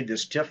to save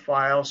this TIFF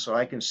file, so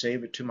I can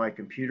save it to my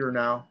computer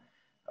now.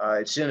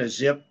 It's in a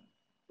zip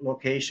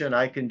location.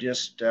 I can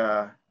just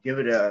give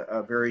it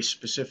a very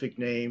specific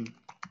name.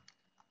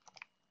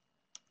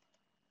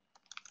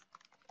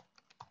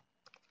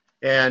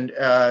 And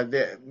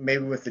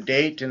maybe with the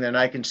date, and then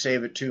I can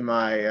save it to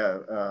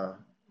my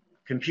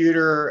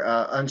computer,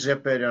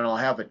 unzip it, and I'll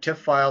have a TIFF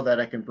file that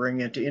I can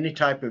bring into any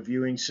type of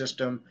viewing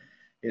system.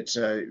 It's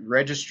a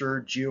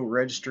registered,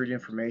 geo-registered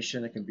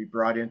information that can be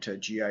brought into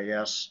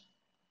GIS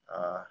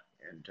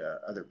and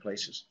other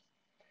places.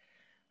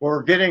 Well,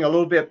 we're getting a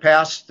little bit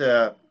past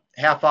the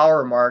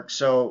half-hour mark,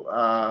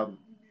 so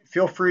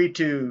feel free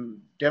to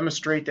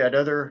demonstrate that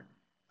other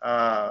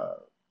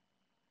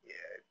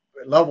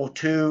level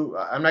 2.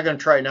 I'm not going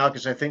to try it now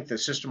because I think the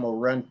system will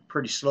run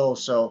pretty slow.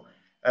 So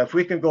if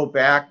we can go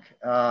back,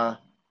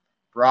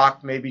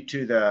 Brock, maybe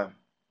to the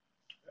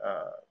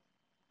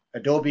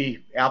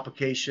Adobe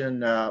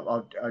application,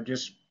 I'll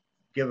just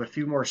give a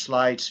few more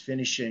slides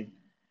finishing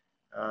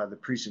the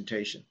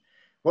presentation.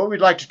 What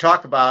we'd like to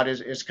talk about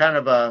is kind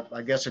of a,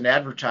 I guess, an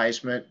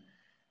advertisement.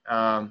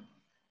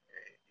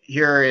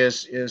 Here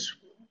is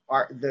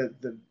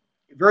the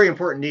very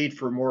important need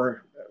for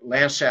more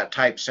Landsat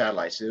type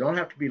satellites. They don't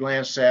have to be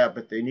Landsat,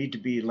 but they need to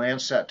be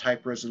Landsat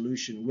type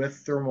resolution with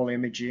thermal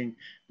imaging.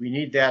 We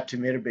need that to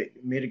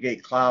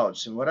mitigate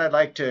clouds. And what I'd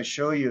like to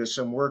show you is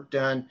some work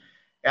done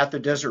at the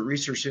Desert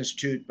Research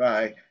Institute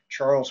by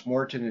Charles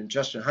Morton and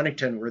Justin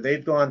Huntington, where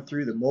they've gone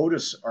through the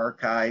MODIS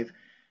archive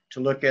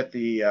to look at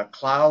the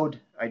cloud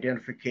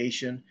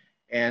identification,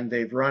 and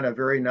they've run a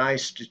very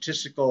nice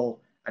statistical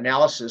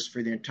analysis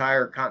for the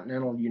entire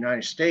continental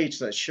United States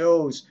that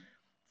shows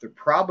the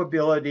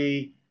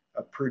probability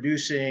of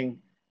producing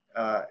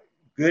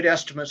good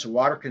estimates of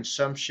water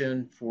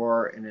consumption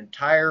for an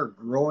entire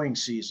growing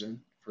season,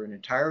 for an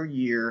entire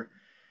year,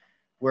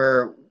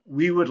 where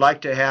we would like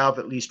to have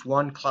at least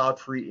one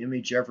cloud-free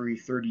image every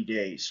 30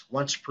 days,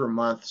 once per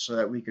month, so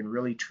that we can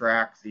really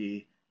track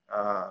the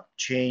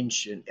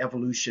change and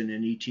evolution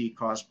in ET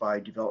caused by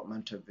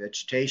development of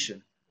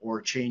vegetation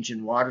or change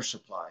in water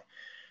supply.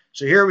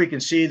 So here we can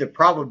see the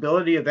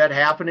probability of that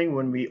happening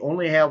when we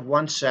only have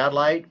one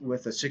satellite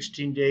with a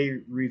 16-day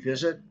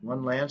revisit,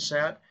 one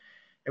Landsat.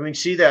 And we can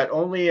see that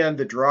only in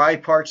the dry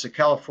parts of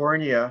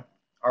California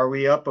are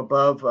we up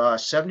above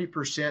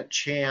 70%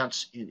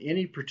 chance in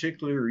any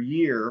particular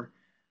year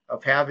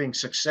of having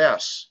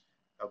success,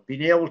 of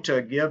being able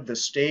to give the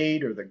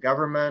state or the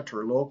government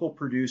or local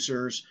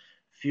producers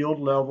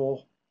field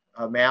level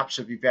maps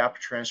of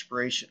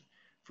evapotranspiration.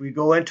 If we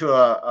go into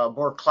a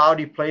more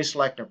cloudy place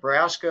like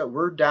Nebraska,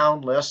 we're down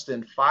less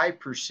than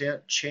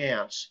 5%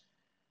 chance,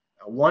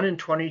 a 1 in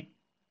 20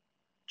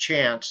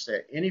 chance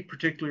that any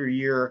particular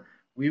year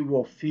we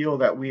will feel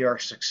that we are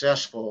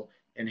successful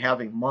in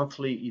having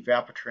monthly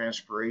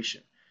evapotranspiration.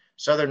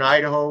 Southern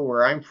Idaho,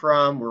 where I'm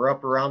from, we're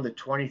up around the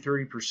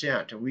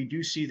 20-30%, and we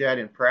do see that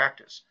in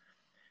practice.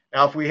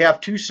 Now, if we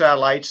have 2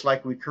 satellites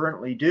like we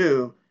currently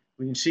do,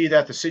 we can see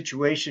that the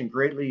situation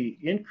greatly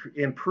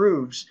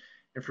improves.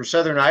 And for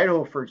Southern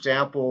Idaho, for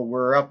example,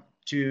 we're up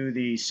to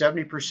the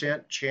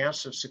 70%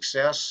 chance of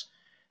success.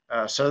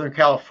 Southern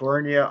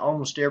California,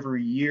 almost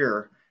every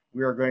year,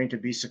 we are going to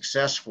be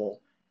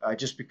successful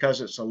just because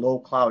it's a low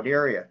cloud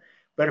area.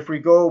 But if we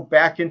go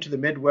back into the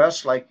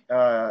Midwest, like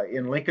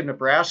in Lincoln,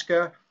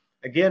 Nebraska,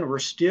 again, we're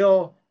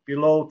still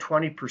below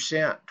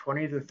 20%,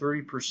 20 to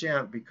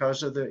 30%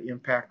 because of the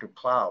impact of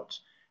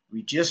clouds.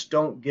 We just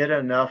don't get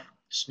enough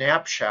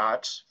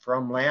snapshots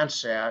from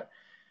Landsat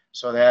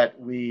so that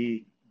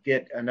we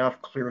get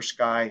enough clear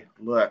sky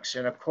looks.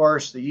 And of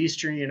course, the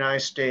eastern United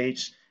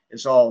States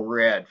is all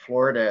red.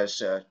 Florida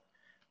is a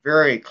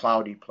very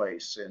cloudy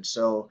place. And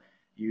so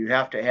you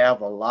have to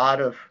have a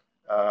lot of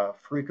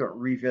frequent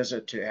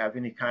revisit to have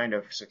any kind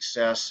of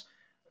success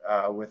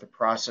with a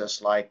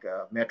process like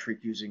metric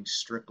using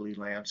strictly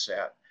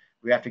Landsat.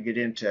 We have to get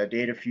into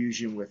data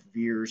fusion with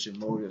VIIRS and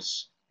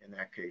MODIS in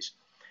that case.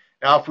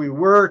 Now, if we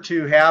were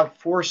to have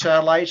 4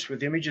 satellites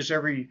with images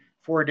every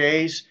 4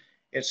 days,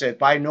 it's a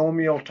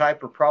binomial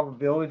type of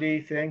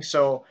probability thing.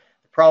 So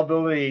the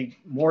probability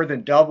more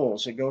than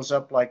doubles. It goes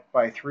up like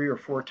by 3 or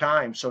 4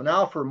 times. So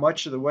now for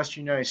much of the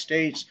western United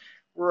States,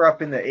 we're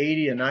up in the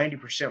 80 and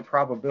 90%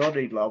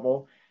 probability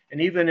level. And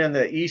even in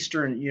the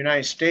eastern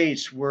United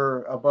States,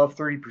 we're above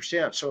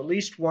 30%. So at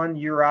least 1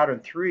 year out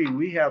of 3,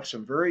 we have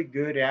some very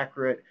good,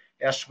 accurate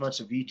estimates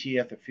of ET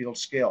at the field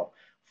scale.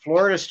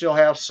 Florida still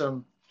has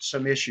some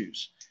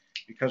issues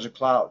because of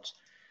clouds.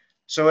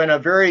 So in a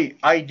very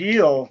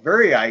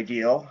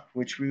ideal,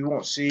 which we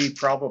won't see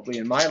probably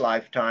in my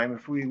lifetime,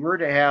 if we were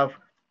to have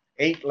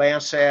 8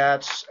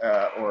 Landsats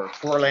or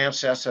 4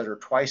 Landsats that are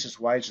twice as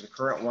wide as the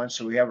current one,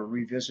 so we have a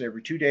revisit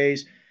every 2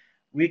 days,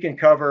 we can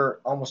cover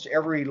almost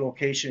every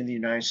location in the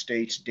United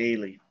States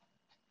daily.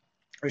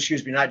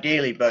 Excuse me, not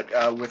daily, but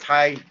with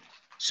high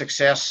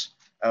success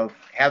of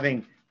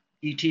having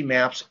ET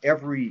maps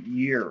every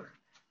year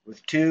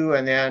with 2,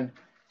 and then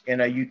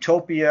in a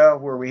utopia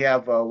where we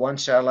have 1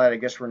 satellite, I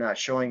guess we're not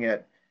showing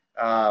it,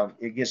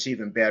 it gets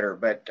even better.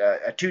 But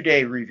a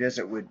 2-day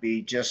revisit would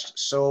be just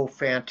so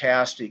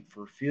fantastic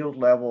for field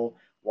level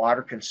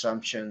water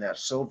consumption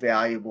that's so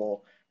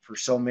valuable for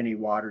so many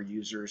water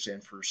users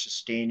and for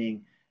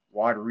sustaining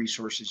water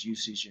resources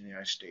usage in the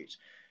United States.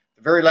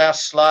 The very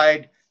last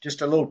slide,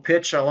 just a little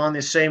pitch along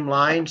the same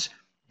lines.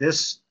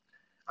 This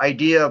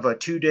idea of a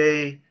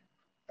 2-day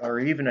or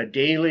even a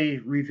daily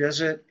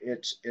revisit,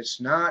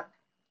 it's not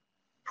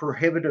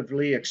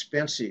prohibitively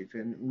expensive.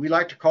 And we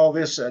like to call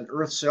this an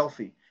Earth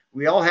selfie.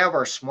 We all have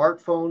our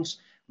smartphones.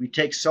 We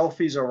take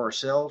selfies of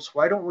ourselves.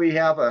 Why don't we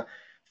have a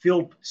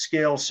field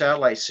scale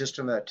satellite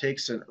system that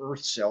takes an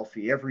Earth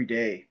selfie every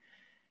day?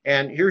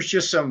 And here's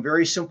just some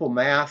very simple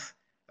math.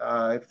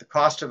 If the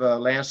cost of a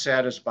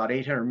Landsat is about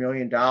 $800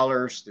 million,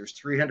 there's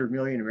 300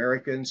 million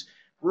Americans.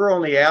 We're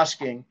only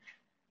asking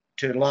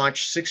to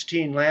launch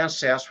 16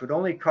 Landsats would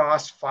only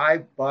cost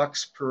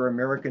 $5 per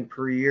American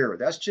per year.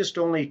 That's just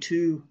only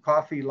 2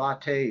 coffee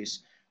lattes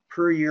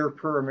per year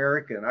per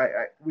American.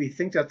 We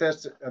think that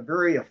that's a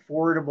very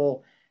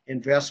affordable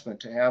investment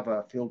to have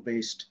a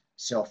field-based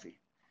selfie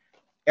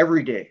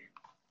every day.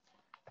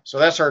 So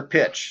that's our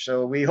pitch.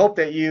 So we hope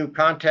that you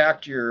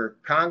contact your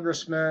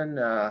congressman,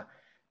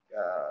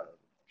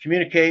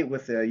 communicate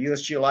with the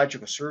U.S.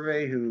 Geological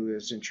Survey, who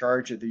is in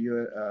charge of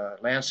the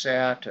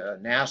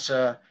Landsat,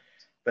 NASA,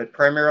 but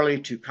primarily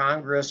to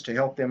Congress to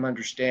help them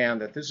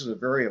understand that this is a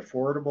very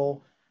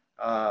affordable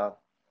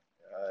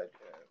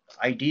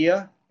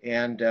idea,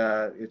 and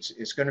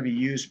it's going to be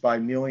used by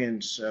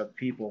millions of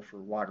people for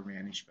water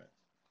management.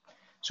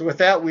 So with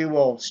that, we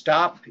will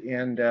stop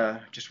and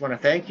just want to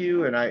thank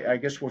you, and I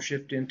guess we'll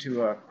shift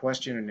into a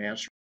question and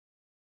answer.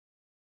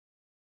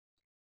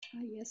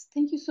 Yes,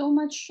 thank you so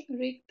much,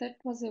 Rick. That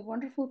was a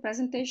wonderful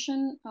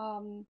presentation.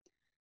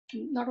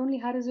 Not only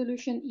high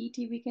resolution ET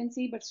we can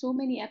see, but so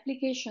many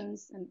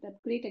applications and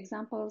great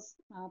examples,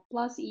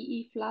 plus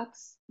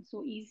EEFlux,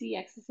 so easy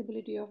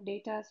accessibility of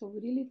data. So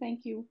we really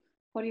thank you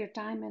for your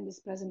time and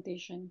this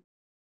presentation.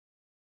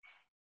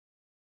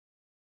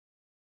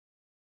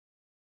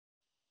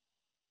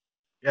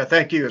 Yeah,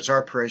 thank you. It's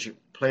our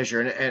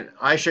pleasure. And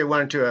Ayse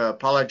wanted to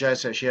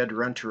apologize that she had to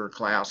run to her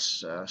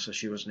class, so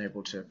she wasn't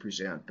able to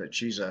present. But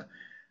she's a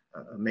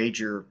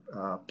major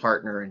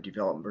partner and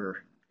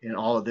developer in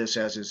all of this,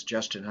 as is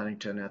Justin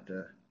Huntington at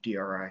the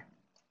DRI.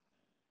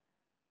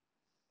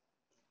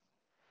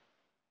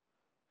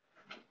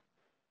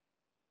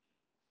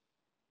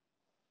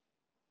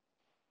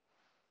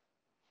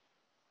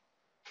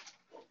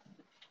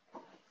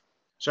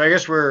 So I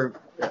guess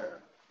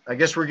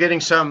we're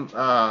getting some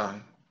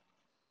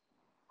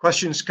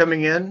questions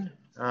coming in.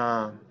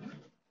 I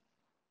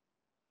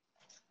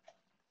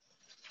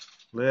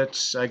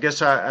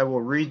guess I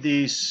will read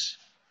these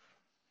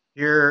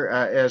here.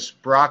 As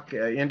Brock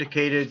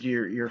indicated,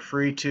 you're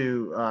free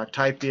to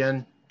type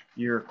in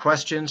your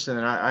questions, and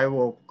I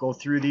will go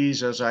through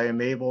these as I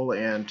am able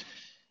and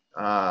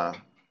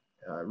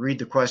read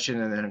the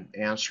question and then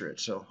answer it.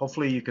 So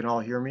hopefully you can all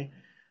hear me.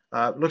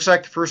 Looks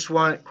like the first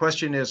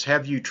question is,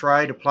 have you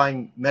tried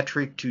applying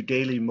metric to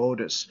daily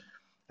MODIS?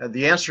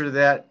 The answer to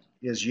that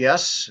is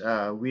yes.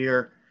 We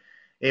are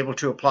able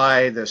to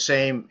apply the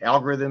same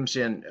algorithms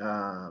in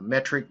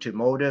metric to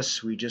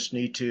MODIS. We just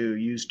need to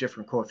use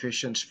different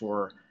coefficients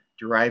for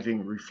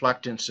deriving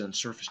reflectance and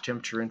surface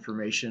temperature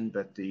information,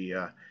 but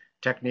the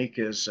technique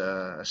is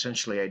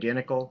essentially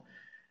identical.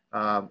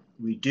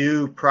 We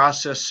do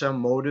process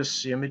some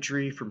MODIS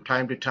imagery from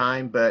time to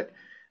time, but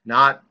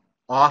not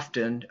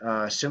often,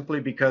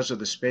 simply because of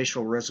the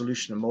spatial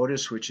resolution of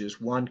MODIS, which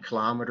is 1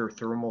 kilometer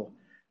thermal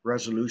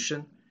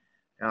resolution.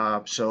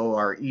 So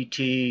our ET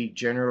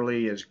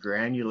generally is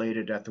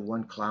granulated at the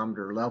 1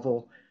 kilometer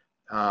level.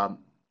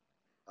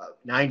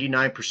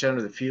 99%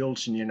 of the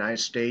fields in the United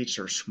States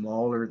are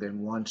smaller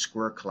than 1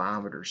 square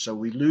kilometer. So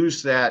we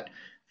lose that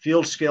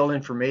field scale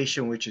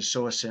information, which is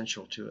so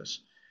essential to us.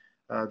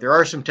 There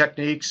are some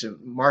techniques.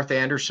 Martha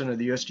Anderson of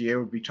the USDA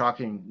will be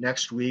talking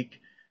next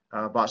week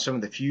about some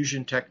of the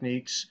fusion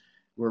techniques,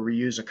 where we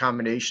use a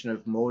combination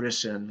of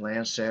MODIS and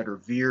Landsat or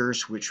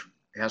VIIRS, which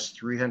has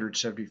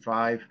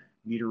 375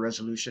 meter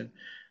resolution.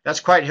 That's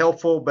quite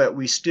helpful, but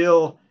we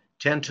still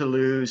tend to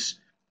lose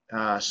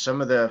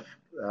some of the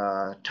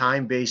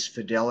time-based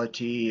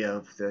fidelity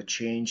of the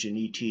change in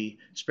ET,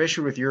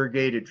 especially with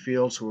irrigated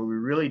fields, where we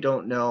really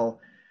don't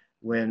know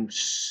when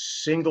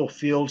single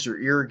fields are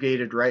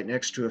irrigated right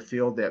next to a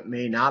field that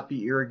may not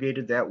be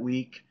irrigated that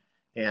week,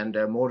 and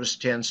MODIS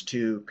tends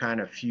to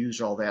kind of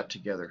fuse all that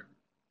together.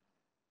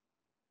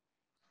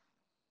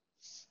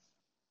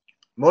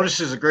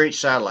 MODIS is a great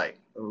satellite.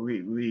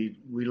 We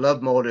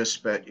love MODIS,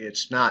 but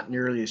it's not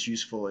nearly as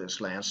useful as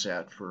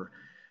Landsat for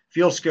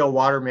field scale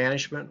water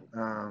management,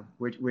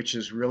 which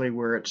is really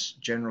where it's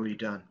generally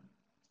done.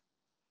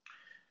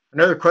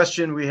 Another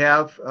question we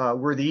have,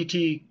 were the ET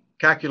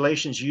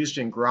calculations used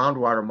in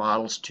groundwater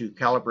models to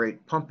calibrate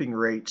pumping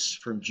rates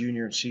from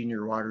junior and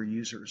senior water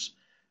users?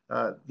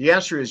 The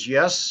answer is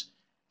yes,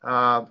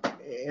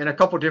 in a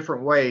couple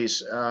different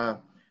ways. The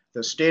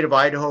state of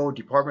Idaho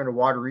Department of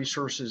Water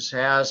Resources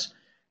has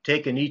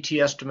taken ET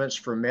estimates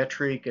for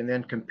metric and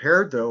then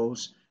compared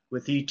those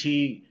with ET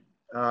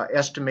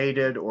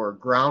estimated or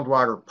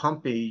groundwater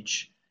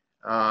pumpage,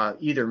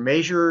 either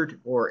measured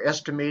or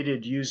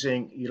estimated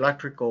using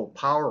electrical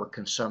power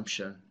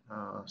consumption.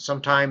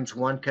 Sometimes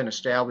one can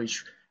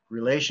establish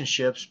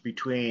relationships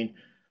between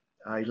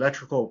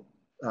electrical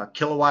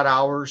kilowatt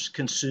hours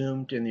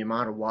consumed and the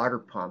amount of water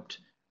pumped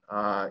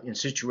in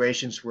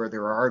situations where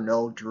there are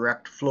no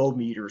direct flow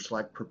meters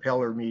like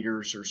propeller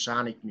meters or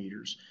sonic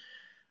meters.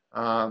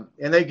 And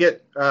they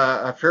get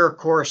a fair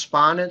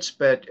correspondence,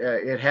 but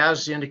it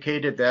has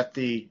indicated that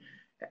the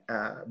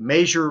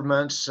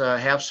measurements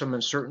have some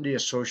uncertainty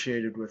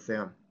associated with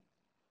them.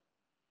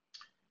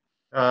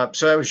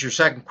 So that was your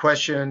second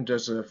question.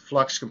 Does the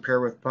flux compare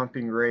with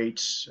pumping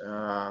rates?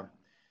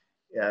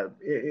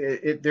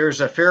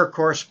 There's a fair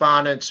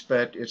correspondence,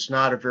 but it's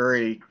not a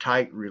very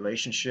tight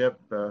relationship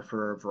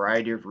for a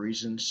variety of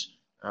reasons.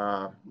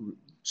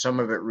 Some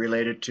of it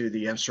related to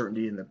the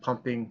uncertainty in the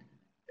pumping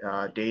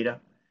data.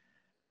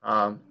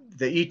 The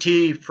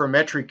ET for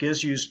metric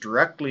is used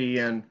directly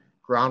in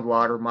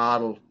groundwater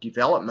model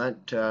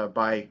development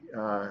by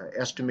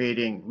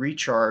estimating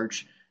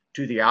recharge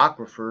to the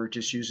aquifer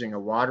just using a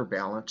water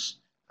balance,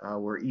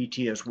 where ET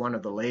is one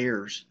of the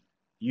layers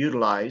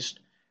utilized.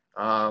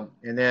 And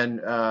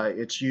then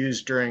it's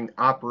used during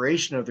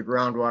operation of the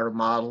groundwater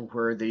model,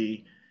 where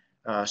the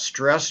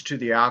stress to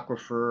the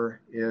aquifer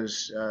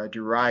is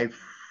derived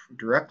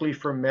directly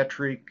from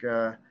metric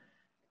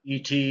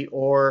ET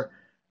or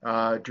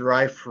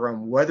derived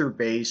from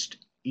weather-based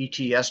ET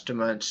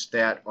estimates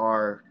that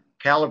are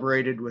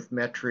calibrated with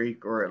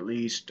metric, or at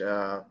least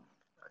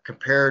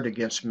compared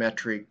against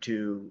metric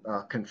to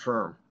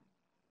confirm.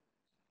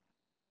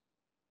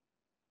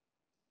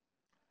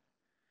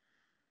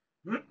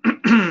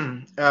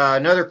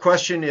 Another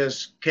question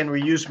is, can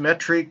we use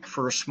metric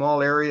for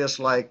small areas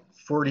like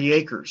 40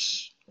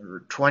 acres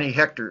or 20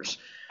 hectares?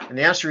 And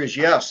the answer is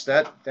yes.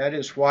 That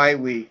is why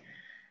we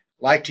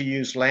like to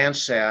use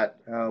Landsat.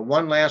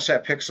 One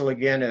Landsat pixel,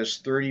 again, is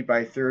 30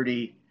 by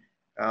 30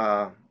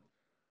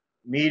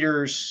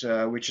 meters,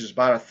 which is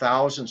about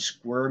 1,000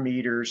 square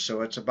meters.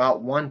 So it's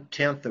about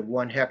 1/10 of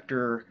 1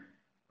 hectare,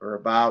 or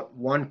about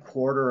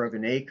 1/4 of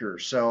an acre.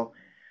 So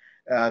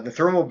the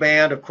thermal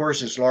band, of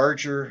course, is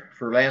larger.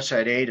 For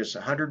Landsat 8, it's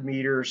 100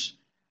 meters.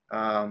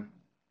 I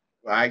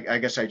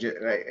guess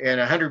and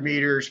 100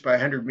 meters by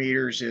 100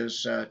 meters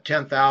is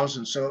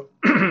 10,000. So,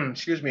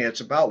 excuse me,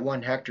 it's about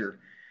 1 hectare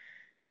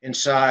in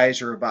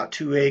size, or about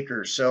 2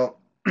 acres. So,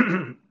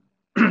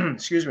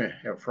 excuse me, I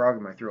have a frog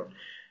in my throat.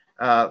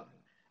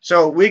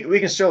 So we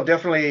can still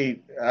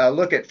definitely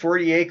look at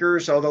 40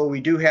 acres, although we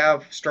do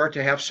start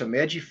to have some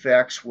edge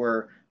effects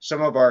where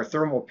some of our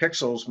thermal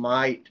pixels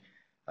might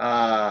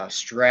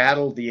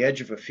straddle the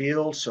edge of a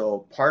field.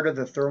 So part of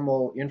the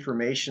thermal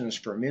information is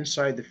from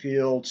inside the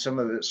field, some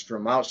of it's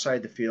from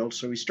outside the field.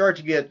 So we start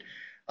to get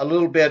a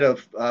little bit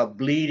of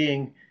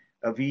bleeding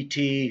of ET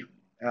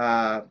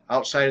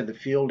outside of the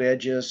field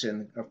edges.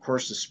 And of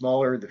course, the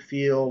smaller the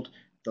field,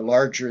 the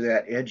larger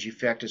that edge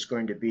effect is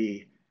going to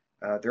be.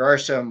 There are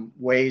some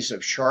ways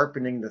of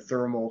sharpening the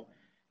thermal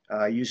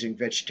using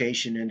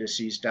vegetation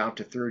indices down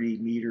to 30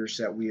 meters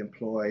that we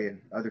employ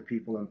and other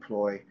people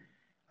employ.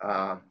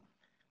 Uh,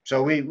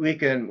 so we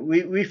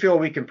feel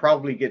we can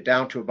probably get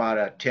down to about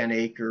a 10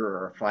 acre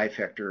or a 5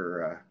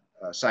 hectare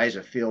size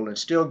of field and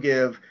still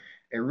give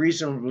a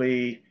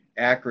reasonably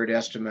accurate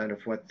estimate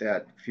of what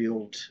that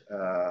field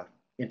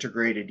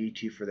integrated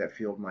ET for that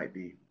field might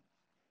be.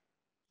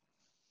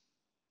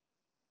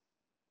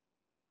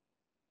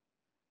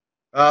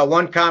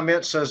 One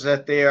comment says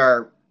that they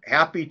are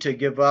happy to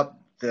give up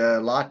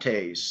the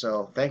lattes.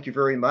 So thank you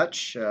very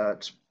much.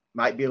 It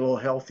might be a little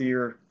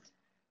healthier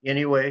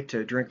anyway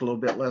to drink a little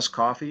bit less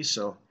coffee.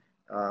 So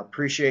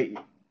appreciate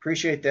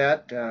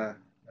that.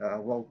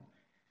 We'll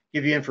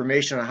give you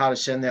information on how to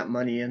send that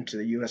money into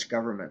the U.S.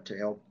 government to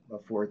help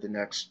afford the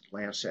next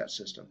Landsat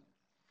system.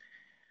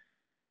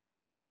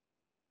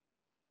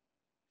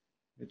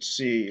 Let's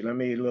see. Let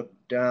me look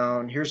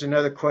down. Here's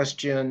another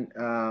question.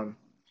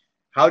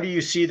 How do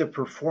you see the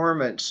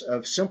performance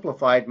of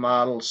simplified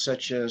models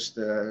such as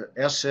the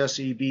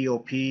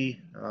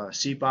SSEBOP,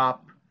 CBOP,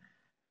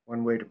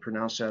 one way to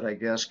pronounce that, I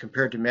guess,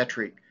 compared to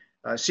metric?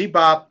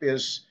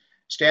 CBOP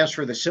stands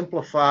for the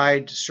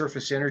Simplified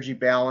Surface Energy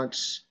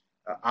Balance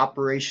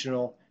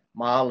operational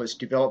model. It's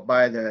developed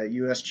by the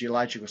U.S.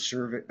 Geological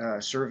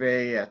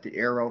Survey at the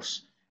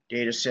ARSET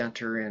Data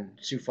Center in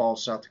Sioux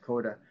Falls, South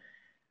Dakota.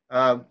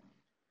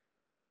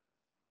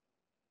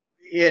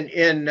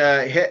 In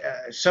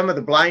some of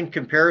the blind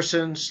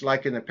comparisons,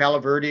 like in the Palo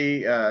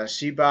Verde,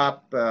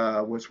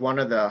 CBOP was one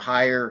of the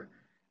higher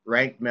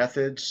ranked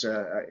methods.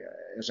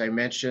 As I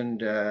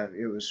mentioned,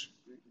 it was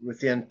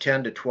within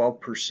 10 to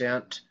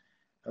 12%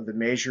 of the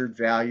measured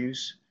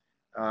values.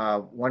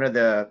 One of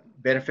the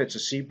benefits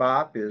of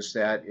CBOP is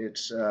that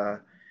it's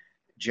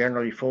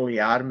generally fully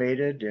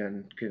automated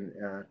and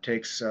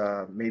takes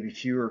maybe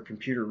fewer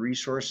computer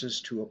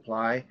resources to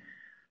apply.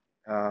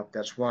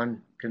 That's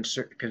one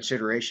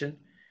consideration.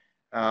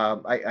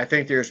 I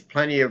think there's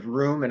plenty of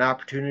room and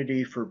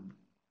opportunity for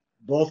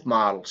both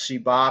models,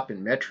 CBOP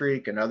and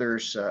metric, and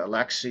others,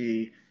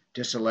 ALEXI,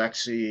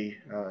 DysALEXI,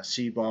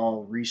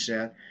 CBOL,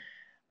 reset.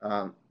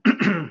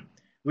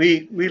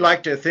 We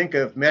like to think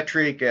of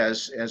metric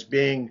as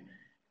being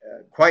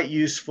quite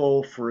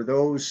useful for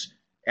those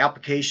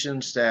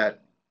applications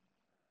that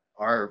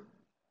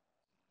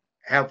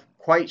have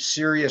quite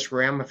serious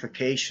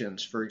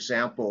ramifications. For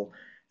example,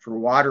 for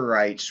water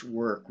rights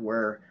work,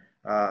 where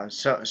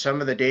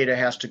some of the data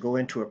has to go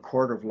into a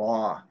court of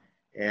law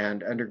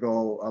and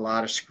undergo a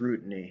lot of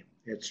scrutiny.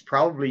 It's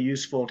probably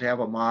useful to have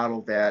a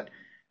model that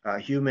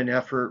human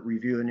effort,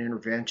 review, and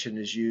intervention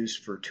is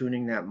used for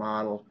tuning that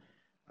model,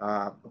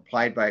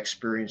 applied by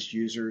experienced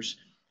users.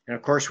 And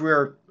of course,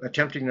 we're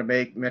attempting to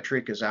make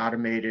metric as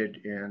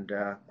automated and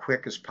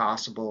quick as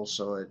possible.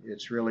 So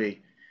it's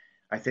really,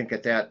 I think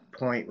at that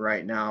point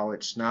right now,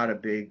 it's not a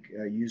big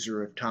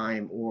user of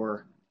time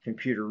or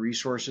computer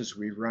resources.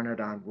 We run it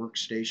on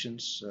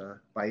workstations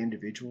by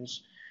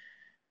individuals.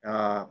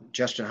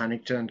 Justin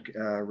Huntington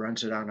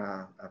runs it on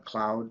a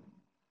cloud.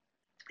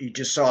 You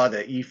just saw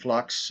the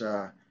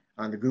EEFlux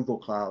on the Google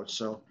Cloud.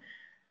 So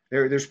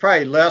there's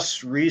probably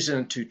less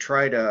reason to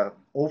try to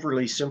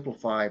overly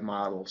simplify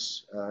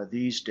models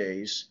these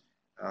days.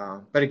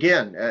 But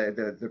again,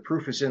 the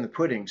proof is in the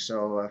pudding.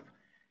 So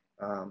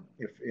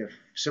if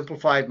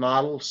simplified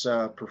models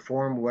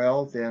perform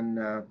well, then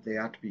they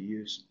ought to be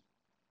used.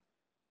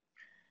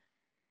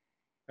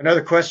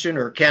 Another question,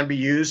 or can be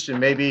used, and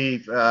maybe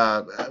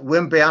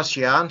Wim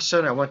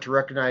Bastiaanse, I want to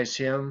recognize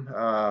him,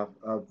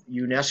 of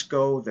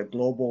UNESCO, the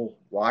global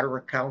water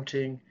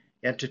accounting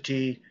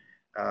entity.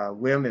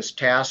 Wim is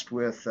tasked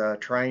with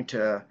trying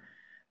to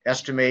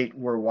estimate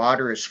where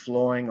water is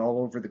flowing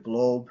all over the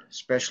globe,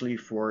 especially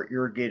for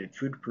irrigated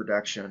food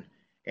production.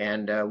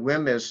 And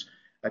Wim is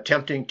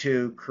attempting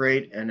to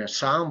create an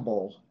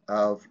ensemble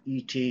of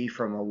ET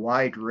from a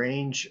wide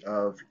range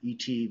of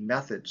ET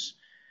methods.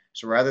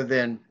 So rather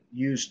than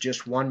use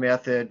just one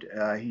method,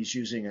 he's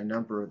using a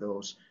number of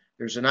those.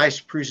 There's a nice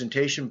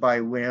presentation by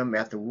Wim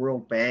at the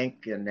World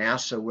Bank and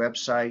NASA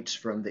websites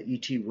from the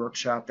ET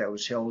workshop that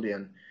was held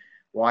in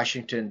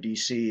Washington,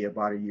 D.C.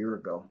 about a year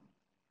ago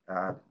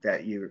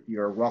that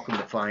you're welcome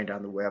to find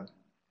on the web.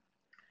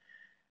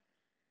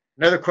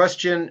 Another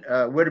question,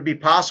 would it be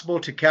possible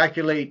to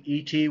calculate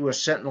ET with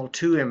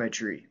Sentinel-2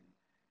 imagery?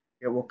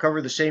 It will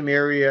cover the same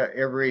area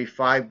every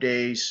 5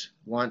 days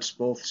once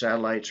both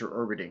satellites are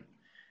orbiting.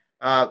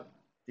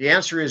 The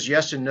answer is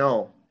yes and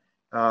no.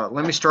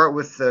 Let me start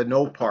with the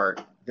no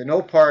part. The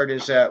no part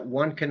is that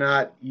one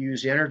cannot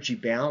use energy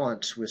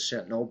balance with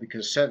Sentinel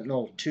because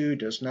Sentinel-2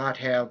 does not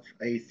have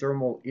a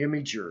thermal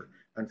imager,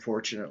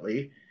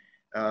 unfortunately.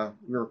 We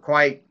were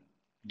quite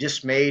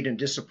dismayed and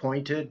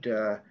disappointed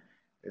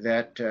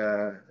that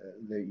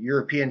the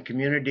European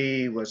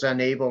community was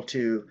unable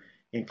to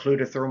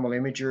include a thermal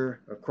imager.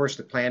 Of course,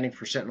 the planning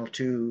for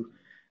Sentinel-2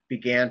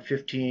 began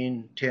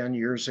 10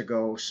 years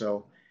ago,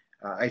 so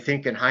I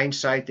think in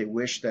hindsight they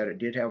wish that it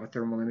did have a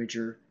thermal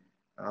imager.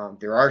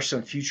 There are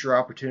some future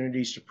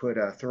opportunities to put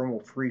a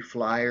thermal-free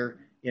flyer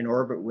in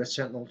orbit with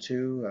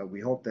Sentinel-2. We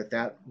hope that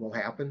that will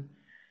happen.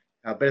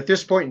 But at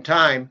this point in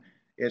time,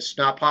 it's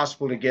not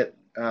possible to get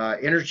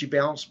energy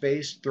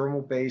balance-based,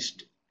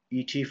 thermal-based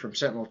ET from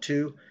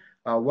Sentinel-2.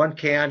 One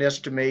can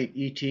estimate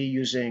ET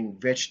using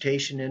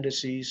vegetation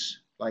indices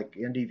like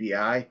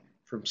NDVI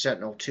from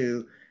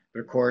Sentinel-2, but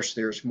of course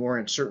there's more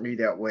uncertainty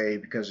that way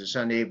because it's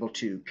unable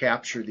to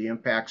capture the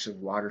impacts of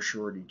water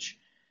shortage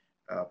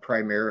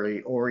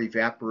primarily, or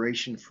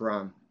evaporation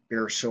from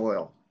bare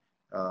soil.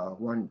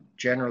 One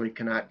generally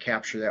cannot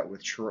capture that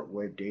with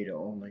shortwave data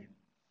only.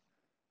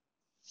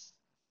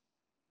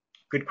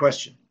 Good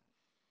question.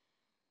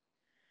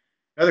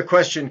 Another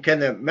question, can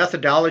the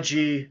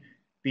methodology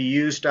be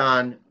used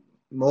on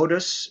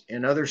MODIS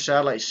and other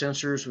satellite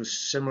sensors with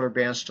similar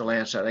bands to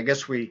Landsat? I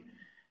guess we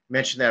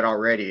mentioned that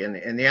already,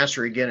 and the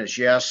answer again is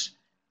yes,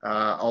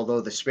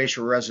 although the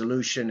spatial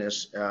resolution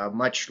is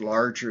much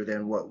larger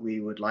than what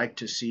we would like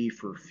to see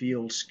for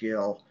field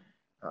scale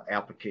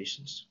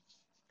applications.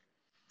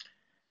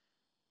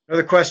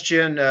 Another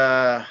question,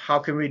 how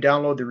can we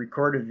download the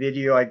recorded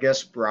video? I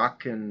guess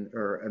Brock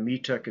or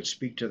Amita could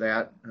speak to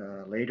that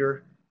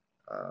later.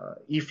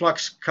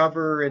 EEFlux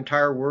cover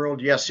entire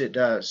world? Yes, it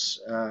does.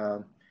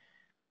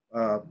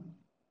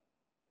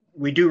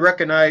 We do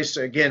recognize,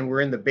 again,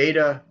 we're in the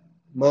beta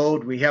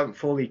mode. We haven't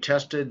fully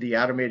tested the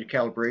automated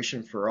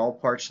calibration for all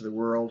parts of the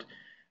world.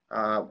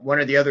 One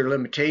of the other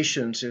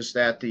limitations is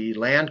that the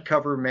land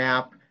cover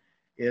map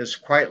is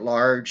quite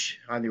large,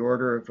 on the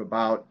order of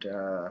about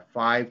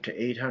 500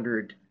 to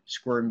 800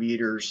 square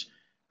meters.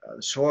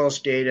 The soils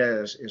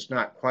data is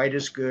not quite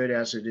as good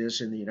as it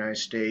is in the United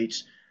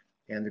States,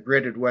 and the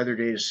gridded weather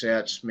data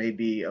sets may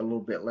be a little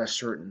bit less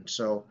certain.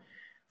 So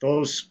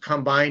those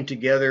combined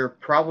together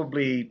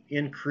probably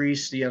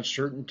increase the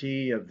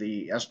uncertainty of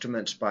the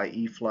estimates by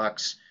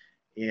EEFlux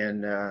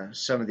in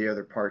some of the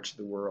other parts of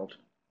the world.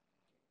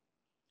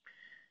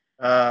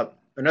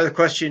 Another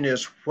question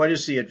is, what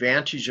is the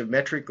advantage of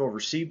metric over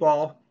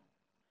C-ball?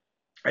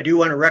 I do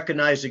want to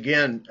recognize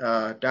again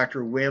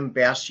Dr. Wim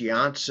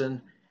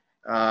Bastiaanse,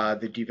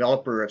 the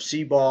developer of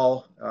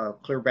C-ball,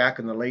 clear back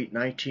in the late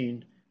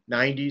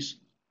 1990s.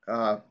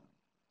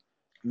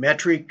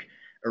 Metric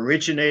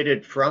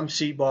originated from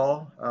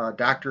C-ball.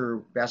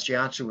 Dr.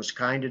 Bastiaanse was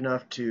kind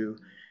enough to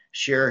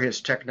share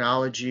his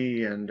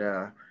technology and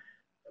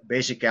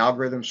basic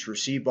algorithms for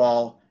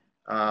C-ball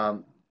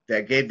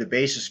that gave the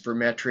basis for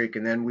metric,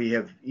 and then we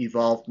have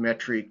evolved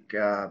metric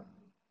kind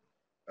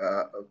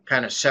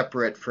of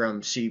separate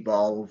from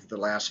C-ball over the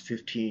last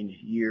 15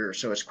 years.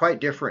 So it's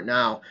quite different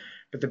now,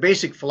 but the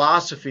basic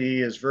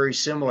philosophy is very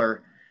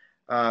similar.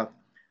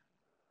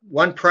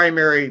 One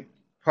primary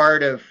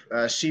part of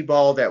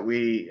C-ball that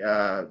we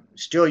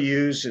still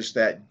use is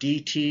that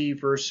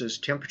DT versus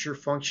temperature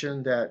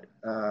function that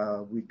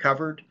we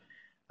covered.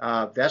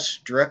 That's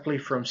directly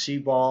from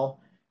C-ball.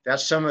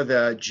 That's some of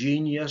the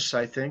genius,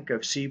 I think,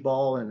 of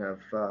C-ball and of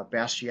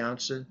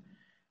Bastiaanse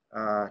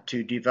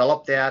to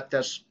develop that.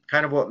 That's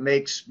kind of what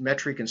makes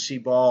metric and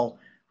C-ball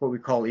what we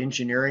call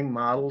engineering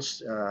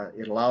models.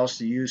 It allows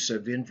the use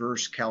of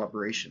inverse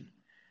calibration.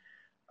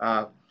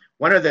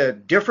 One of the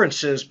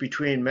differences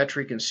between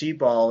metric and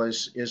C-ball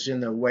is in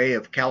the way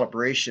of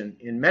calibration.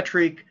 In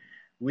metric,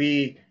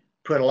 we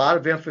put a lot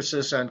of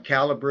emphasis on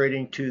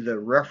calibrating to the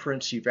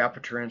reference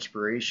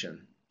evapotranspiration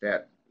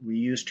that we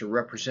use to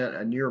represent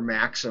a near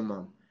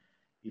maximum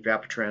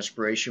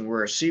evapotranspiration,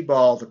 whereas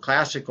C-ball, the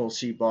classical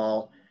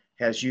C-ball,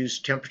 has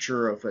used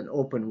temperature of an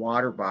open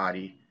water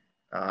body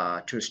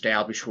to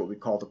establish what we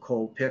call the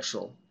cold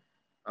pixel.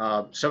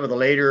 Some of the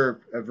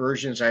later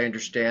versions, I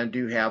understand,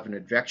 do have an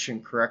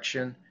advection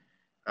correction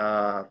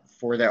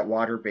for that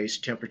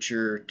water-based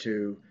temperature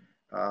to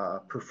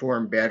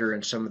perform better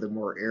in some of the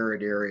more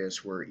arid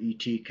areas where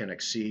ET can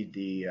exceed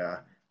the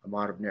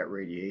amount of net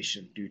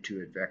radiation due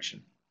to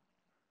advection.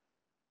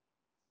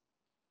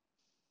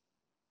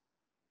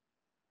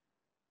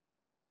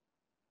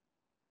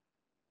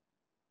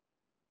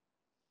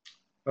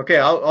 Okay,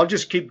 I'll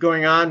just keep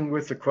going on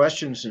with the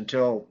questions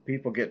until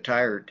people get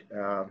tired.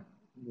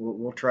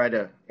 We'll try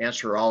to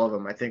answer all of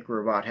them. I think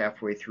we're about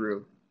halfway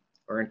through,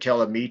 or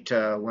until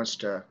Amita wants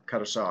to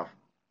cut us off.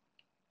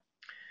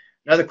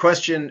 Another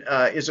question,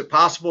 is it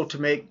possible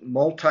to make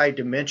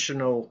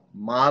multi-dimensional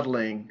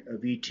modeling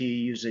of ET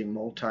using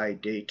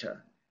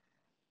multi-data?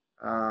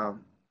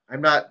 I'm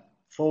not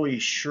fully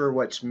sure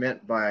what's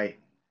meant by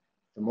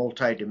the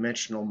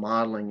multi-dimensional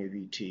modeling of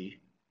ET.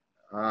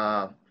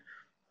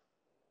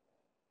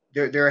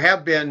 There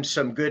have been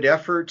some good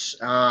efforts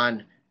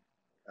on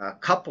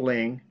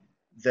coupling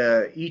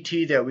the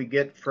ET that we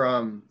get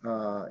from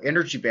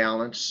energy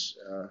balance,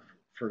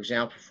 for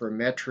example, for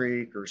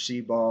metric or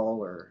CBOL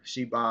or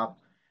CBOP,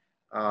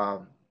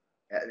 um,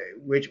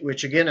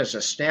 which again is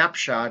a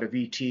snapshot of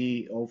ET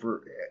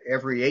over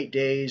every 8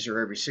 days or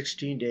every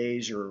 16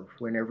 days or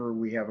whenever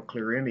we have a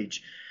clear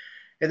image,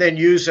 and then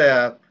use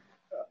a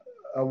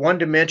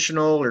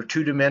one-dimensional or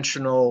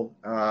two-dimensional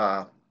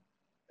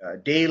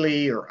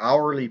daily or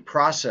hourly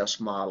process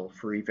model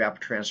for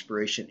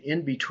evapotranspiration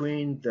in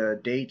between the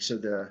dates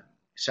of the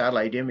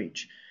satellite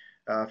image.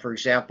 For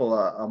example,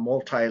 a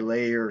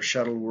multi-layer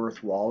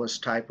Shuttleworth-Wallace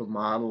type of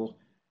model.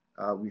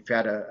 We've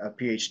had a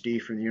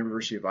PhD from the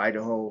University of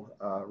Idaho,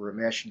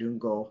 Ramesh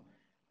Dungal,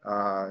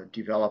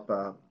 develop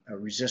a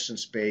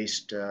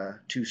resistance-based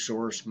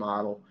two-source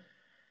model.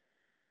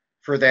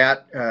 For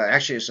that,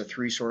 actually it's a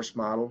three-source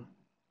model.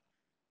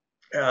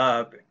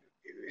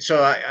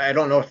 So I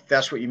don't know if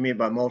that's what you mean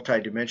by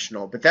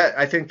multi-dimensional, but that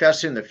I think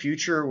that's in the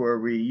future where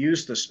we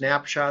use the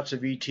snapshots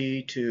of ET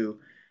to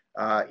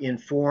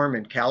inform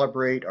and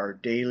calibrate our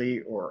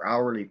daily or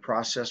hourly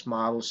process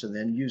models, and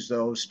then use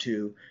those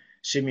to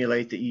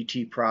simulate the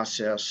ET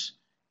process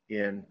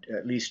in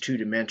at least 2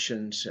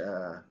 dimensions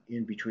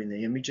in between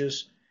the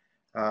images.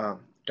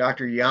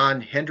 Dr. Jan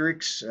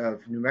Hendricks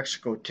of New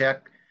Mexico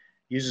Tech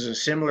uses a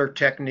similar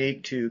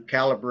technique to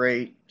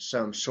calibrate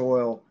some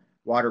soil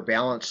water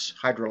balance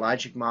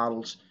hydrologic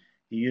models.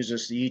 He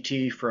uses the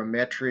ET from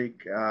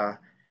metric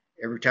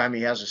every time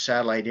he has a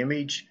satellite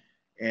image,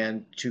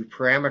 and to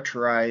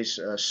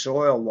parameterize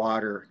soil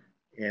water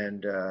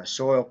and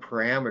soil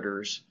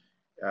parameters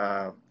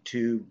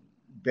to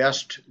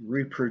best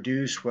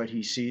reproduce what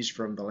he sees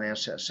from the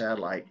Landsat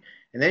satellite.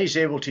 And then he's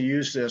able to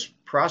use this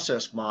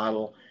process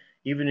model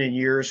even in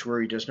years where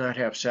he does not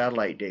have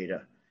satellite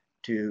data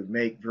to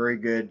make very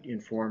good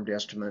informed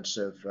estimates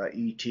of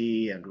ET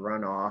and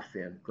runoff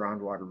and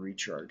groundwater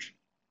recharge.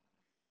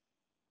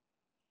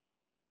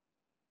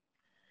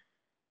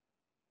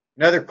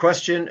 Another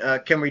question,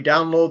 can we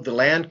download the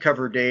land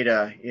cover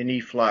data in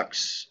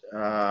EEFlux?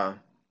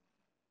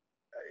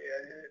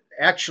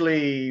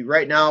 Actually,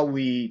 right now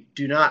we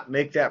do not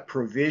make that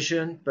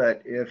provision,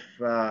 but if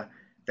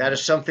that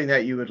is something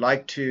that you would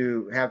like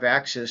to have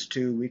access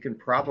to, we can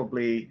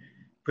probably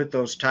put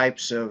those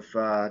types of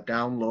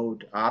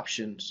download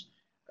options.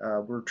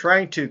 We're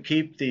trying to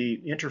keep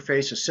the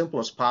interface as simple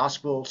as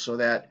possible so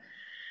that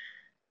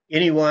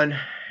anyone,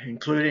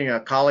 including a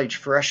college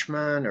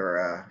freshman or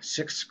a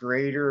 6th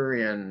grader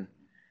in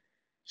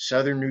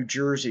southern New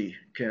Jersey,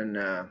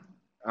 can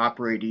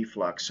operate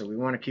EEFlux. So we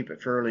want to keep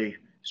it fairly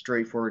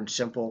straightforward and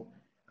simple.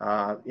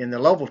 In the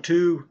level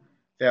 2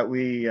 that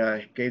we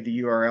gave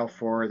the URL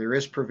for, there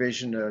is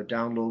provision to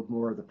download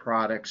more of the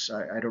products.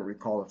 I don't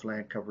recall if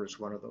land cover is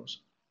one of those.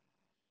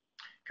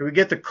 Can we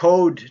get the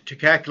code to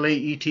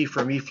calculate ET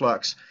from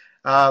EEFlux?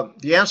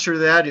 The answer to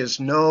that is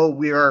no.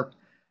 We are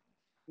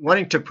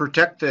wanting to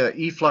protect the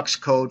EEFlux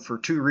code for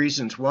 2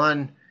 reasons.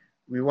 One,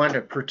 we want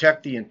to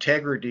protect the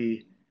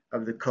integrity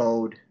of the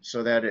code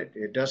so that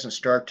it doesn't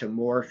start to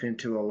morph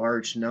into a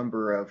large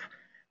number of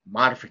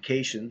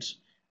modifications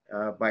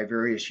by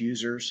various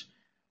users.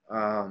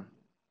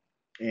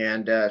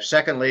 And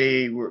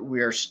secondly,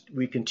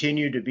 we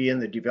continue to be in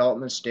the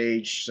development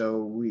stage,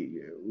 so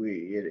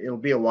it'll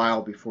be a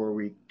while before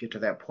we get to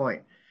that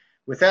point.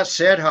 With that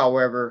said,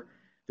 however,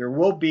 there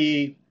will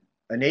be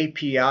an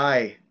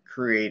API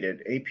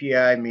created.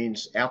 API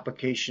means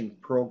Application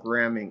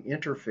Programming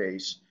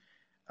Interface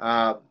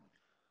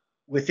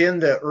within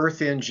the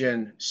Earth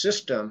Engine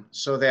system,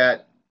 so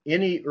that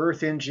any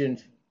Earth Engine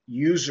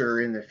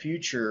user in the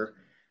future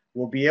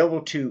will be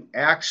able to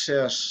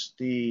access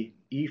the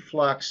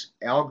EEFlux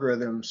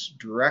algorithms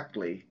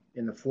directly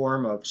in the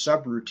form of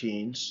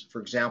subroutines.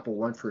 For example,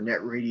 one for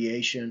net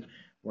radiation,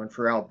 one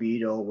for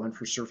albedo, one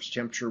for surface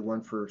temperature,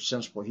 one for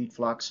sensible heat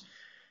flux.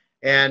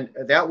 And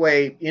that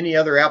way, any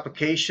other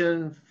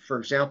application, for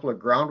example, a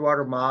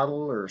groundwater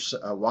model or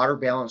a water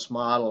balance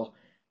model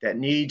that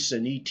needs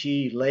an ET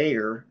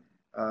layer,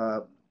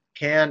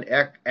 can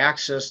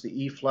access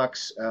the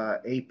EEFlux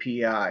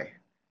API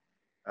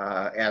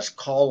as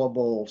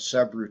callable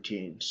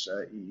subroutines.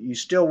 You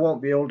still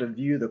won't be able to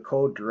view the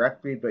code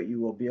directly, but you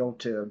will be able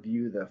to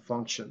view the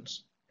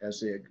functions as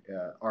they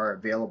are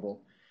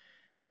available.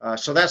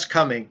 So that's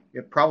coming.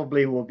 It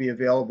probably will be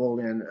available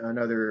in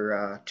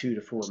another 2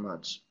 to 4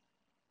 months.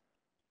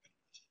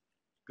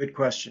 Good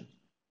question.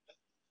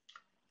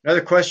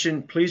 Another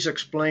question, please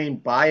explain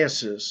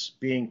biases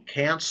being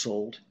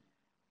canceled.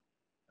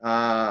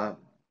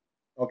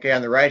 Okay,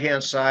 on the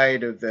right-hand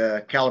side of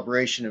the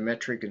calibration of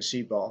metric and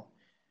CBOL.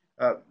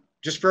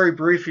 Just very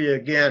briefly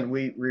again,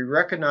 we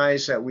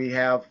recognize that we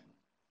have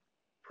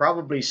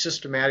probably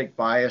systematic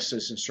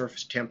biases in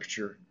surface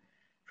temperature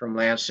from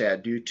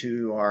Landsat due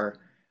to our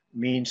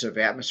means of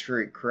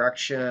atmospheric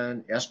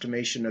correction,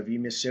 estimation of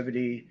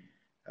emissivity.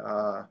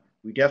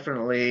 We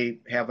definitely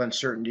have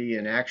uncertainty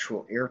in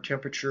actual air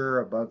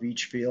temperature above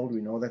each field. We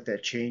know that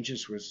that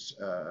changes with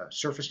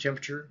surface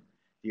temperature.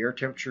 The air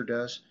temperature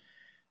does.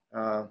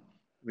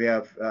 We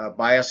have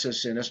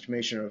biases in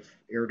estimation of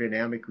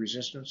aerodynamic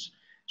resistance.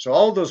 So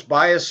all of those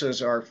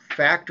biases are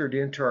factored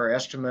into our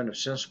estimate of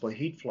sensible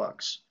heat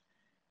flux.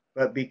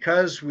 But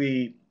because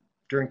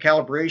during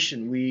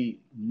calibration,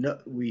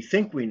 we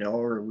think we know,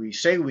 or we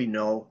say we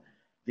know,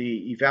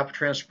 the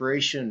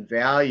evapotranspiration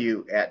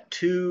value at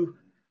two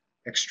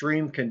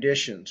extreme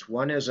conditions.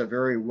 One is a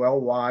very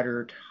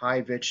well-watered,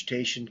 high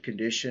vegetation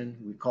condition.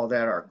 We call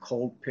that our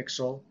cold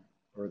pixel,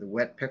 or the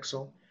wet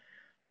pixel.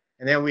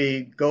 And then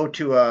we go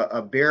to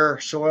a bare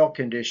soil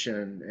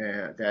condition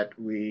that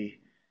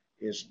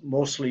is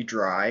mostly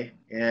dry,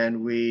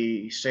 and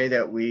we say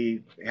that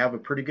we have a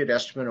pretty good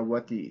estimate of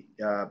what the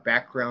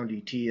background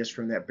ET is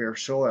from that bare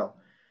soil.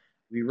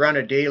 We run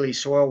a daily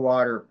soil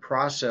water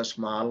process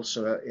model,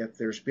 so if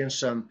there's been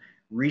some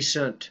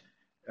recent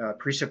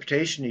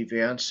precipitation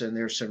events and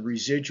there's some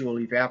residual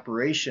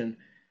evaporation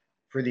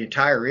for the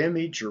entire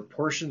image or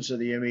portions of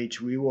the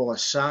image, we will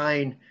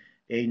assign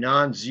a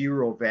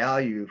non-zero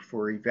value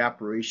for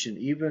evaporation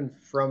even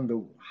from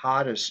the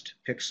hottest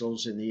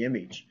pixels in the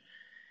image.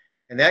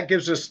 And that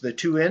gives us the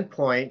two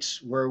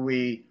endpoints where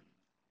we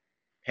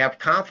have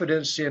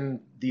confidence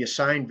in the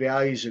assigned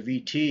values of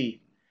ET.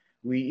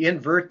 We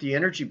invert the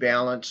energy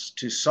balance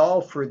to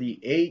solve for the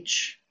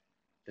H,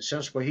 the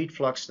sensible heat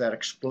flux that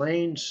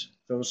explains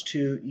those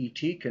two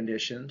ET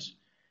conditions,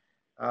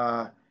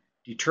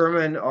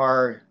 determine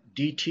our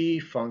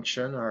DT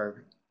function,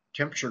 our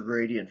temperature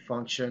gradient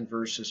function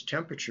versus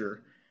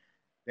temperature.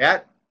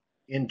 That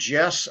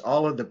ingests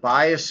all of the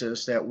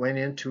biases that went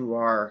into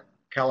our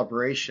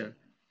calibration.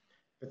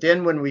 But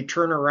then when we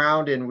turn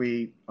around and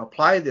we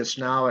apply this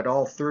now at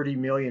all 30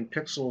 million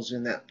pixels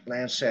in that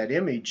Landsat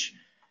image,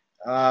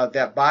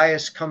 that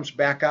bias comes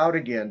back out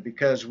again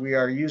because we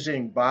are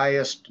using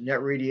biased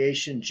net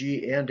radiation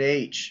G and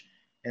H,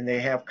 and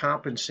they have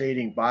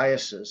compensating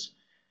biases.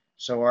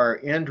 So our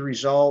end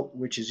result,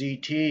 which is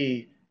ET,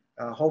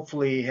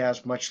 hopefully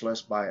has much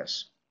less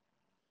bias.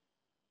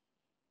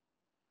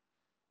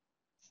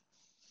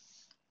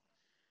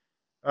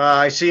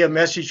 I see a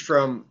message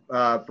from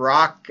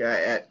Brock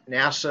at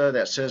NASA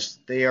that says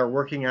they are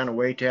working on a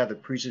way to have the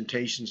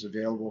presentations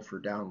available for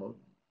download.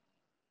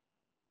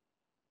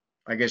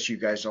 I guess you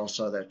guys all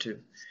saw that too.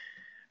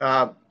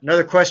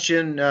 Another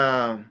question,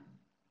 how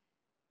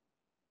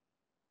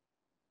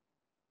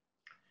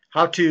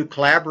to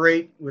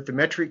collaborate with the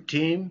metric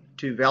team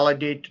to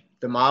validate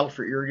the model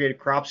for irrigated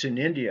crops in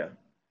India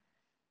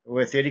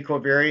with eddy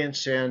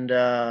covariance and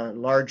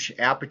large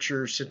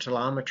aperture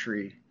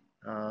scintillometry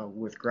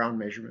with ground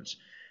measurements.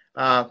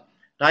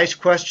 Nice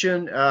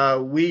question.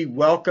 We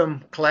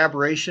welcome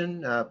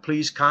collaboration.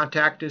 Please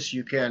contact us.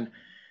 You can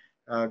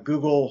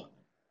Google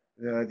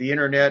the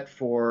internet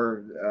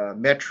for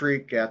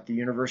metric at the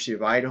University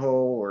of Idaho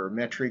or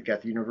metric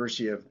at the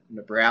University of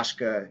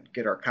Nebraska,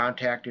 get our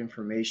contact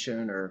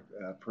information, or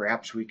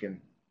perhaps we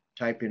can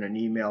type in an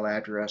email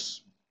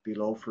address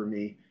below for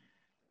me.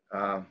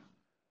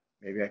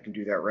 Maybe I can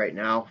do that right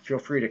now. Feel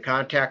free to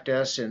contact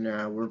us, and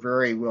we're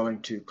very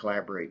willing to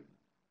collaborate.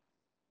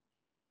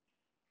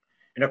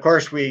 And of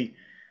course, we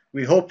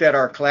hope that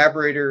our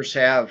collaborators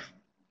have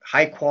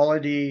high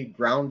quality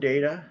ground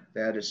data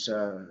that is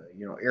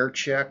air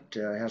checked,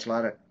 has a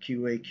lot of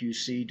QA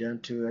QC done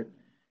to it.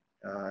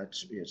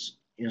 It's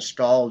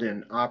installed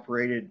and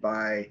operated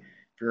by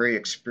very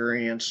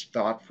experienced,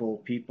 thoughtful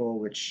people,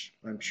 which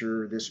I'm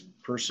sure this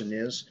person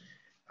is.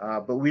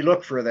 But we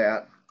look for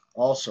that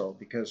also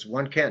because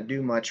one can't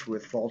do much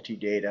with faulty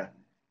data.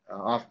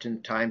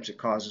 Oftentimes it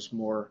causes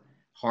more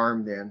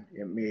harm than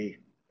it may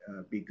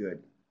be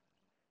good.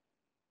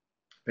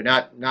 But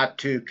not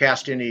to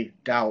cast any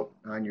doubt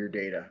on your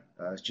data.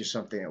 It's just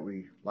something that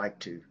we like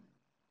to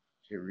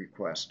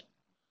request.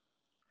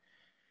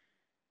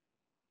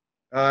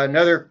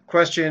 Another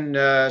question,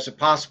 is it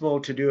possible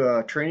to do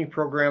a training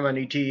program on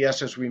ET?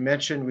 Yes, as we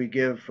mentioned, we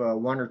give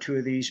 1 or 2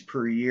 of these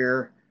per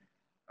year.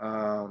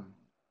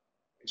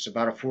 It's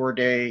about a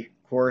 4-day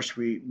course.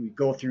 We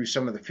go through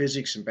some of the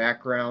physics and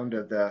background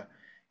of the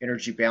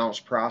energy balance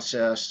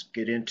process,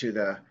 get into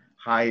the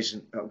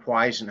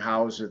whys and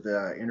hows of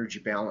the energy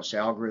balance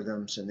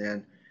algorithms, and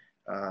then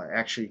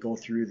actually go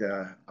through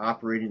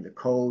operating the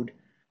code.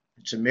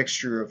 It's a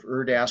mixture of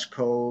ERDAS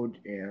code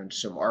and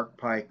some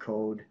ArcPy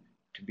code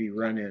to be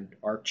run in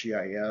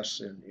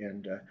ArcGIS,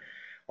 and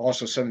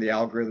also some of the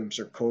algorithms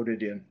are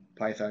coded in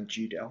Python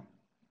GDAL.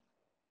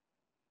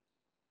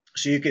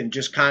 So you can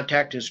just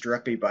contact us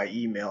directly by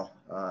email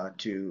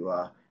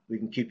we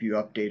can keep you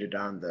updated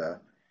on the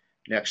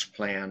next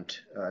planned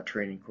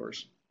training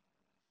course.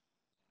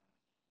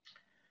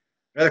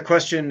 Another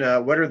question,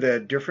 what are the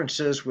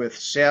differences with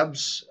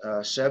SEBS?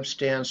 SEBS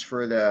stands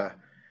for the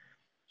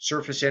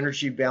Surface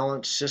Energy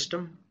Balance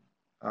System,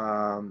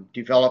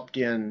 developed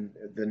in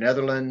the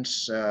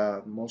Netherlands,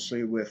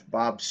 mostly with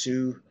Bob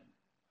Sue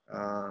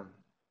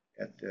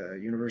at the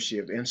University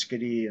of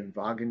Enschede in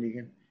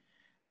Wageningen.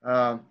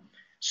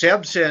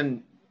 SEBS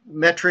and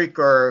metric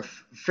are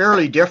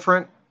fairly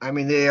different. I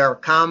mean, they are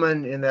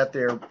common in that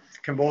they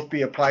can both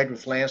be applied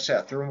with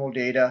Landsat thermal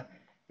data.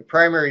 The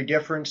primary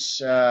difference,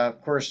 of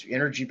course,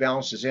 energy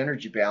balance is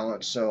energy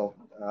balance. So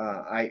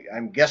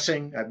I'm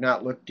guessing, I've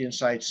not looked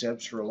inside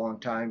SEBs for a long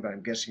time, but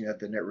I'm guessing that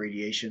the net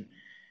radiation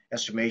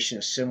estimation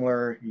is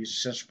similar.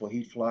 Use sensible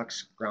heat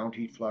flux, ground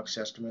heat flux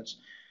estimates.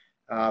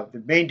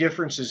 The main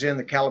difference is in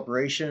the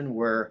calibration,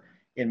 where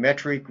in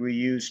metric we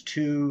use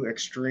two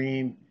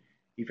extreme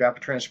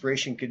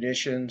evapotranspiration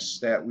conditions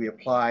that we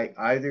apply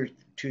either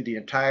to the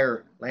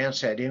entire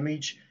Landsat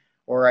image,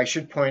 or I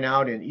should point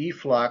out in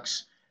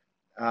EEFlux,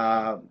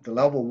 the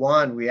level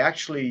 1, we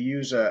actually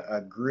use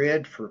a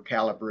grid for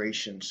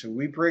calibration. So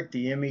we break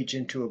the image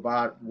into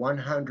about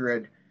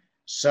 100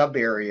 sub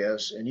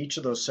areas, and each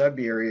of those sub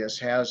areas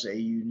has a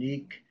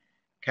unique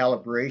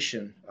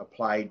calibration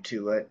applied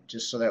to it,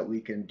 just so that we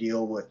can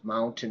deal with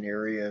mountain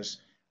areas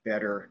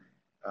better,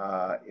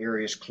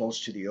 areas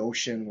close to the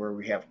ocean where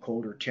we have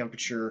colder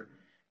temperature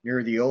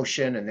near the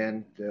ocean, and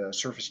then the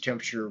surface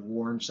temperature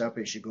warms up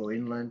as you go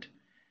inland.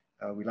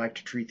 We like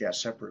to treat that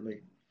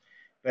separately.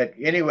 But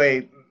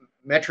anyway,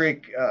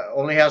 metric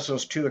only has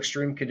those two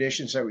extreme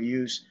conditions that we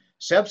use.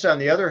 SEBS, on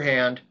the other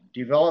hand,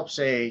 develops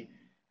a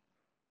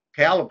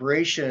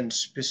calibration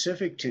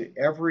specific to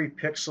every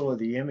pixel of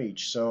the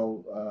image.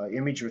 So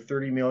image with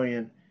 30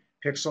 million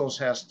pixels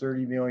has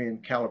 30 million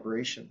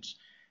calibrations.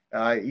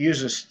 It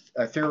uses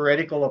a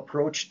theoretical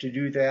approach to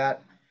do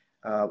that,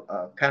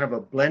 kind of a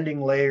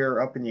blending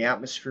layer up in the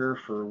atmosphere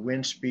for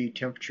wind speed,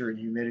 temperature, and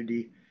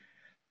humidity.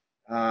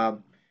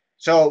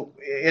 So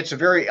it's a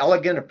very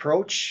elegant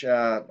approach.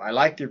 I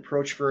like the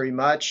approach very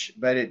much,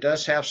 but it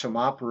does have some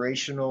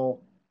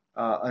operational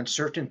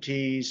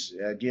uncertainties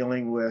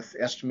dealing with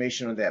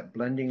estimation of that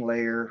blending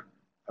layer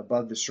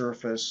above the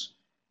surface,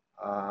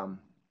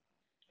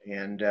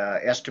 and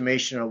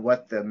estimation of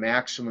what the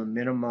maximum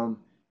minimum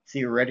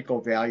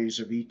theoretical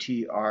values of ET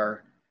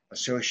are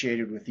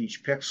associated with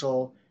each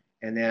pixel,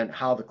 and then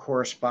how the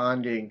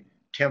corresponding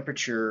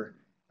temperature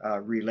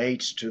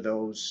relates to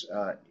those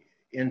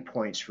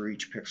endpoints for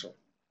each pixel.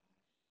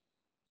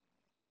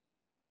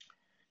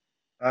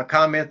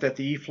 Comment that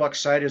the EEFlux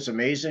site is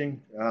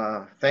amazing.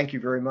 Thank you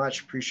very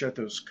much. Appreciate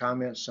those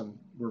comments.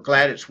 We're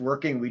glad it's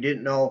working. We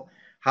didn't know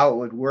how it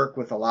would work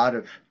with a lot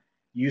of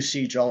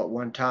usage all at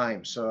one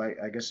time, so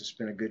I guess it's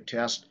been a good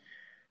test.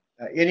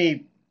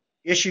 Any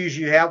issues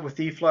you have with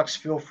EEFlux,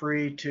 feel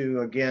free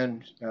to,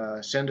 again,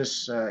 send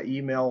us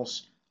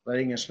emails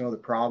letting us know the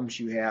problems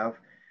you have.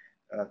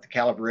 If the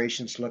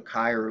calibrations look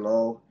high or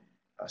low.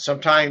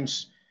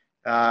 Sometimes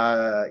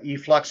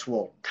EEFlux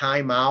will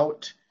time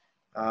out.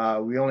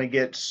 We only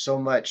get so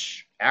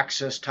much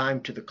access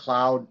time to the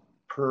cloud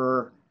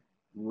per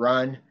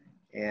run,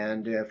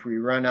 and if we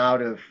run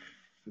out of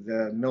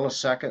the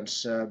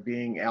milliseconds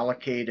being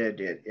allocated,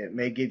 it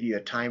may give you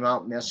a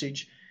timeout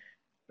message.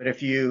 But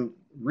if you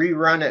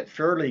rerun it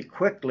fairly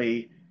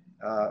quickly,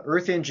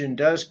 Earth Engine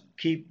does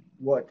keep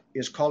what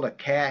is called a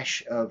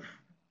cache of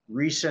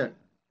recent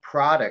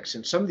products,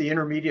 and some of the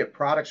intermediate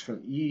products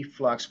from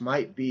EEFlux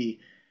might be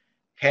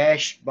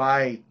cached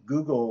by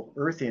Google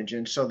Earth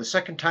Engine. So the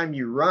second time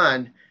you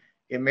run,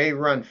 it may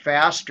run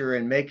faster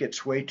and make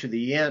its way to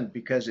the end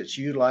because it's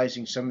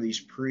utilizing some of these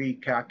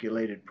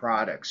pre-calculated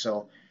products.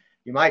 So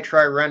you might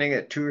try running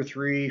it 2 or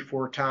 3,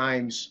 4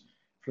 times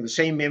for the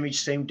same image,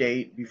 same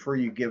date before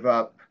you give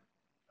up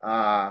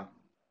to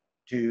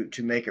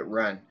make it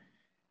run.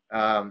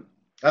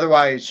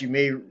 Otherwise, you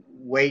may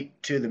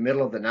wait to the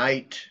middle of the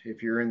night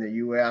if you're in the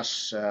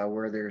U.S.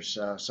 Where there's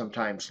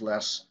sometimes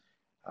less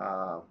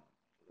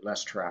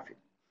traffic.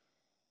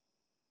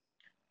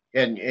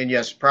 And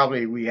yes,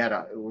 probably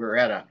we're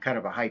at a kind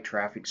of a high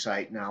traffic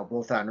site now,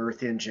 both on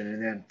Earth Engine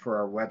and then for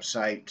our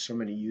website, so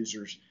many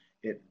users.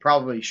 It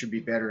probably should be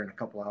better in a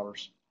couple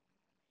hours.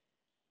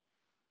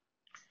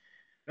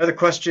 Another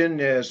question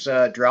is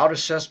drought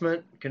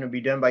assessment. Can it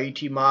be done by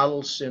ET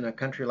models in a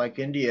country like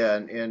India?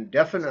 And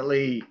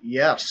definitely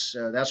yes.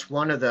 That's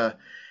one of the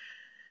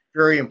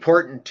very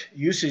important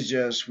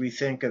usages we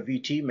think of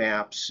ET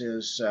maps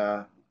is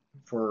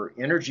for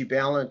energy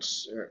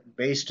balance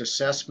based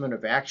assessment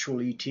of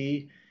actual ET.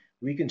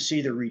 We can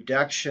see the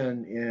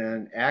reduction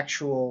in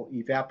actual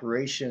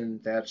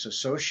evaporation that's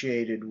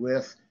associated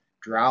with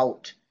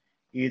drought,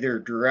 either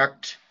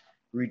direct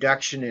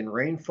reduction in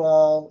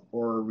rainfall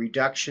or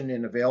reduction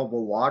in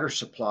available water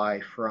supply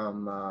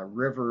from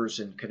rivers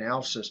and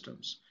canal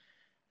systems.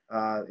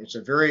 It's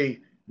a very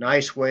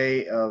nice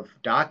way of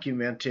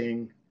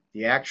documenting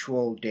the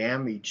actual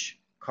damage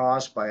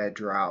caused by a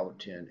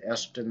drought and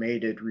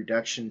estimated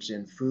reductions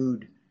in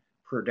food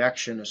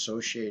production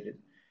associated.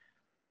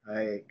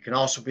 It can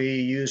also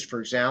be used,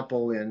 for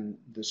example, in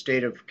the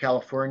state of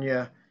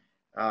California.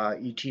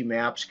 ET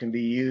maps can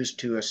be used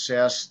to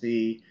assess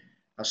the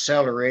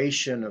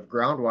acceleration of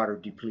groundwater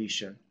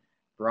depletion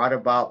brought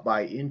about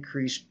by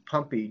increased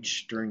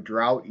pumpage during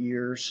drought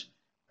years,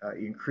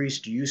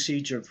 increased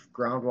usage of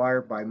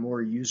groundwater by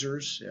more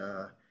users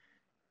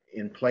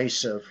in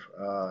place of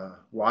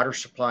water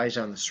supplies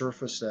on the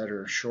surface that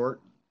are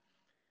short.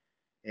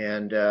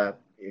 And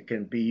it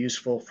can be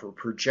useful for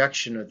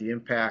projection of the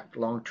impact,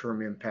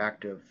 long-term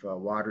impact of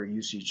water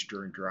usage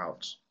during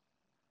droughts.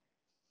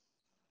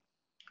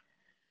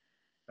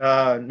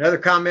 Another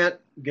comment,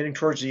 getting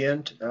towards the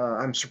end.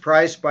 I'm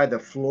surprised by the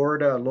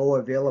Florida low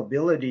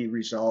availability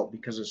result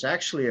because it's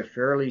actually a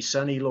fairly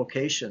sunny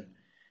location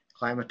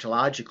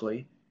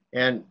climatologically.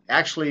 And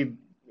actually,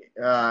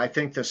 I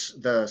think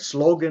the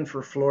slogan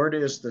for Florida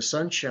is the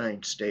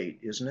Sunshine State,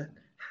 isn't it?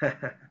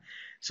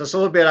 So it's a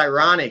little bit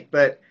ironic,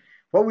 but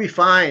what we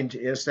find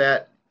is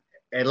that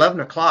at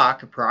 11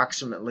 o'clock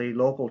approximately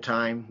local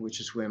time, which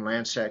is when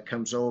Landsat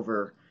comes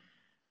over,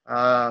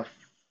 uh,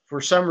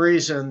 for some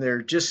reason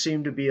there just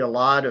seem to be a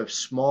lot of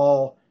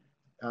small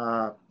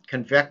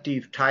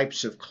convective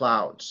types of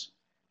clouds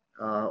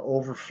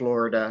over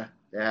Florida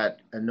that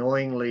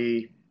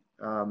annoyingly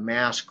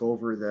mask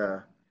over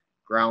the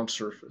ground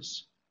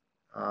surface.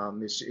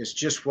 It's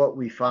just what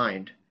we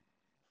find.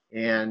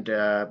 And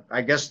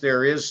I guess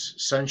there is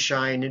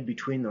sunshine in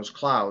between those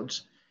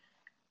clouds.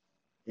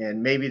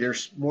 And maybe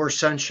there's more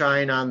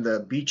sunshine on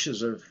the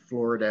beaches of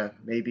Florida,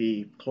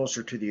 maybe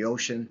closer to the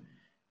ocean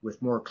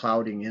with more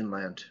clouding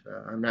inland.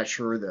 I'm not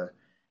sure the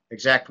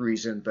exact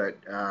reason, but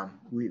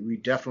we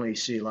definitely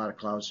see a lot of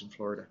clouds in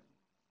Florida.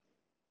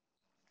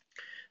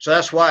 So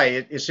that's why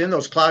it's in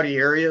those cloudy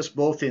areas,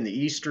 both in the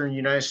eastern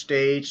United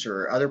States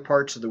or other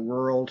parts of the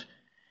world,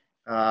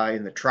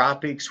 in the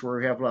tropics where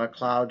we have a lot of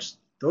clouds.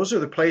 Those are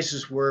the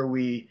places where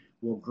we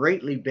will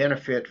greatly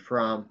benefit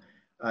from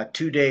a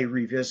 2-day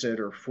revisit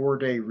or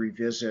 4-day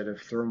revisit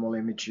of thermal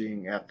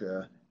imaging at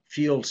the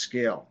field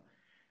scale.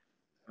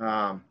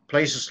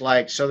 Places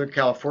like Southern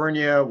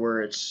California,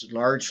 where it's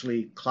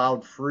largely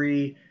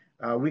cloud-free,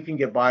 we can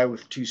get by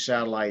with 2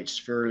 satellites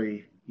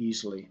fairly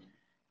easily.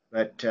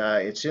 But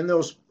it's in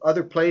those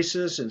other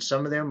places, and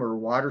some of them are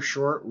water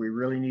short. We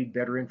really need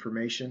better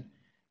information.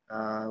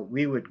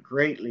 We would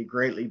greatly,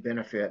 greatly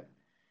benefit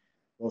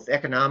both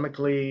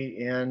economically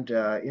and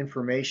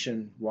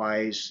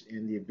information-wise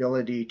in the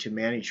ability to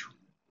manage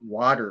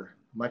water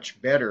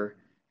much better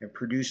and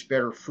produce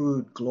better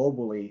food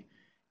globally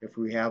if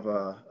we have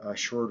a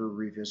shorter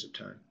revisit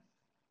time.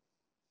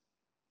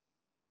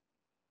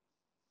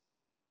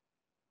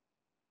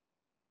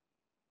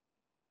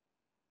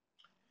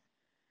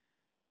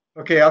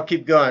 Okay, I'll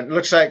keep going. It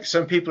looks like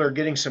some people are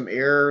getting some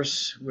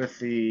errors with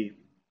the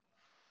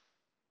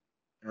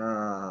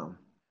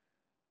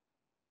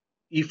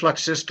EEFlux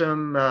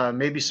system.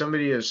 Maybe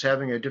somebody is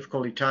having a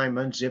difficulty time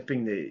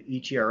unzipping the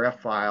ETRF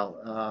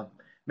file.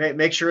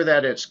 Make sure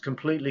that it's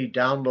completely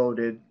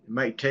downloaded. It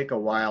might take a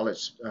while.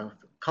 It's a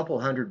couple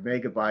hundred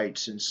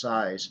megabytes in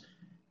size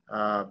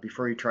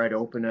before you try to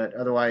open it.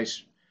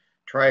 Otherwise,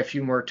 try a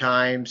few more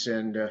times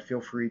and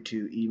feel free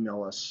to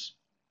email us.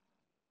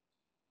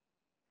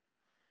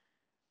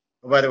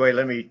 Oh, by the way,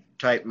 let me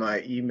type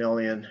my email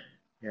in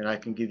and I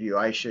can give you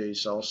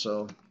Ayse's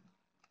also.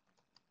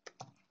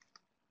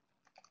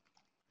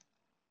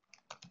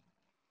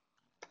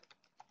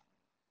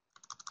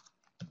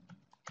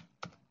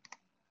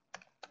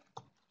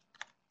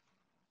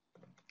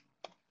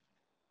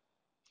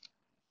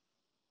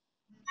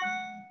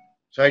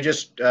 So I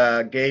just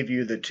gave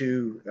you the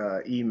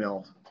 2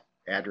 email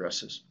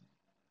addresses.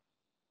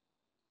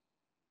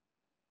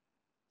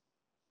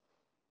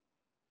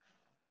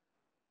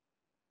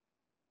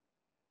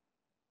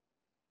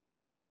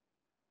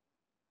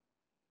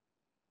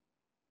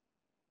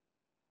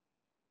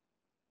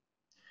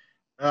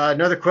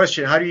 Another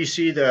question, how do you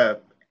see the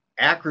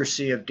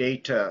accuracy of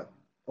data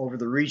over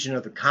the region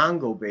of the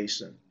Congo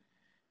Basin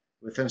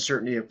with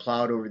uncertainty of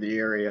cloud over the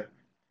area?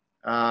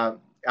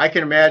 I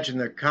can imagine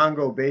the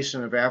Congo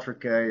Basin of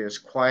Africa is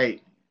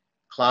quite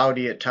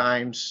cloudy at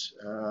times,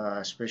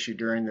 especially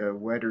during the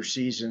wetter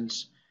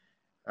seasons.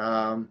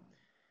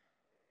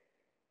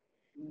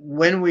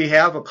 When we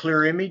have a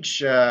clear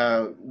image,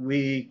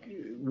 we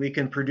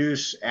can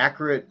produce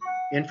accurate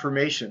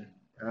information,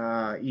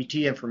 ET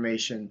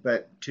information,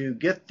 but to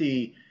get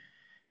the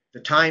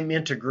time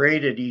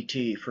integrated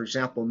ET, for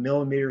example,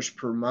 millimeters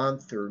per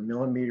month or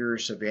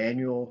millimeters of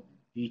annual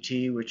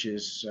ET, which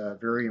is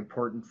very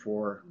important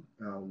for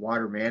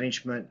water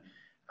management,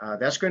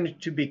 that's going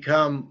to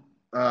become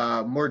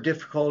more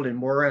difficult and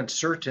more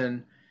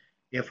uncertain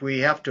if we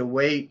have to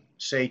wait,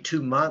 say,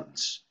 2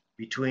 months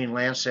between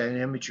Landsat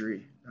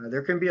imagery.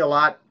 There can be a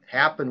lot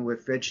happen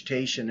with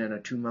vegetation in a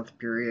 2-month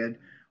period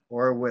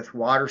or with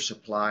water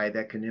supply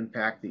that can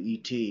impact the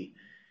ET.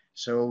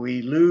 So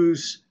we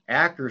lose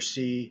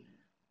accuracy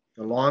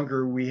the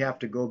longer we have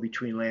to go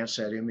between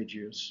Landsat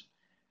images.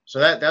 So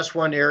that's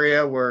one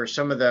area where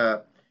some of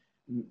the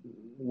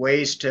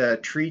ways to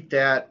treat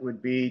that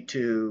would be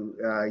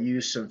to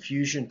use some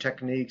fusion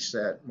techniques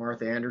that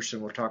Martha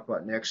Anderson will talk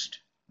about next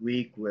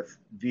week with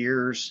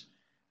VIIRS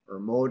or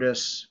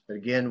MODIS. But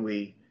again,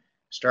 we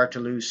start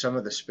to lose some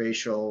of the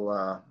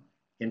spatial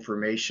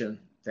information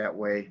that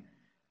way.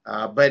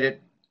 But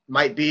it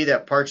might be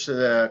that parts of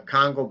the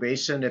Congo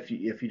Basin, if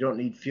you don't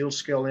need field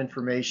scale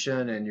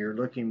information and you're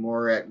looking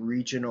more at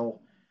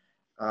regional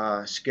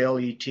scale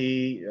ET,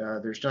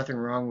 there's nothing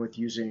wrong with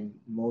using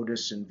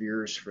MODIS and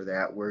VIIRS for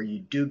that, where you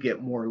do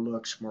get more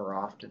looks more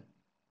often.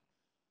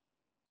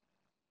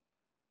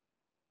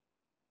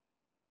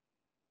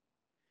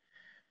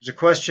 There's a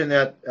question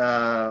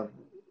that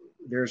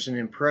there's an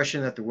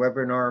impression that the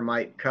webinar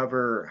might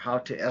cover how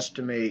to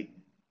estimate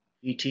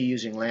ET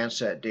using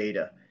Landsat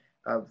data.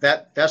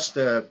 That's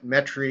the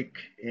metric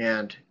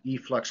and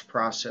EEFlux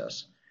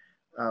process.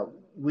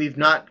 We've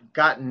not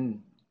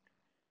gotten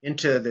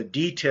into the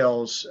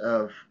details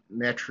of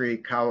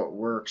metric, how it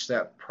works.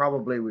 That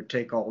probably would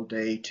take all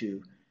day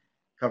to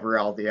cover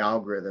all the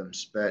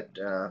algorithms, but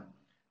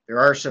there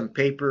are some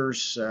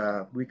papers.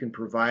 We can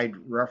provide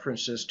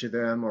references to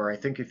them, or I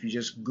think if you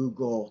just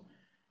Google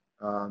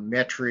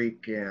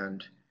metric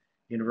and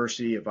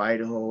University of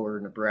Idaho or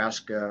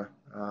Nebraska,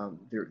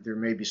 there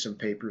may be some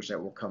papers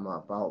that will come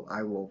up.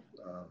 I will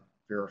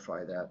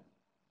verify that.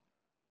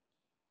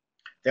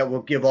 That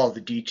will give all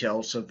the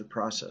details of the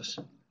process.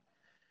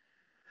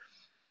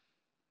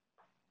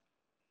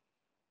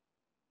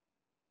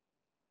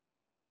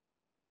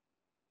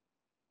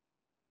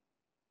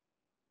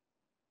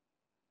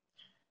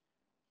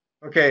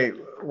 Okay,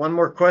 one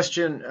more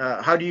question.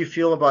 How do you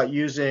feel about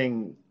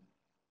using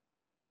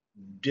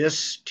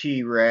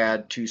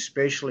DIS-TRAD to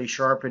spatially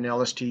sharpen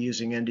LST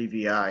using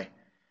NDVI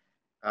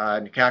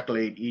and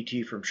calculate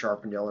ET from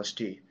sharpened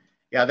LST?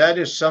 Yeah, that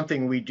is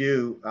something we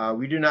do.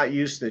 We do not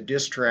use the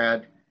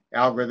DIS-TRAD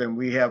algorithm.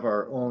 We have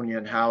our own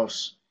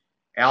in-house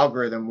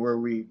algorithm where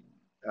we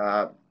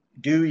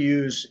do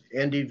use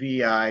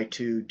NDVI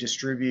to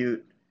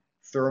distribute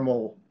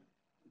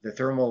the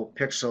thermal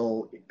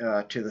pixel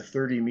to the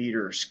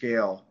 30-meter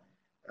scale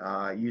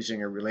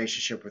using a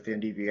relationship with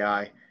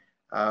NDVI.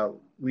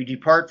 We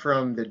depart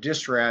from the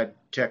DIS-TRAD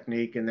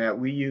technique in that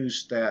we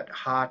use that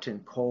hot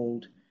and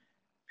cold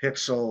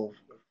pixel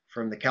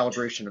from the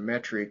calibration of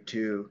metric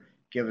to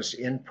give us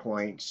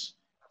endpoints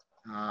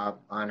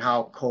on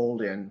how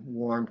cold and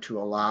warm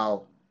to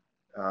allow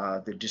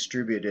the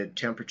distributed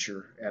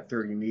temperature at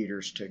 30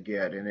 meters to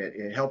get, and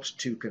it helps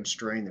to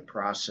constrain the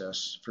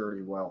process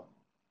fairly well.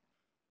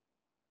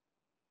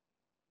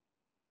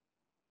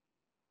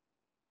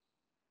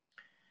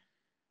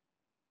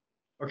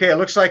 Okay, it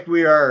looks like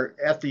we are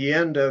at the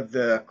end of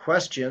the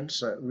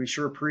questions. We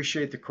sure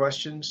appreciate the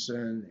questions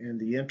and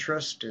the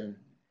interest. And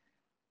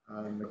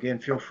again,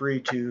 feel free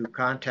to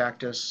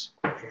contact us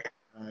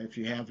if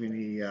you have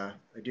any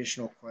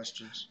additional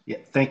questions. Yeah,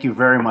 thank you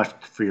very much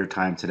for your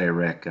time today,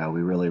 Rick.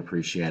 We really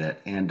appreciate it.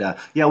 And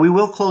yeah, we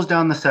will close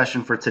down the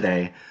session for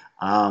today.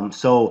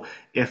 So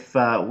if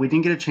we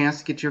didn't get a chance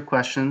to get to your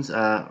questions,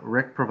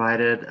 Rick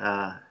provided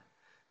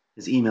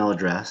his email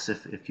address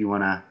if you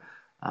want to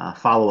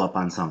follow up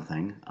on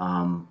something.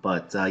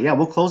 Yeah,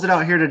 we'll close it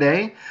out here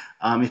today.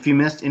 If you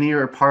missed any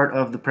or part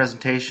of the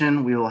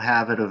presentation, we will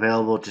have it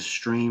available to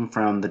stream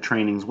from the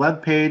training's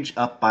webpage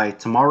up by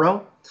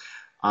tomorrow.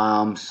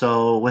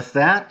 So with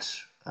that,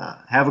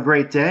 have a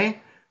great day,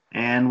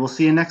 and we'll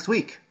see you next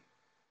week.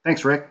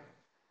 Thanks, Rick.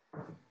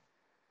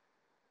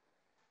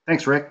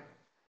 Thanks, Rick.